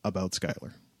about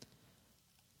Skylar?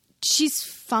 She's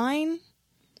fine.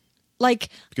 Like,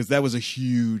 because that was a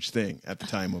huge thing at the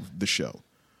time of the show,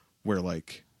 where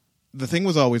like the thing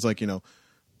was always like, you know,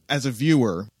 as a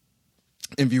viewer,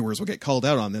 and viewers will get called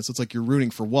out on this, it's like you're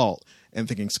rooting for Walt and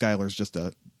thinking Skylar's just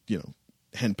a, you know,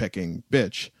 henpecking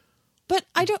bitch. But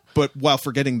I don't. But while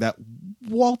forgetting that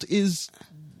Walt is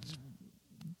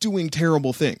doing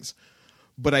terrible things.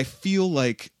 But I feel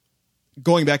like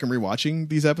going back and rewatching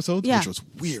these episodes, which was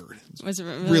weird. Was it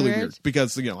really weird?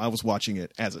 Because, you know, I was watching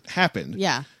it as it happened.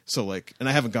 Yeah. So like, and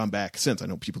I haven't gone back since. I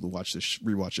know people who watch this,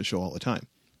 rewatch this show all the time.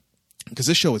 Because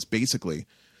this show is basically,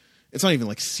 it's not even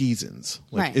like seasons.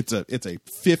 Like it's a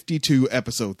 52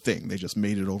 episode thing. They just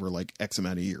made it over like X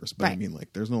amount of years. But I mean,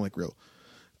 like, there's no like real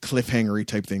cliffhangery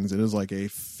type things. It is like a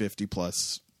 50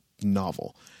 plus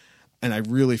novel. And I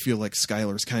really feel like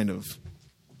Skylar's kind of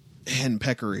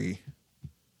henpeckery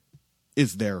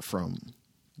is there from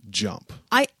jump.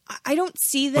 I don't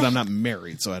see that. But I'm not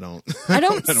married, so I don't. I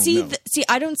don't see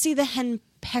I don't see the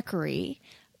henpeckery,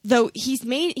 though. He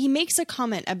makes a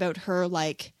comment about her,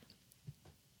 like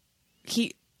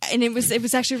and it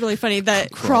was actually really funny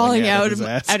that crawling out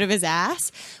of his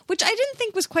ass, which I didn't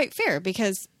think was quite fair,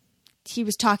 because he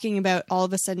was talking about all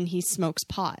of a sudden he smokes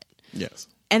pot. Yes.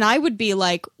 And I would be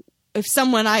like, if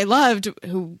someone I loved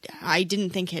who I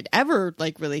didn't think had ever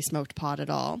like really smoked pot at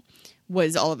all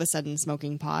was all of a sudden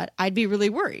smoking pot, I'd be really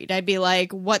worried. I'd be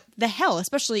like, what the hell?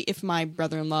 Especially if my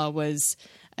brother-in-law was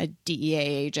a DEA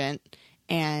agent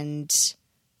and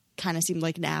kind of seemed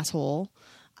like an asshole.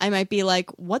 I might be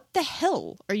like, what the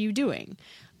hell are you doing?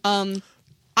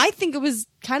 I think it was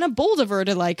kind of bold of her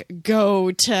to like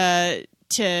go to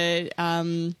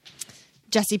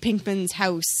Jesse Pinkman's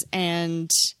house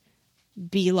and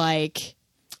be like,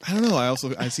 I don't know.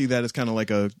 I see that as kind of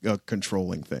like a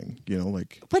controlling thing, you know,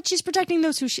 like. But she's protecting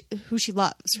those who she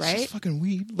loves, right? It's just fucking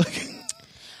weed, like.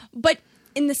 But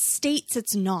in the States,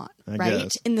 it's not, right?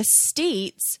 Guess. In the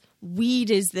States, weed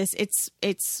is this.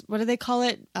 It's what do they call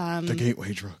it? The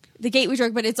gateway drug. The gateway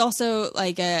drug, but it's also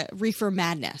like a reefer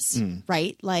madness,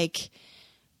 right? Like.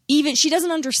 Even she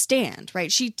doesn't understand,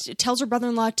 right? She tells her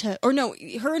brother-in-law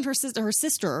her and her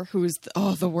sister, who's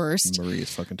the worst. Marie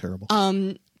is fucking terrible.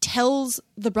 Tells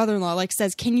the brother-in-law, like,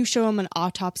 says, "Can you show him an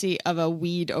autopsy of a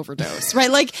weed overdose?" Right?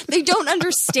 Like, they don't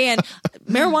understand.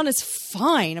 Marijuana's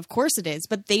fine, of course it is,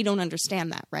 but they don't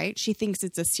understand that, right? She thinks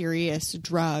it's a serious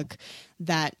drug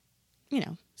that,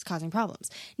 is causing problems.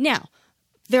 Now,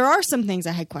 there are some things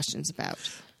I had questions about.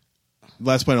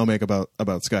 Last point I'll make about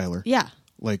Skylar. Yeah.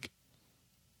 Like.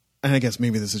 And I guess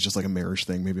maybe this is just like a marriage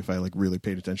thing. Maybe if I like really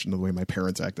paid attention to the way my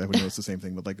parents act, I would notice the same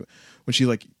thing. But like when she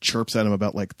like chirps at him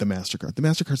about like the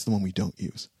MasterCard's the one we don't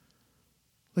use.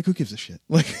 Like who gives a shit?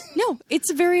 Like no,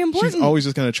 it's very important. She's always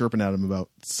just kind of chirping at him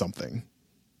about something.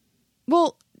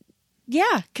 Well,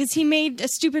 yeah, because he made a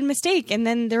stupid mistake and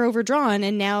then they're overdrawn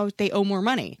and now they owe more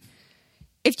money.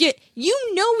 If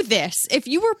you know this, if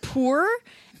you were poor,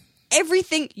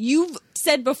 everything you've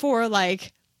said before,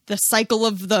 like. The cycle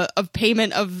of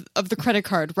payment of the credit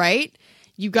card, right?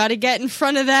 You got to get in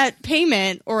front of that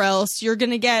payment or else you're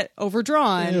going to get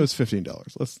overdrawn. Yeah, it was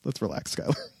 $15. Let's relax,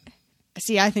 Skylar.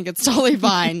 See, I think it's totally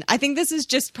fine. I think this is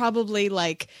just probably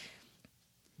like...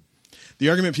 The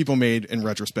argument people made in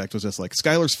retrospect was just like,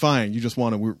 Skylar's fine. You just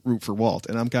want to root for Walt.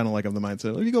 And I'm kind of like of the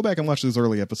mindset, if you go back and watch those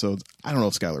early episodes, I don't know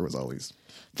if Skylar was always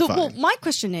fine. Well, my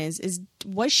question is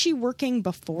was she working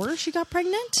before she got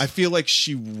pregnant? I feel like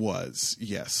she was,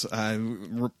 yes.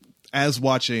 As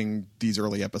watching these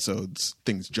early episodes,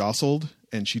 things jostled,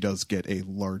 and she does get a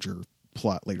larger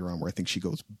plot later on where I think she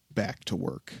goes back to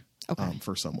work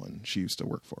for someone she used to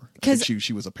work for. Because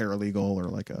she was a paralegal or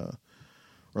like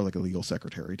a legal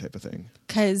secretary type of thing.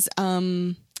 Because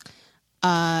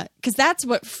that's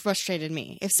what frustrated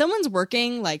me. If someone's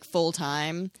working like full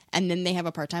time and then they have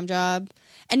a part time job,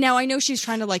 and now I know she's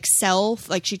trying to like sell,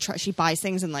 like she buys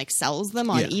things and like sells them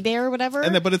on eBay or whatever.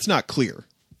 But it's not clear,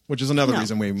 which is another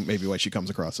reason maybe why she comes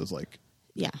across as like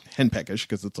henpeckish,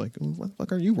 because it's like, what the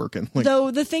fuck are you working? Like,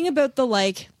 though the thing about the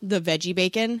veggie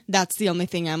bacon, that's the only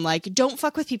thing I'm like, don't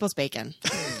fuck with people's bacon.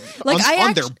 Like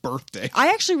on their birthday. I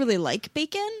actually really like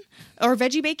bacon or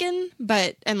veggie bacon,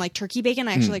 and like turkey bacon.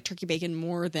 I actually like turkey bacon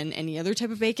more than any other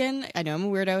type of bacon. I know I'm a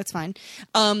weirdo. It's fine.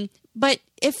 But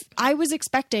if I was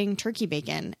expecting turkey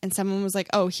bacon and someone was like,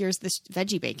 oh, here's this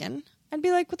veggie bacon, I'd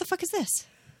be like, what the fuck is this?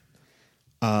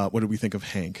 What did we think of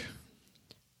Hank?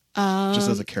 Just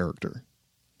as a character.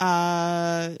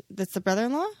 That's the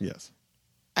brother-in-law? Yes.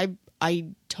 I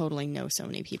totally know so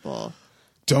many people.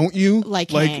 Don't you?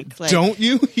 Like Hank. Don't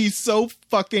you? He's so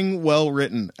fucking well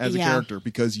written as a character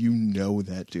because you know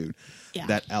that dude. Yeah.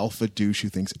 That alpha douche who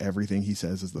thinks everything he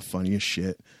says is the funniest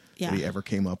shit that he ever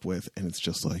came up with. And it's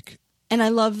just like... And I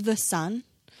love the son.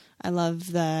 I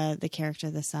love the character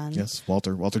of the son. Yes,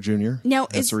 Walter Jr. Now,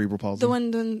 has cerebral palsy. The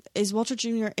one is Walter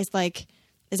Jr. is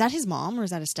that his mom or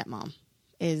is that his stepmom?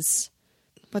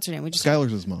 What's her name?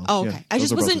 Skylar's his mom. Oh, okay. Yeah, I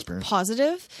just wasn't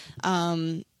positive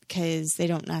because they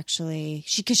don't actually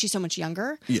because she's so much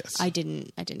younger. Yes, I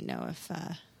didn't know if.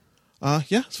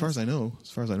 Yeah, as far as I know,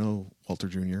 Walter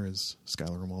Jr. is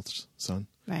Skylar and Walt's son.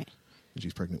 Right. And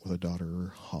she's pregnant with a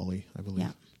daughter, Holly, I believe.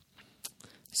 Yeah.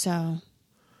 So,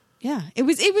 yeah, it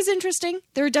was interesting.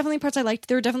 There were definitely parts I liked.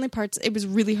 There were definitely parts it was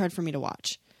really hard for me to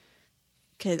watch.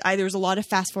 Because there was a lot of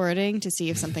fast forwarding to see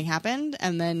if something happened,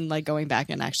 and then like going back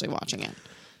and actually watching it.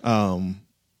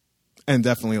 And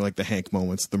definitely like the Hank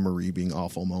moments, the Marie being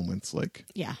awful moments. Like,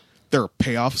 there are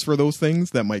payoffs for those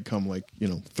things that might come like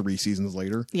 3 seasons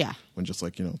later. Yeah, when just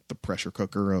like the pressure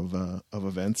cooker of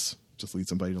events just leads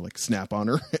somebody to like snap on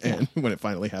her, and when it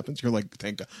finally happens, you're like,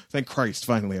 thank Christ,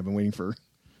 finally! I've been waiting for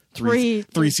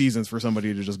three seasons for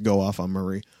somebody to just go off on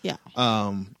Marie. Yeah.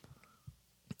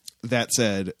 That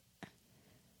said,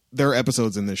 there are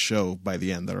episodes in this show by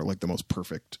the end that are like the most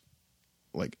perfect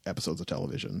like episodes of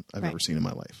television I've ever seen in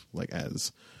my life. Like,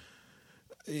 as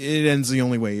it ends the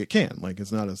only way it can. Like,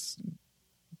 it's not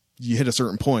you hit a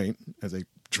certain point as a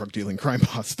drug dealing crime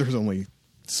boss. There's only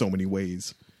so many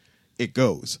ways it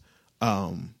goes.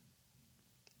 But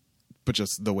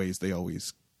just the ways they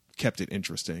always kept it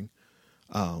interesting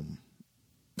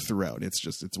throughout.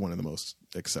 It's one of the most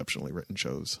exceptionally written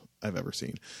shows I've ever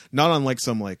seen. Not unlike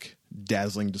some like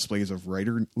dazzling displays of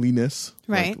writerliness,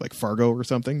 right? Like Fargo or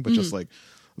something, but just like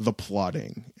the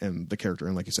plotting and the character.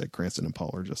 And like you said, Cranston and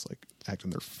Paul are just like acting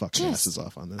their fucking asses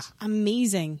off on this.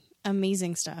 Amazing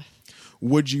stuff.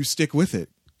 Would you stick with it?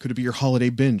 Could it be your holiday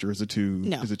binge, or is it too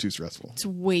stressful? It's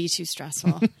way too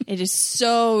stressful. It is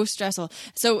so stressful.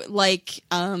 So like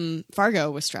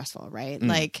Fargo was stressful, right?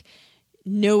 Like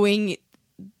knowing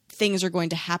things are going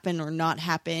to happen or not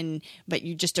happen, but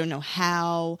you just don't know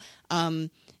how.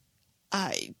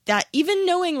 That even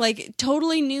knowing, like,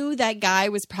 totally knew that guy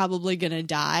was probably gonna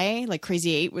die, like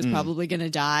Crazy 8 was probably gonna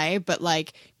die, but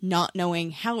like not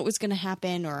knowing how it was gonna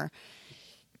happen, or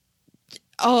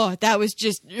that was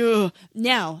just ugh.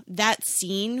 Now that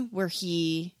scene where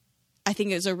I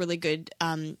think it was a really good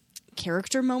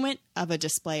character moment of a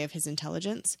display of his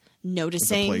intelligence,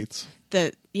 noticing the plates.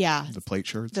 The plate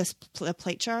shards. The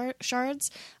plate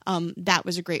shards. That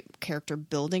was a great character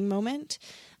building moment.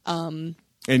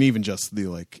 And even just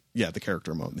the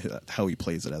character moment, how he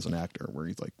plays it as an actor, where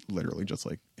he's like literally just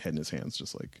like head in his hands,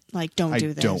 just like don't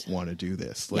do this. I don't want to do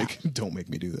this. Like, don't make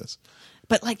me do this.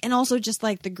 But like, and also just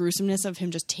like the gruesomeness of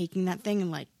him just taking that thing and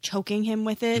like choking him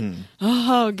with it.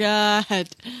 Oh God.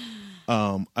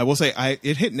 I will say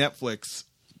it hit Netflix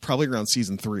probably around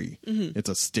season 3. It's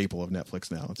a staple of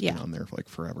Netflix now. It's been on there for like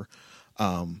forever.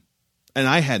 And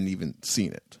I hadn't even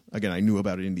seen it. Again, I knew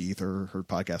about it in the ether, heard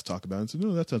podcasts talk about it, and said,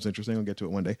 "Oh, that sounds interesting. I'll get to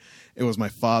it one day." It was my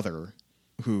father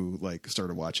who like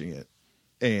started watching it,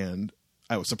 and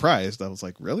I was surprised. I was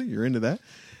like, "Really? You're into that?"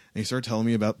 And he started telling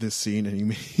me about this scene,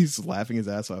 and he's laughing his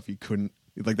ass off. He couldn't,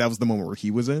 like, that was the moment where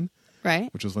he was in,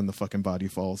 right? Which was when the fucking body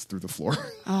falls through the floor.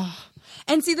 Oh,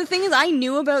 and see, the thing is, I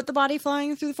knew about the body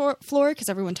flying through the floor because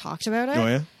everyone talked about it. Oh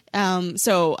yeah.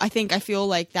 So I feel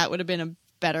like that would have been a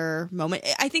better moment.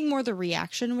 I think more the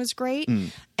reaction was great,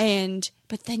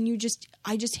 but then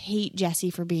I just hate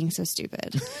Jesse for being so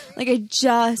stupid. Like, I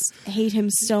just hate him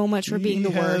so much for being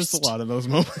the worst. A lot of those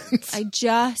moments. I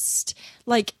just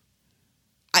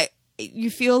you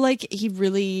feel like he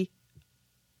really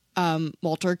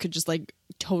Walter could just like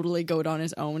totally go it on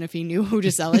his own if he knew who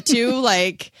to sell it to.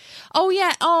 Like,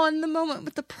 and the moment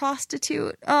with the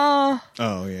prostitute. Oh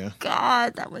yeah.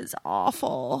 God, that was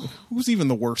awful. Who's even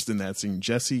the worst in that scene?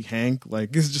 Jesse, Hank?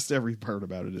 Like, it's just every part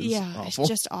about it is awful. It's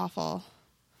just awful.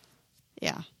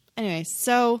 Yeah. Anyway,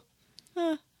 so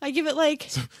I give it like...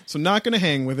 So not going to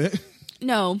hang with it.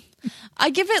 No.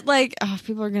 I give it like... Oh,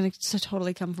 people are going to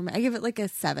totally come for me. I give it like a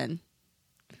 7.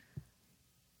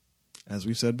 As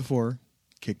we said before,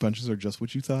 kick punches are just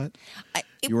what you thought.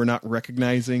 You were not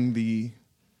recognizing the,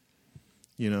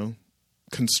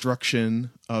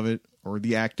 construction of it or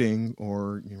the acting,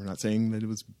 or you were not saying that it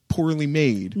was poorly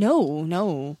made.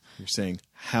 No. You're saying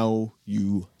how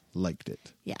you liked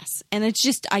it. Yes. And it's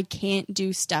just, I can't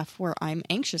do stuff where I'm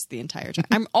anxious the entire time.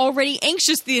 I'm already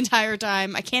anxious the entire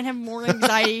time. I can't have more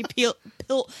anxiety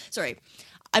Sorry.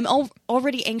 I'm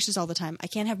already anxious all the time. I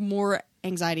can't have more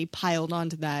anxiety piled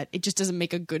onto that. It just doesn't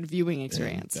make a good viewing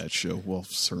experience. And that show will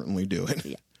certainly do it.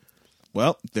 Yeah.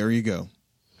 Well, there you go.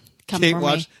 Kate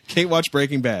watched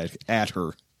Breaking Bad. At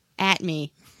her. At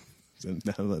me.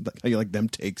 How you like them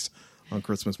takes on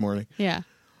Christmas morning? Yeah.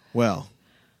 Well,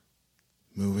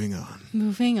 moving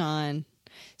on.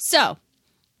 So,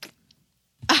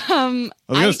 I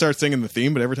was going to start singing the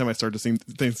theme, but every time I start to sing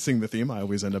the theme, I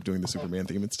always end up doing the Superman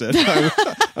theme instead. I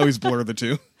always blur the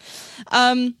two.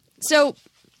 So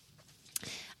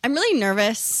I'm really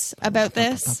nervous about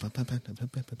this. That's the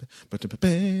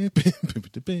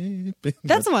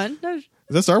one. No. Is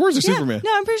that Star Wars or Superman?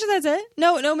 No, I'm pretty sure that's it.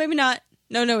 No, maybe not.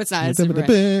 No, it's not. It's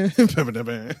Superman.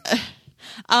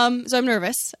 So I'm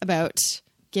nervous about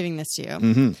giving this to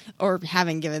you, or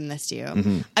having given this to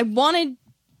you.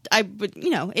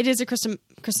 It is a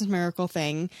Christmas Miracle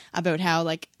thing about how,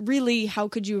 like, really, how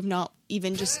could you have not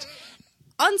even just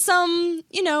on some,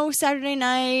 Saturday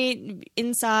night,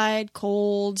 inside,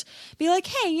 cold, be like,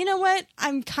 hey, you know what?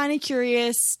 I'm kind of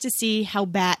curious to see how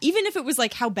bad, even if it was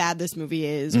like how bad this movie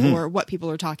is or what people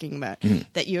are talking about,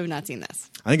 that you have not seen this.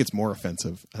 I think it's more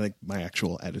offensive. I think my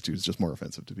actual attitude is just more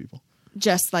offensive to people.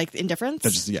 Just like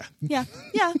indifference? Yeah. I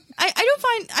don't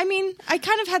find, I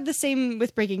kind of had the same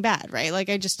with Breaking Bad, right? Like,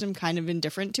 I just am kind of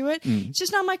indifferent to it. It's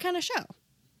just not my kind of show.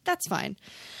 That's fine.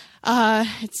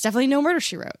 It's definitely no Murder,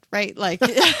 She Wrote, right? Like,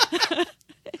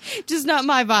 just not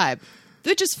my vibe,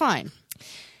 which is fine.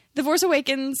 The Force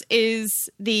Awakens is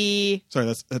the... Sorry,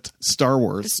 that's Star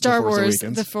Wars. Star Wars,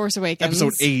 The Force Awakens.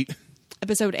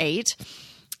 Episode 8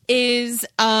 is,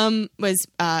 came out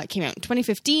in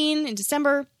 2015 in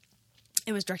December.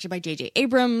 It was directed by J.J.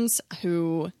 Abrams,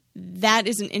 who, that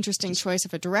is an interesting choice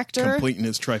of a director. Completing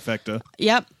his trifecta.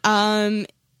 Yep.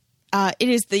 It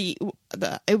is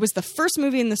it was the first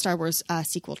movie in the Star Wars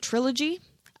sequel trilogy.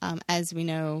 as we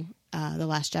know, Star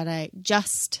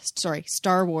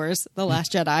Wars, The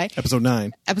Last Jedi. Episode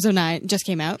 9 just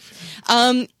came out.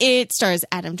 It stars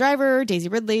Adam Driver, Daisy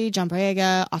Ridley, John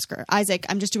Boyega, Oscar Isaac.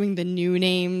 I'm just doing the new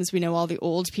names. We know all the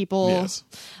old people. Yes.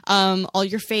 All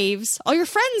your faves. All your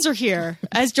friends are here,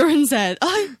 as Jordan said.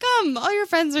 Oh, come. All your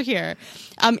friends are here.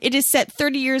 It is set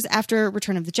 30 years after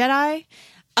Return of the Jedi.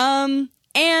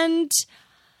 And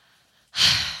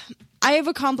I have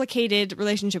a complicated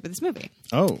relationship with this movie.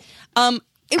 Oh.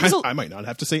 It was I might not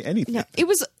have to say anything. No, it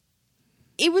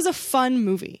was a fun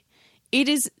movie. It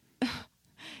is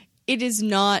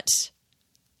not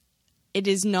I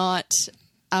don't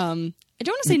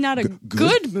want to say not a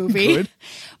good movie,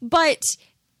 but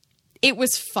it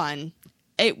was fun.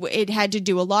 It had to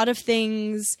do a lot of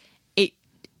things.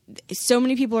 So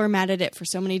many people are mad at it for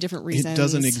so many different reasons. It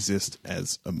doesn't exist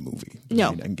as a movie.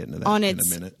 No. I can get into that in a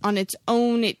minute. On its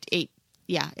own,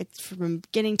 it's from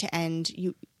beginning to end.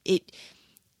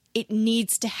 It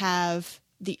needs to have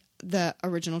the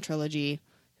original trilogy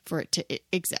for it to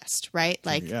exist, right?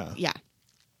 Like, yeah.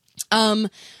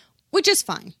 Which is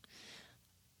fine.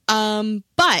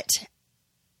 But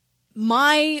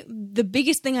the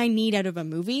biggest thing I need out of a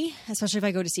movie, especially if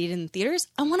I go to see it in the theaters,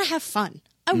 I want to have fun.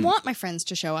 I want my friends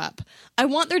to show up. I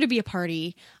want there to be a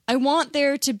party. I want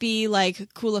there to be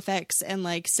like cool effects and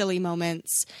like silly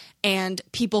moments, and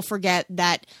people forget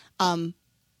that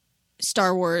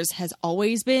Star Wars has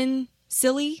always been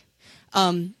silly.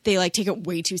 They like take it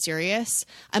way too serious.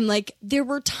 I'm like, there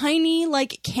were tiny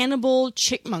like cannibal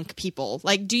chipmunk people.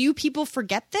 Like, do you people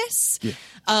forget this? Yeah.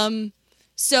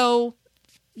 So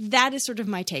that is sort of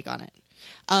my take on it.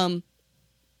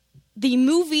 The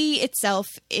movie itself,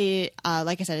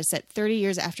 like I said, is set 30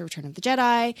 years after Return of the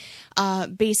Jedi.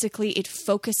 Basically, it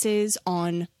focuses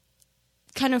on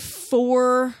kind of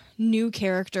 4 new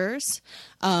characters.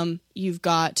 You've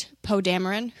got Poe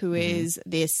Dameron, who is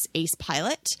this ace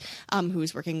pilot, who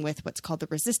is working with what's called the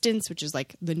Resistance, which is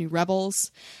like the new rebels.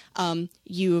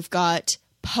 You've got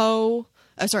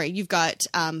you've got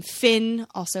Finn,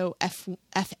 also FN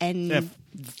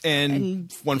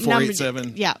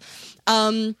 1487. Yeah.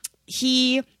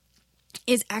 He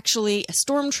is actually a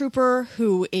stormtrooper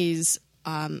who is,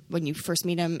 when you first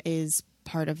meet him, is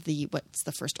part of what's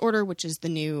the First Order, which is the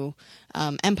new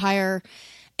Empire.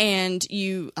 And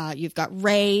you've got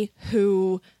Rey,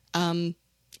 who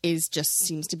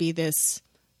seems to be this.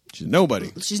 She's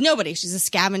nobody. She's a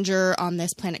scavenger on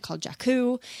this planet called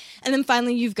Jakku. And then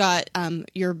finally you've got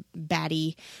your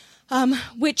baddie,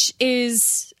 which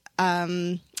is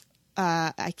I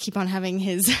keep on having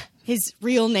his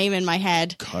real name in my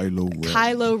head.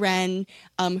 Kylo Ren,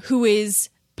 who is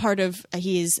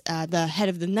he is the head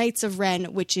of the Knights of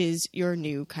Ren, which is your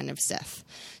new kind of Sith.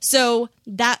 So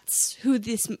that's who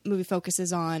this movie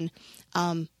focuses on.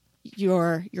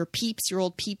 Your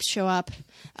old peeps show up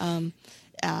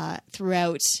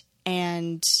throughout,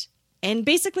 and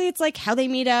basically it's like how they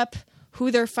meet up, who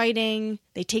they're fighting.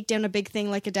 They take down a big thing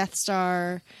like a Death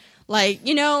Star. Like,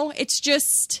 it's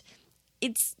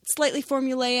slightly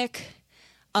formulaic,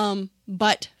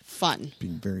 but fun.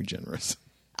 Being very generous.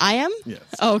 I am? Yes.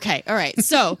 Oh, okay. All right.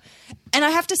 So, and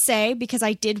I have to say, because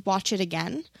I did watch it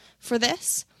again for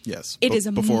this. Yes. It is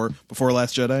before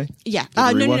Last Jedi? Yeah.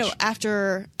 No.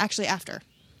 After Last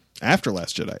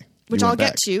Jedi. Which I'll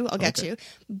get to.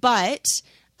 But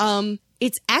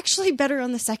it's actually better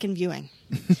on the second viewing.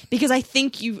 Because I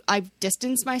think I've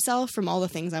distanced myself from all the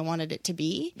things I wanted it to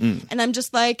be. And I'm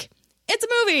just like, it's a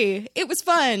movie. It was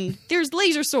fun. There's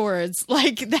laser swords.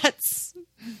 Like, that's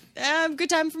a good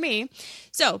time for me.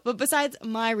 So, but besides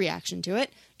my reaction to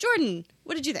it, Jordan,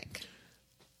 what did you think?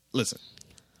 Listen,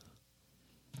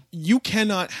 you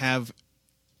cannot have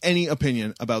any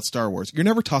opinion about Star Wars. You're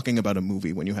never talking about a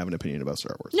movie when you have an opinion about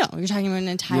Star Wars. No, you're talking about an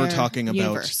entire universe. You're talking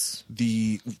about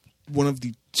one of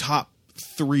the top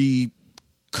 3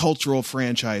 cultural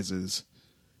franchises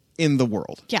in the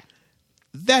world. Yeah.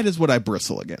 That is what I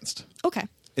bristle against. Okay.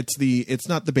 It's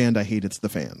not the band I hate, it's the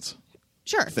fans.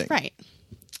 Sure. Thing. Right.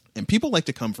 And people like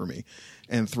to come for me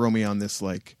and throw me on this,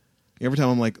 like, every time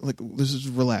I'm like, this is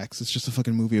relax. It's just a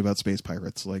fucking movie about space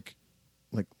pirates. Like,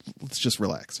 let's just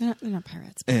relax. They're not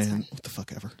pirates. And what the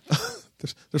fuck ever.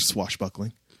 There's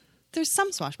swashbuckling. There's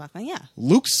some swashbuckling, yeah.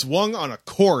 Luke swung on a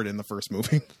cord in the first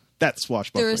movie. That's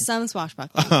swashbuckling. There is some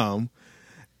swashbuckling.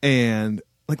 And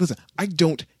like, listen, I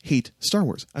don't hate Star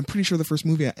Wars. I'm pretty sure the first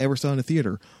movie I ever saw in a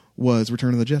theater was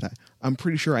Return of the Jedi. I'm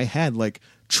pretty sure I had like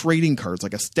trading cards,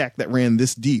 like a stack that ran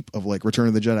this deep of like Return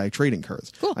of the Jedi trading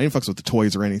cards. Cool. I didn't fucks with the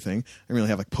toys or anything. I didn't really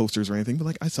have like posters or anything, but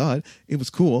like I saw it. It was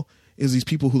cool. is these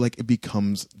people who like it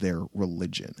becomes their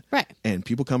religion. Right. And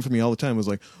people come for me all the time. It was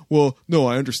like, well, no,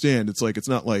 I understand. It's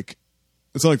not like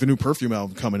the new Perfume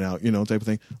album coming out, type of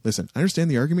thing. Listen, I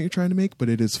understand the argument you're trying to make, but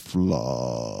it is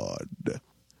flawed.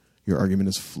 Your argument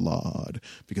is flawed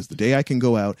because the day I can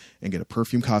go out and get a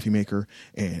perfume coffee maker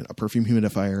and a perfume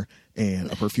humidifier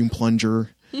and a perfume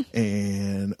plunger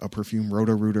and a perfume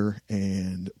Roto-Rooter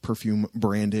and perfume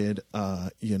branded,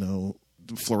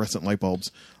 fluorescent light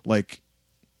bulbs, like,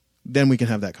 then we can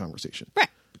have that conversation. Right.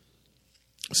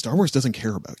 Star Wars doesn't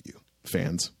care about you,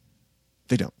 fans.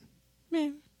 They don't. Yeah.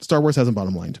 Star Wars has a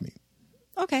bottom line to me.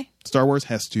 Okay. Star Wars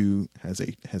has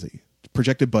a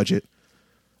projected budget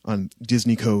on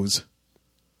Disney Co.'s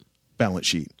balance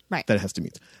sheet that it has to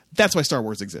meet. That's why Star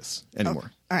Wars exists anymore.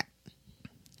 Okay. All right.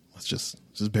 Let's just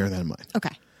bear that in mind.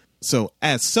 Okay. So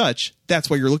as such,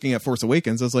 that's why you're looking at Force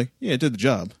Awakens. I was like, yeah, it did the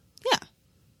job. Yeah.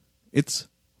 It's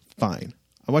fine.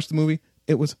 I watched the movie.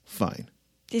 It was fine.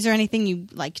 Is there anything you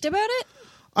liked about it?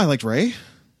 I liked Rey.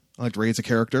 I liked Rey as a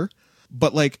character.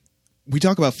 But like, we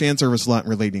talk about fan service a lot in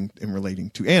relating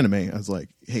to anime. I was like,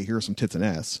 hey, here are some tits and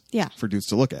ass for dudes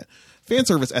to look at. Fan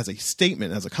service as a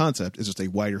statement, as a concept, is just a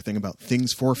wider thing about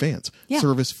things for fans. Yeah.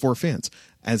 Service for fans.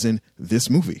 As in this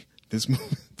movie.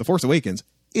 The Force Awakens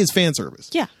is fan service.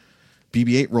 Yeah.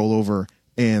 BB-8 roll over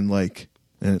and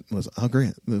it was, I'll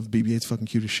grant, the BB-8's fucking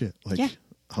cute as shit. Like,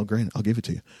 I'll grant it. I'll give it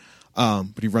to you.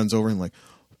 But he runs over and like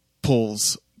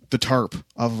pulls the tarp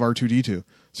off of R2-D2.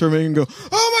 So everybody can go,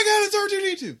 oh my God,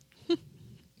 it's R2-D2.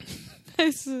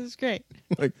 This is great.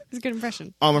 Like, it's a good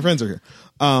impression. All my friends are here.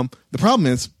 The problem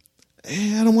is,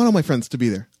 I don't want all my friends to be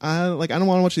there. I don't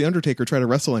want to watch The Undertaker try to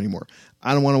wrestle anymore.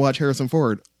 I don't want to watch Harrison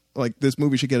Ford. Like, this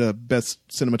movie should get a best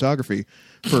cinematography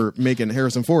for making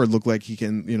Harrison Ford look like he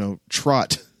can,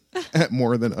 trot at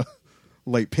more than a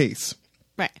light pace.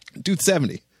 Right. Dude's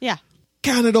 70. Yeah.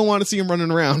 Kind of don't want to see him running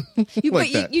around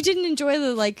that. You didn't enjoy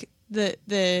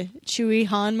the Chewie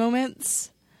Han moments?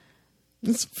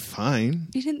 It's fine.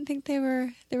 You didn't think they were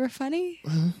funny?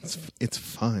 It's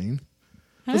fine.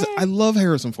 Listen, I love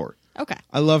Harrison Ford. Okay.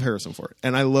 I love Harrison Ford.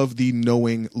 And I love the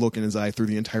knowing look in his eye through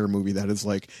the entire movie that is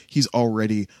like he's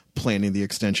already planning the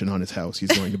extension on his house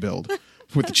he's going to build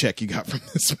with the check he got from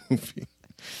this movie.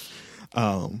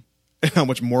 And how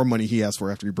much more money he asked for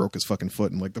after he broke his fucking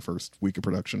foot in like the first week of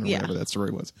production or whatever that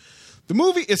story was. The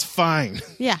movie is fine.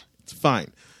 Yeah. It's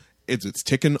fine. It's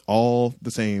ticking all the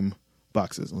same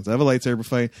boxes. Let's have a lightsaber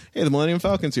fight. Hey, the Millennium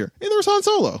Falcon's here. Hey, there's Han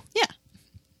Solo.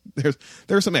 Yeah.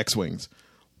 There's some X-Wings.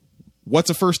 What's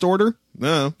a First Order?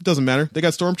 No, it doesn't matter. They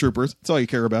got stormtroopers. That's all you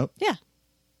care about. Yeah.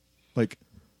 Like,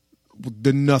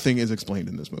 nothing is explained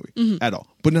in this movie at all.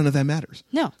 But none of that matters.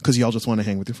 No. Because y'all just want to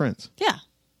hang with your friends. Yeah.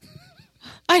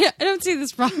 I don't see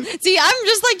this problem. See, I'm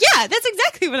just like, yeah, that's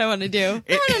exactly what I want to do.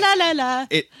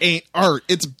 It ain't art.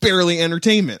 It's barely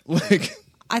entertainment. Like,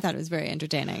 I thought it was very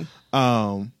entertaining.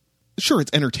 Sure,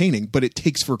 it's entertaining, but it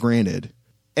takes for granted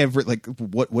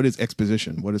what is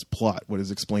exposition, what is plot, what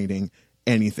is explaining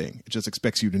anything. It just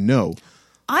expects you to know.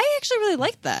 I actually really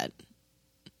liked that.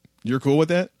 You're cool with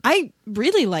that? I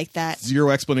really like that. Zero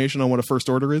explanation on what a First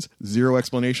Order is. Zero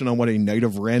explanation on what a Knight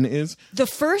of Ren is. The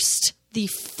first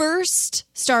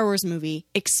Star Wars movie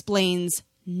explains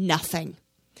nothing.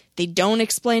 They don't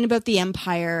explain about the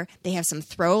Empire. They have some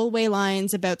throwaway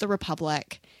lines about the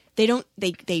Republic. They don't.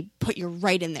 They put you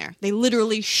right in there. They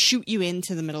literally shoot you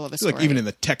into the middle of a story. Like even in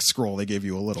the text scroll, they gave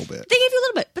you a little bit. They gave you a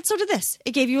little bit, but so did this.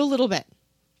 It gave you a little bit.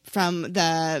 From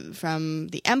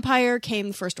the Empire came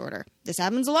the First Order. This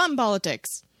happens a lot in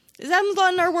politics. This happens a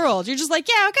lot in our world. You're just like,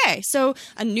 yeah, okay. So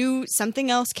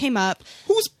something else came up.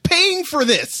 Who's paying for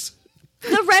this? The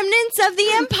remnants of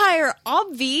the Empire.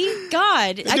 Obvi.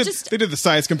 God. They did the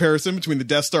size comparison between the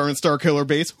Death Star and Starkiller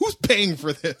Base. Who's paying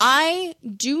for this? I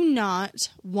do not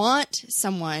want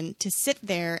someone to sit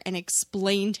there and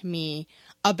explain to me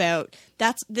about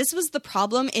this was the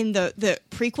problem in the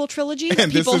prequel trilogy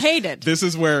that people hated. This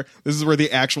is where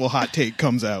the actual hot take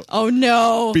comes out. Oh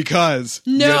no. Because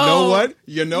no. You know what?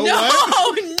 You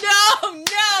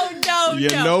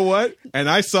know what? And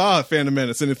I saw Phantom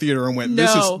Menace in the theater and went,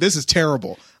 this is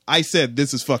terrible. I said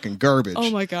this is fucking garbage. Oh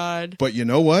my God. But you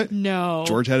know what? No.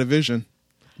 George had a vision.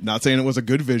 Not saying it was a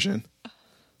good vision.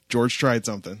 George tried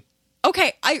something.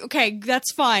 Okay,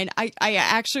 that's fine. I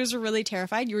actually was really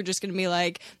terrified. You were just going to be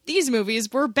like, these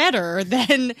movies were better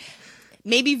than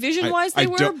maybe vision-wise they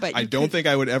were. But I don't think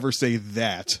I would ever say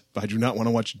that. But I do not want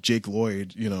to watch Jake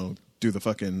Lloyd, do the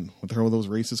fucking, what the hell are those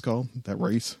races called? That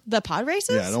race? The pod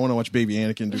races? Yeah, I don't want to watch baby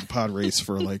Anakin do the pod race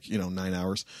for 9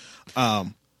 hours.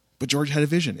 But George had a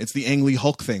vision. It's the Ang Lee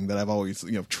Hulk thing that I've always,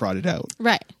 trotted out.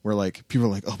 Right. Where, like, people are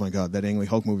like, oh, my God, that Ang Lee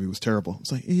Hulk movie was terrible.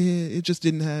 It's like, yeah, it just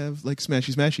didn't have, like,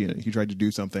 smashy in it. He tried to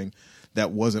do something that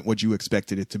wasn't what you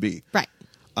expected it to be. Right.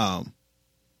 I'm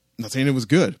not saying it was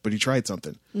good, but he tried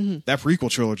something. Mm-hmm. That prequel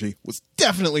trilogy was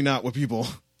definitely not what people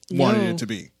wanted it to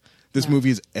be. This movie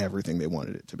is everything they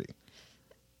wanted it to be.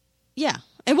 Yeah.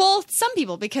 And, well, some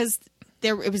people, because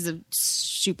it was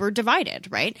super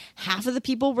divided, right? Half of the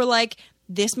people were like,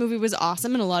 this movie was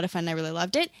awesome and a lot of fun. I really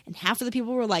loved it. And half of the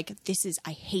people were like,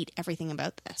 I hate everything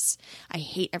about this. I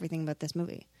hate everything about this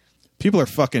movie. People are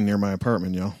fucking near my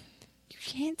apartment, yo. You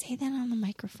can't say that on the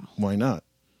microphone. Why not?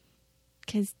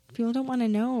 Because people don't want to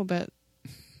know about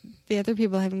the other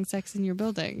people having sex in your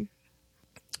building.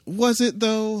 Was it,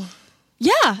 though?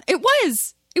 Yeah, it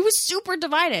was. It was super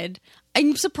divided.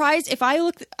 I'm surprised if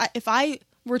I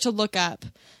were to look up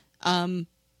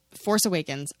Force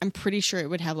Awakens, I'm pretty sure it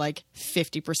would have like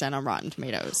 50% on Rotten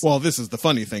Tomatoes. Well, this is the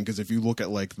funny thing, because if you look at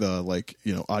like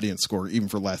the audience score, even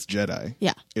for Last Jedi,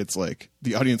 yeah, it's like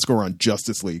the audience score on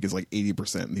Justice League is like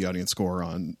 80%, and the audience score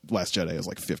on Last Jedi is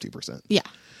like 50%. Yeah.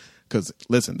 Because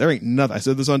listen, there ain't nothing. I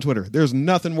said this on Twitter. There's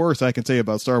nothing worse I can say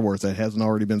about Star Wars that hasn't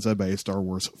already been said by a Star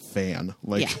Wars fan.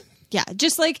 Yeah.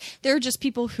 Just like there are just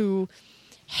people who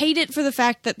hate it for the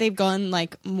fact that they've gone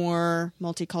like more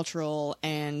multicultural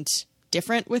and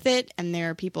different with it, and there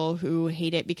are people who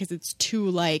hate it because it's too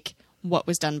like what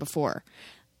was done before.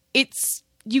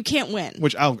 You can't win.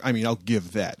 Which I'll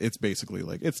give that. It's basically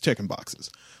like it's ticking boxes.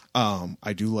 I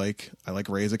like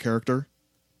Rey as a character.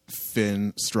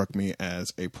 Finn struck me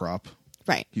as a prop.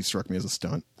 Right. He struck me as a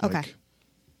stunt. Okay. Like,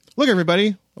 look,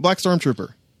 everybody, a black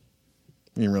stormtrooper.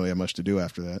 He didn't really have much to do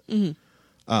after that. Mm-hmm.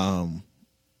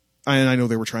 And I know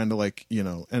they were trying to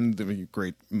and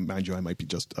great, mind you, I might be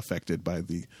just affected by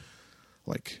the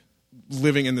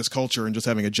living in this culture and just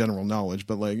having a general knowledge,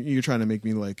 but like you're trying to make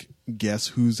me like guess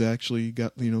who's actually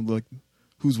got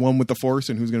who's one with the Force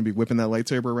and who's going to be whipping that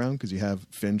lightsaber around, because you have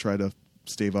Finn try to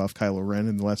stave off Kylo Ren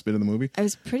in the last bit of the movie. I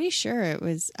was pretty sure it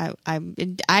was. There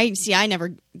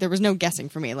was no guessing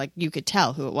for me. Like you could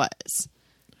tell who it was.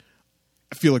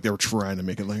 I feel like they were trying to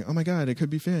make it like, oh my God, it could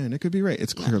be Finn, it could be Rey.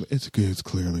 It's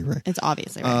clearly Rey. It's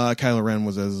obviously Rey. Kylo Ren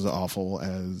was as awful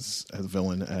as a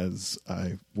villain as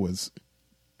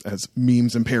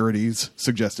memes and parodies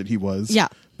suggested he was. Yeah.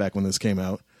 Back when this came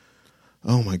out.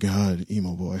 Oh my God,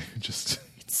 emo boy, just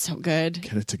it's so good.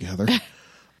 Get it together.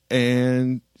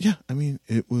 And yeah, I mean,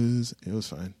 it was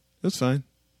fine. It was fine.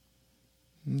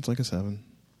 It's like a 7.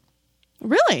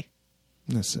 Really?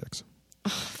 A 6. Oh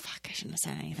fuck! I shouldn't have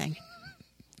said anything.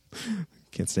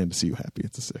 Can't stand to see you happy.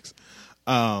 It's a 6.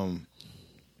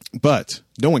 But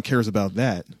no one cares about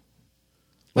that.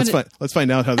 Let's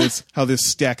find out how this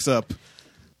stacks up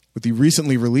with the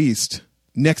recently released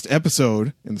next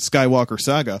episode in the Skywalker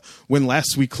saga. When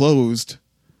last we closed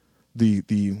the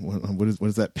what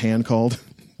is that pan called?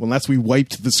 When last we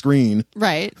wiped the screen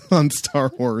right on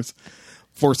Star Wars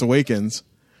Force Awakens,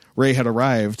 Rey had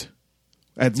arrived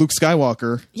at Luke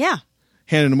Skywalker. Yeah.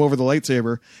 Handed him over the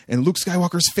lightsaber, and Luke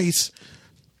Skywalker's face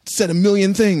said a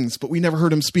million things, but we never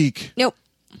heard him speak. Nope.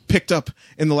 Picked up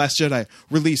in The Last Jedi,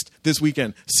 released this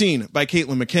weekend, seen by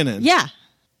Caitlin McKinnon. Yeah.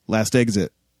 Last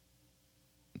exit.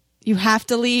 You have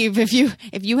to leave. If you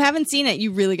haven't seen it,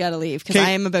 you really got to leave, because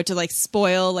I am about to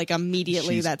spoil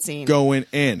immediately that scene. Going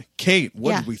in. Kate,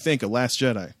 what did we think of Last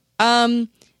Jedi?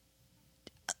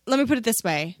 Let me put it this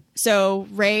way. So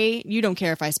Rey, you don't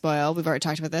care if I spoil. We've already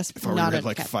talked about this. I've already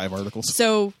read 5 articles.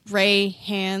 So Rey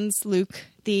hands Luke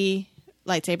the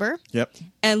lightsaber. Yep.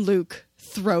 And Luke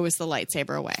throws the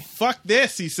lightsaber away. Fuck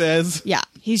this, he says. Yeah.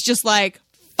 He's just like,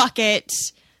 fuck it.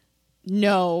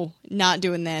 No, not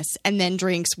doing this. And then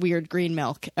drinks weird green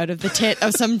milk out of the tit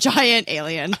of some giant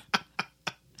alien.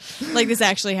 Like this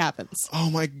actually happens.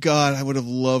 Oh my God. I would have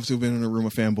loved to have been in a room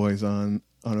of fanboys on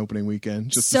opening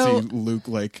weekend just to see Luke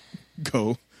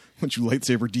go, once you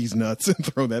lightsaber D's nuts and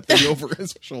throw that thing over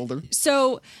his shoulder.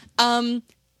 So,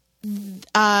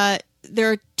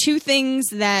 there are 2 things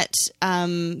that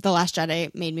The Last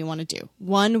Jedi made me want to do.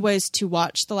 One was to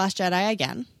watch The Last Jedi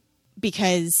again,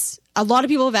 because a lot of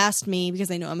people have asked me, because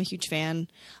they know I'm a huge fan,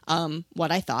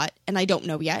 what I thought, and I don't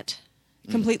know yet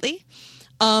completely.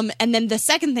 And then the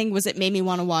second thing was it made me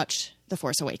want to watch The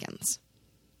Force Awakens,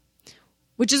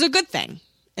 which is a good thing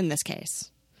in this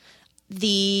case.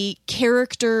 The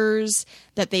characters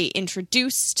that they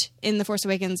introduced in The Force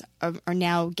Awakens are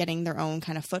now getting their own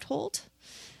kind of foothold.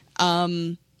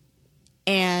 And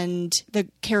the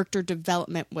character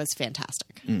development was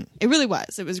fantastic. It really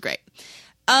was. It was great.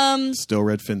 Still,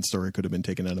 Red Finn's story could have been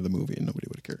taken out of the movie and nobody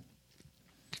would have cared.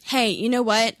 Hey, you know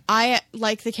what? I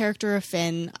like the character of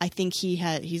Finn. I think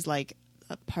he's like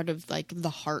a part of like the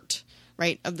heart,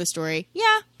 right, of the story.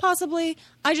 Yeah, possibly.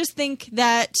 I just think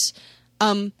that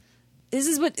this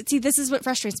is what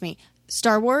frustrates me.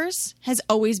 Star Wars has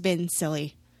always been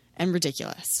silly and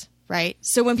ridiculous, right?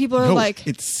 So when people are like,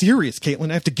 it's serious,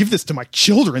 Caitlin. I have to give this to my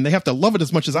children. They have to love it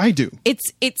as much as I do.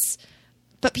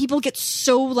 But people get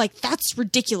so like, that's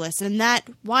ridiculous. And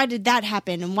why did that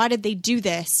happen? And why did they do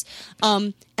this?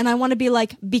 And I want to be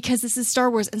like, because this is Star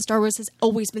Wars and Star Wars has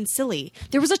always been silly.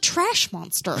 There was a trash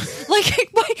monster. Like,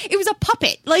 it was a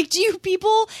puppet. Like,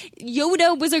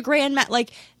 Yoda was a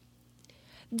like,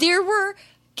 there were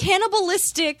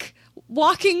cannibalistic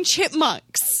walking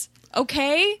chipmunks.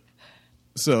 Okay?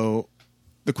 So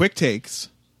the quick takes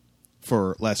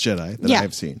for Last Jedi that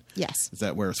I've seen. Yes. Is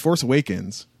that whereas Force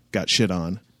Awakens got shit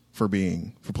on for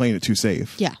playing it too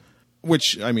safe. Yeah.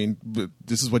 Which, I mean,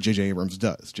 this is what J.J. Abrams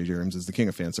does. J.J. Abrams is the king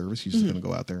of fan service. He's just going to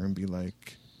go out there and be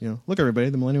like, look, everybody,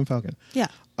 the Millennium Falcon. Yeah.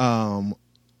 Rian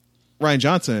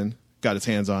Johnson got his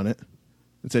hands on it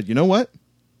and said, you know what?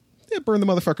 Yeah, burn the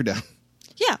motherfucker down.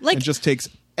 Yeah. Like, and just takes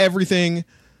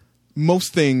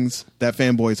most things that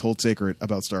fanboys hold sacred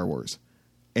about Star Wars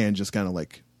and just kind of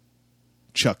like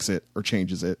chucks it or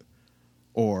changes it,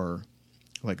 or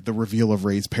like the reveal of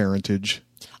Rey's parentage,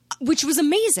 which was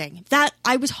amazing. That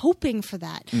I was hoping for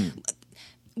that.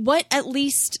 What at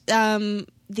least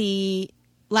the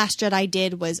Last Jedi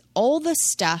did was all the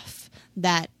stuff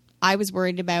that I was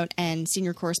worried about and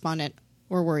senior correspondent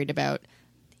were worried about.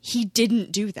 He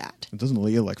didn't do that. Doesn't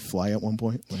Leia like fly at one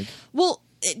point? Like, well,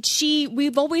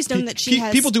 we've always known that she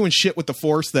has people doing shit with the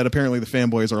Force that apparently the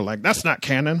fanboys are like, that's not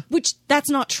canon. Which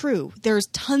that's not true. There's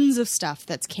tons of stuff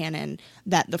that's canon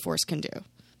that the Force can do,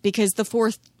 because the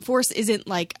Force isn't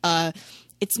like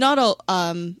it's not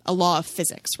a law of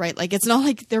physics, right? Like, it's not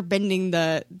like they're bending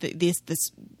this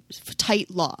tight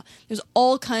law. There's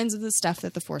all kinds of the stuff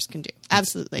that the Force can do.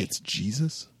 Absolutely, it's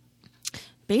Jesus.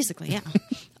 Basically, yeah.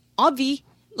 Obvi,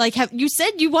 like, you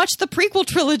said you watched the prequel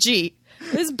trilogy.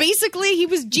 It was basically he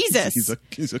was Jesus.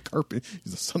 He's a carpenter.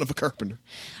 He's the son of a carpenter.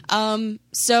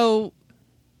 So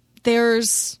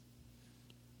there's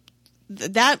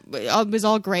that was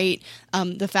all great.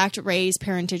 The fact that Rey's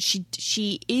parentage,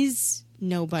 she is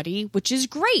nobody, which is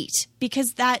great,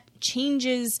 because that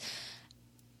changes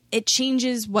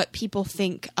what people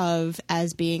think of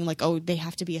as being like, oh, they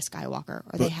have to be a Skywalker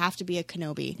or they have to be a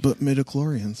Kenobi. But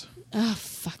midichlorians. Oh,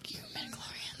 fuck you,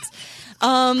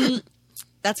 midichlorians.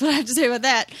 That's what I have to say about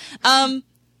that.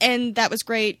 And that was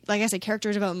great. Like I said,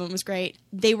 character development was great.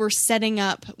 They were setting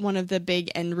up one of the big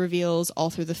end reveals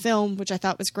all through the film, which I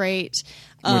thought was great.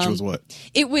 Which was what?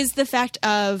 It was the fact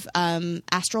of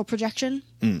astral projection.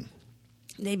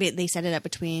 They set it up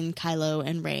between Kylo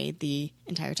and Rey the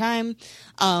entire time.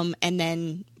 And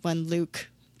then when Luke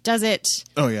does it...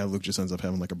 Oh, yeah, Luke just ends up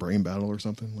having like a brain battle or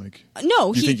something. Like,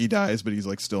 no, you think he dies, but he's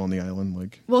like still on the island.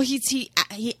 Like, well, he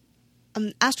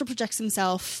astral projects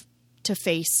himself to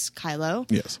face Kylo.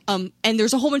 Yes. And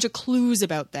there's a whole bunch of clues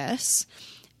about this.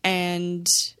 And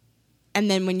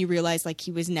then when you realize like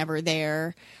he was never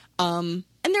there. And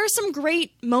there are some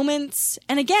great moments.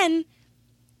 And again,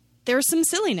 there's some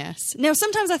silliness. Now,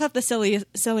 sometimes I thought the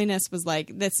silliness was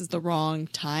like, this is the wrong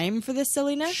time for this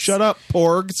silliness. Shut up,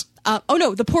 Porgs. Oh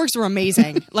no, the Porgs were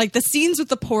amazing. Like, the scenes with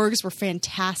the Porgs were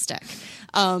fantastic.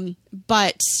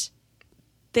 But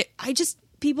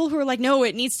people who are like, no,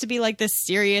 it needs to be like this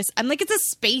serious. I'm like, it's a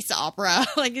space opera.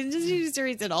 Like, it doesn't need to be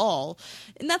serious at all.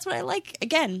 And that's what I like.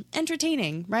 Again,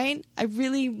 entertaining, right? I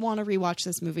really want to rewatch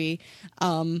this movie.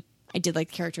 I did like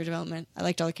the character development. I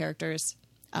liked all the characters.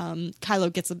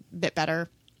 Kylo gets a bit better.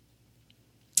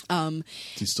 Is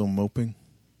he still moping?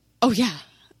 Oh yeah,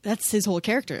 that's his whole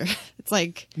character. It's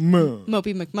like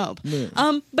Mopey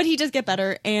McMope. But he does get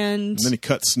better, and then he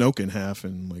cut Snoke in half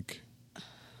and like.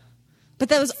 But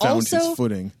that was found also his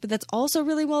footing. But that's also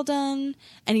really well done,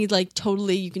 and he like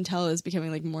totally, you can tell, is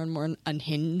becoming like more and more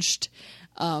unhinged,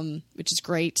 which is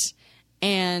great.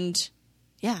 And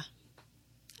yeah,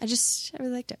 I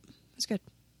really liked it. It was good.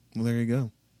 Well, there you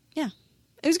go. Yeah.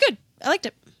 It was good. I liked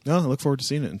it. No, I look forward to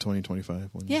seeing it in 2025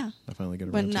 when I finally get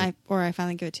around to it. I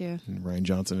finally give it to you. And Rian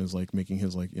Johnson is like making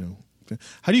his like,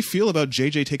 How do you feel about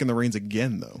JJ taking the reins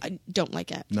again though? I don't like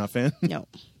it. Not fan? No.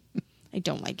 I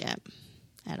don't like it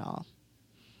at all.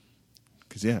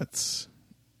 Cuz this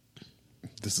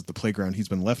is the playground he's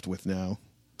been left with now.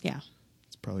 Yeah.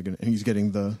 It's probably going to, and he's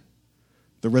getting the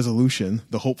resolution,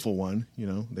 the hopeful one,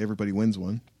 everybody wins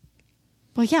one.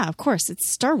 Well, yeah, of course. It's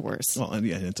Star Wars. Well, and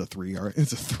it's a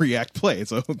 3-act play.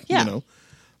 So, the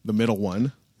middle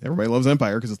one, everybody loves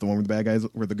Empire because it's the one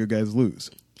where the good guys lose.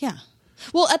 Yeah.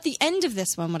 Well, at the end of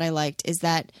this one, what I liked is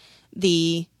that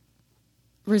the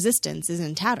resistance is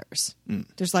in tatters.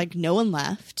 There's like no one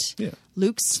left. Yeah.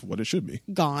 Luke's That's what it should be.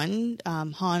 gone.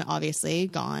 Han obviously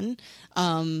gone.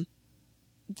 Leia.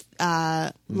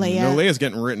 No, Leia's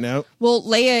getting written out. Well,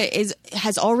 Leia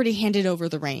has already handed over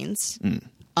the reins.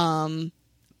 Kylo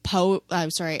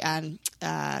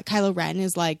Ren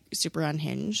is like super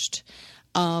unhinged.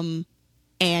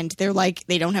 And they're like,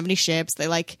 they don't have any ships. They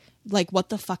like what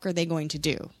the fuck are they going to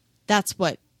do? That's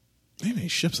what. They didn't have any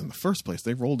ships in the first place.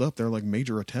 They rolled up their like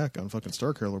major attack on fucking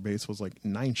Starkiller base was like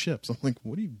 9 ships. I'm like,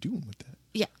 what are you doing with that?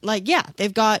 Yeah,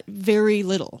 they've got very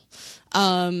little.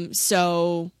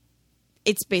 So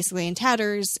it's basically in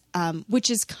tatters, which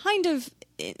is kind of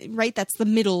right. That's the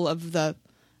middle of the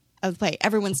play.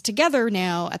 Everyone's together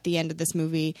now at the end of this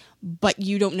movie, but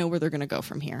you don't know where they're going to go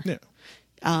from here. Yeah.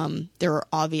 There are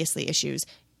obviously issues.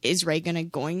 Is Rey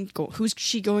who's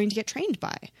she going to get trained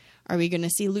by? Are we going to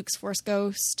see Luke's Force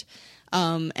ghost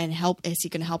and help? Is he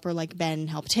going to help her like Ben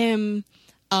helped him?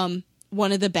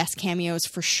 One of the best cameos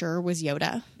for sure was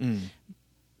Yoda.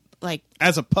 Like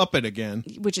as a puppet again,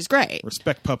 which is great.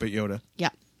 Respect puppet Yoda. Yeah.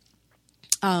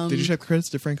 Did you check the credits?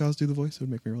 Did Frank Oz do the voice? It would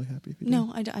make me really happy if he did.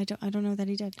 No, I don't know that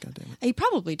he did. God damn it. He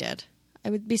probably did. I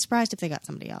would be surprised if they got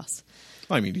somebody else.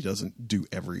 I mean, he doesn't do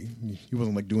he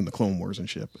wasn't like doing the Clone Wars and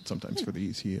shit, but sometimes for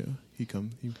these he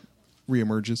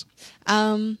reemerges.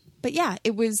 But yeah,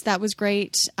 that was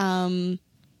great.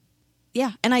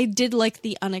 Yeah, and I did like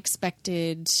the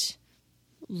unexpected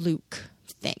Luke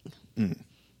thing.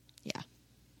 Yeah.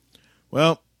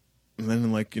 Well, and then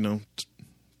in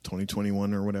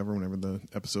 2021 or whatever, whenever the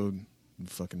episode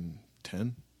fucking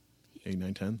 10, 8,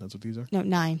 9, 10, that's what these are? No,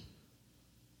 9.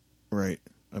 Right.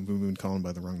 I've been calling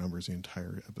by the wrong numbers the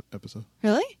entire episode.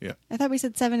 Really? Yeah. I thought we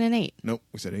said 7 and 8. Nope,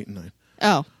 we said 8 and 9.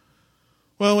 Oh.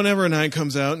 Well, whenever 9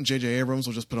 comes out, and J.J. Abrams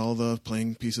will just put all the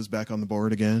playing pieces back on the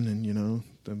board again, and,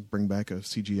 then bring back a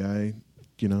CGI,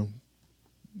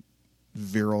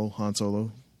 virile Han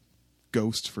Solo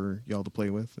ghost for y'all to play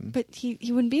with. But he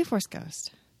wouldn't be a Force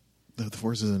ghost. The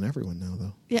Force is in everyone now,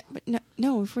 though. Yeah, but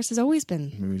no, the Force has always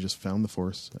been. Maybe he just found the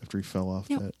Force after he fell off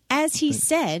that. As he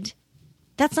said,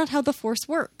 that's not how the Force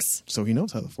works. So he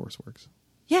knows how the Force works.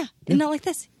 Yeah, and not like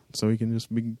this. So he can just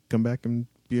come back and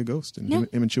be a ghost, and him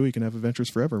and Chewie can have adventures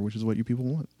forever, which is what you people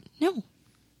want. No.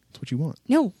 That's what you want.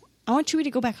 No. I want Chewie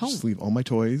to go back home. Just leave all my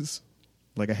toys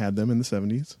like I had them in the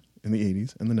 70s, in the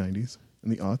 80s, and the 90s,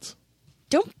 and the aughts.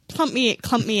 Don't clump me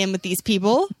in with these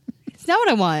people. It's not what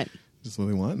I want. Just what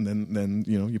they want, and then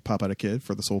you pop out a kid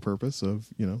for the sole purpose of,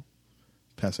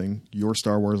 passing your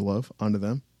Star Wars love onto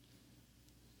them.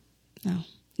 No.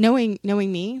 Knowing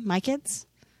me, my kids,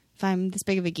 if I'm this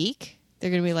big of a geek, they're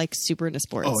going to be like super into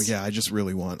sports. Oh yeah, I just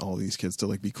really want all these kids to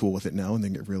like be cool with it now and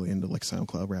then get really into like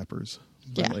SoundCloud rappers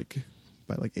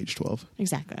by age 12.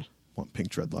 Exactly. Want pink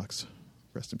dreadlocks.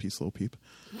 Rest in peace, Lil Peep.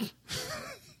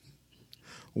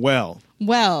 Well,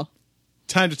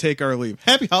 time to take our leave.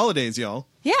 Happy holidays, y'all.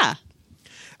 Yeah.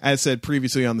 As said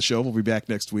previously on the show, we'll be back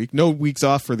next week. No weeks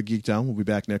off for the Geek Down. We'll be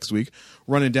back next week,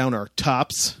 running down our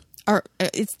tops.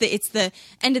 It's the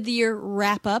end of the year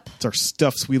wrap up. It's our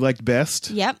stuffs we liked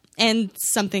best. Yep, and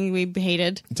something we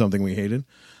hated. Something we hated.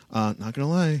 Not gonna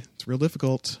lie, it's real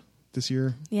difficult this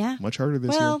year. Yeah, much harder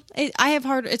this year. Well,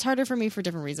 it's harder for me for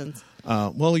different reasons.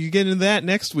 Well, you get into that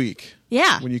next week.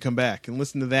 Yeah, when you come back and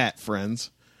listen to that,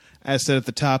 friends. As said at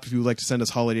the top, if you would like to send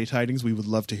us holiday tidings, we would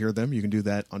love to hear them. You can do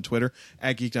that on Twitter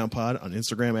 @GeekdownPod, on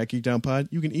Instagram @GeekdownPod.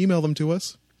 You can email them to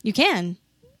us. You can.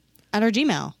 At our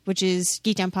Gmail, which is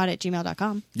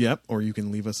geekdownpod@gmail.com. Yep, or you can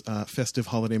leave us festive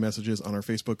holiday messages on our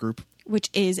Facebook group. Which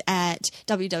is at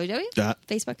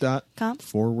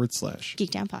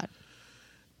www.facebook.com/geekdownpod.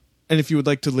 And if you would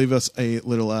like to leave us a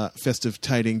little festive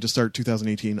tiding to start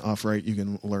 2018 off right, you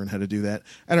can learn how to do that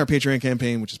at our Patreon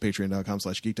campaign, which is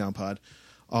patreon.com/geekdownpod.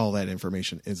 All that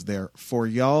information is there for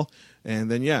y'all. And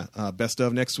then, best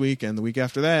of next week and the week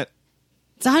after that.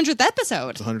 It's the 100th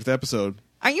episode. It's the 100th episode.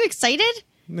 Aren't you excited?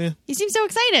 Meh. You seem so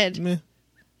excited. Meh.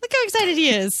 Look how excited he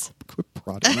is. Quit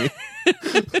prodding me.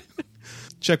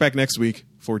 Check back next week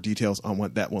for details on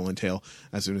what that will entail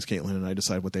as soon as Caitlin and I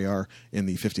decide what they are in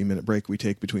the 15-minute break we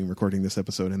take between recording this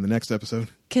episode and the next episode.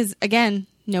 Because, again,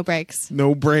 no breaks.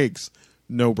 No breaks.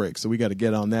 No breaks. So we got to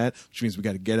get on that, which means we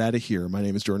got to get out of here. My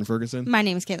name is Jordan Ferguson. My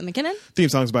name is Caitlin McKinnon. Theme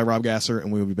songs by Rob Gasser,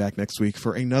 and we will be back next week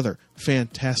for another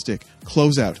fantastic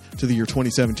closeout to the year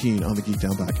 2017 on the Geek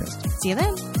Down Podcast. See you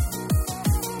then.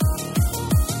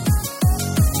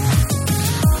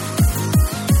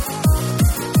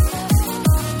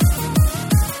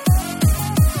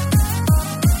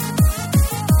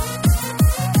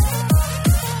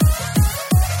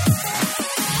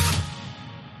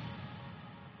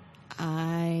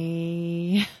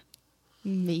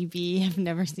 I've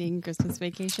never seen Christmas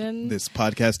Vacation. This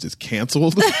podcast is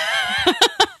canceled.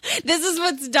 This is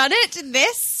what's done it?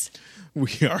 This?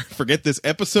 We are. Forget this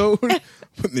episode.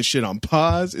 Putting this shit on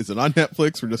pause. Is it on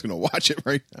Netflix? We're just going to watch it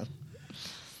right now.